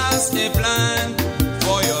God has a plan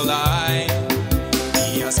for your life.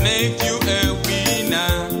 He has made you a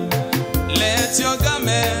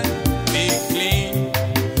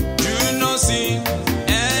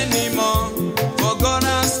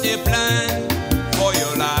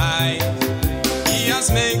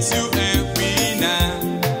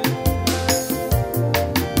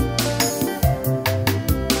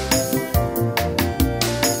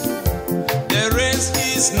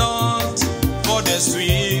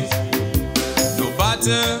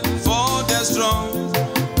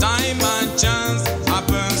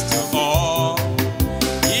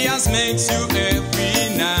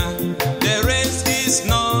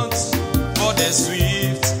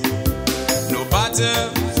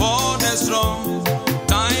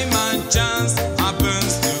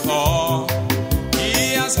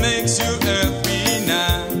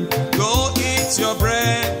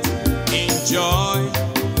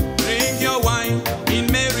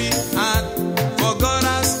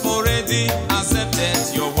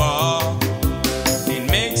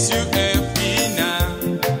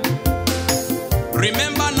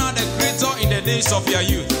days of your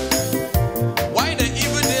youth. Why the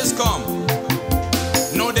evil days come?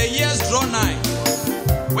 No, the years draw nigh.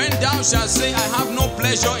 When thou shalt say, I have no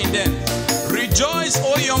pleasure in them. Rejoice,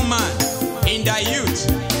 O young man, in thy youth,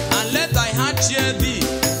 and let thy heart cheer thee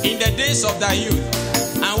in the days of thy youth,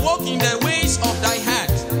 and walk in the ways of thy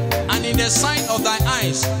heart, and in the sight of thy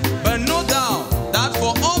eyes. But know thou that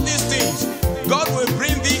for all these things God will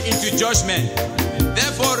bring thee into judgment.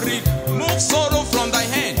 Therefore remove sorrow from thy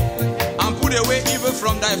hand, and put away evil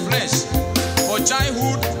from thy flesh. For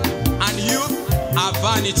childhood and youth are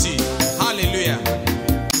vanity. Hallelujah.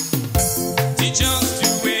 Teach us to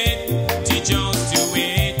wait, teach us to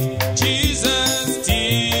wait. Jesus,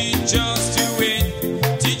 teach us to wait,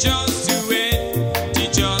 teach us to wait,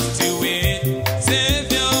 teach us to wait.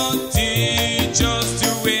 Savior, teach us to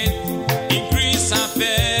wait. Increase our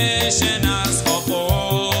patience of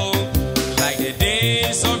all, like the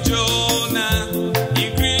days of Jonah.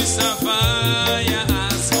 Increase our fire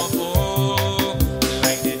as of old,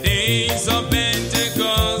 like the days of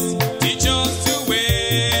Pentecost. Teach us to wait.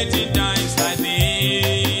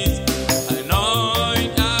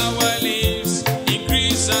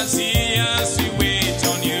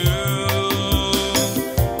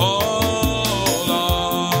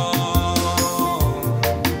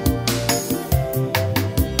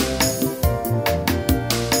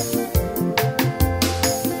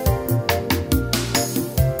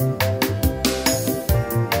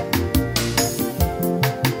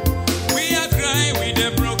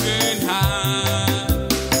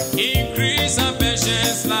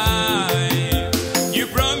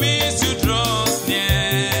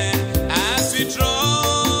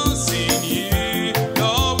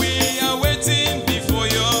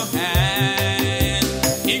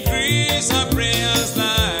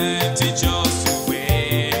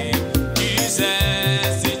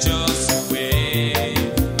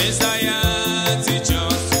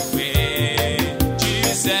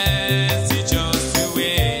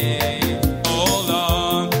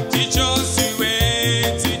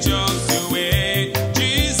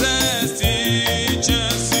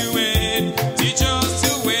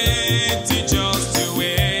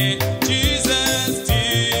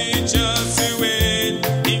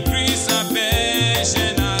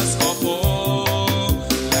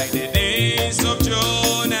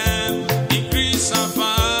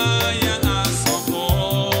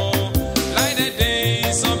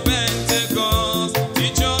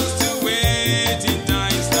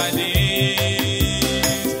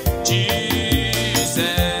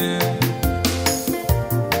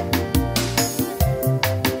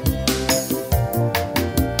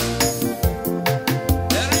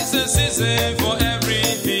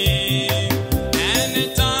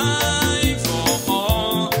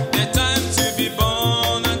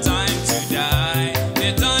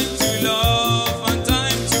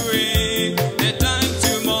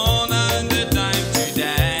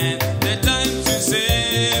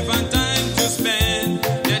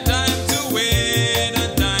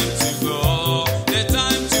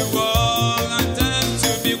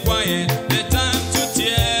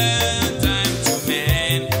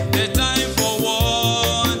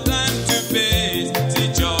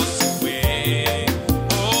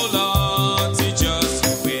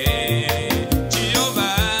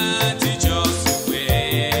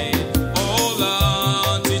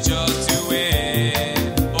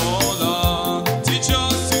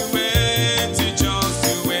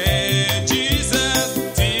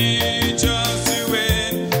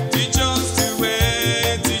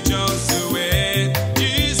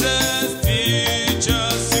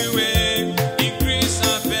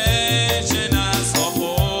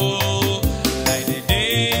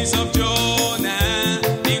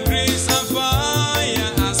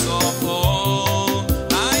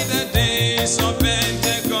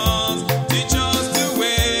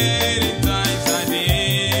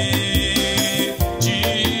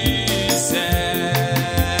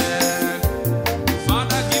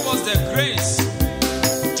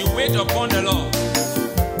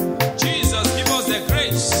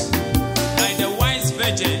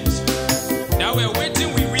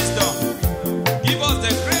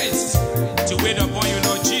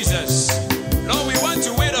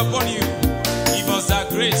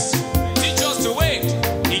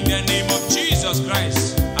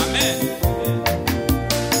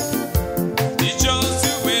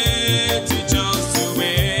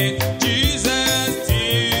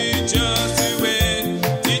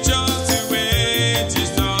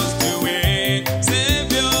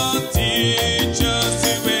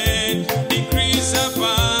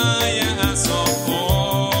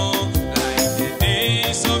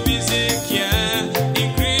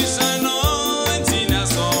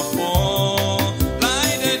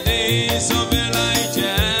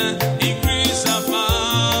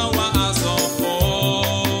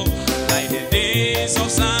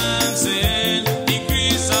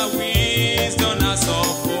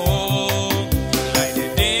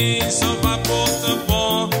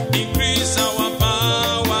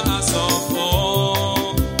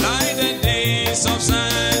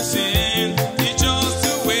 subsisting. Teach us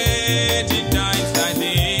to wait in times like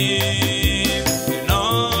this.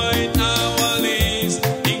 Anoint our lips,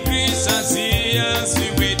 increase our zeal as we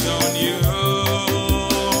wait on you.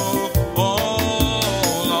 Oh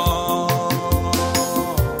Lord.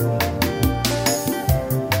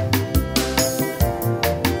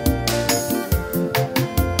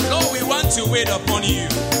 Lord, we want to wait upon you.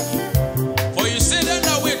 For you say them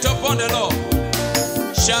that wait upon the Lord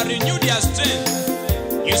shall renew their strength.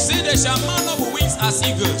 You say they shall mount up with wings as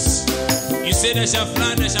eagles. You say they shall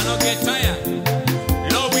fly, they shall not get tired.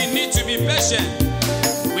 Lord, we need to be patient.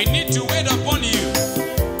 We need to wait upon you.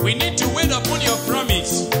 We need to wait upon your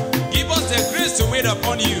promise. Give us the grace to wait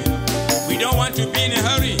upon you. We don't want to be in a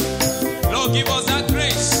hurry. Lord, give us that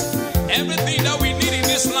grace. Everything that we need in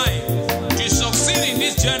this life to succeed in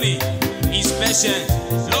this journey is patient.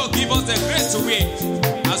 Lord, give us the grace to wait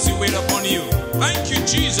as we wait upon you. Thank you,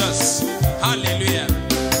 Jesus.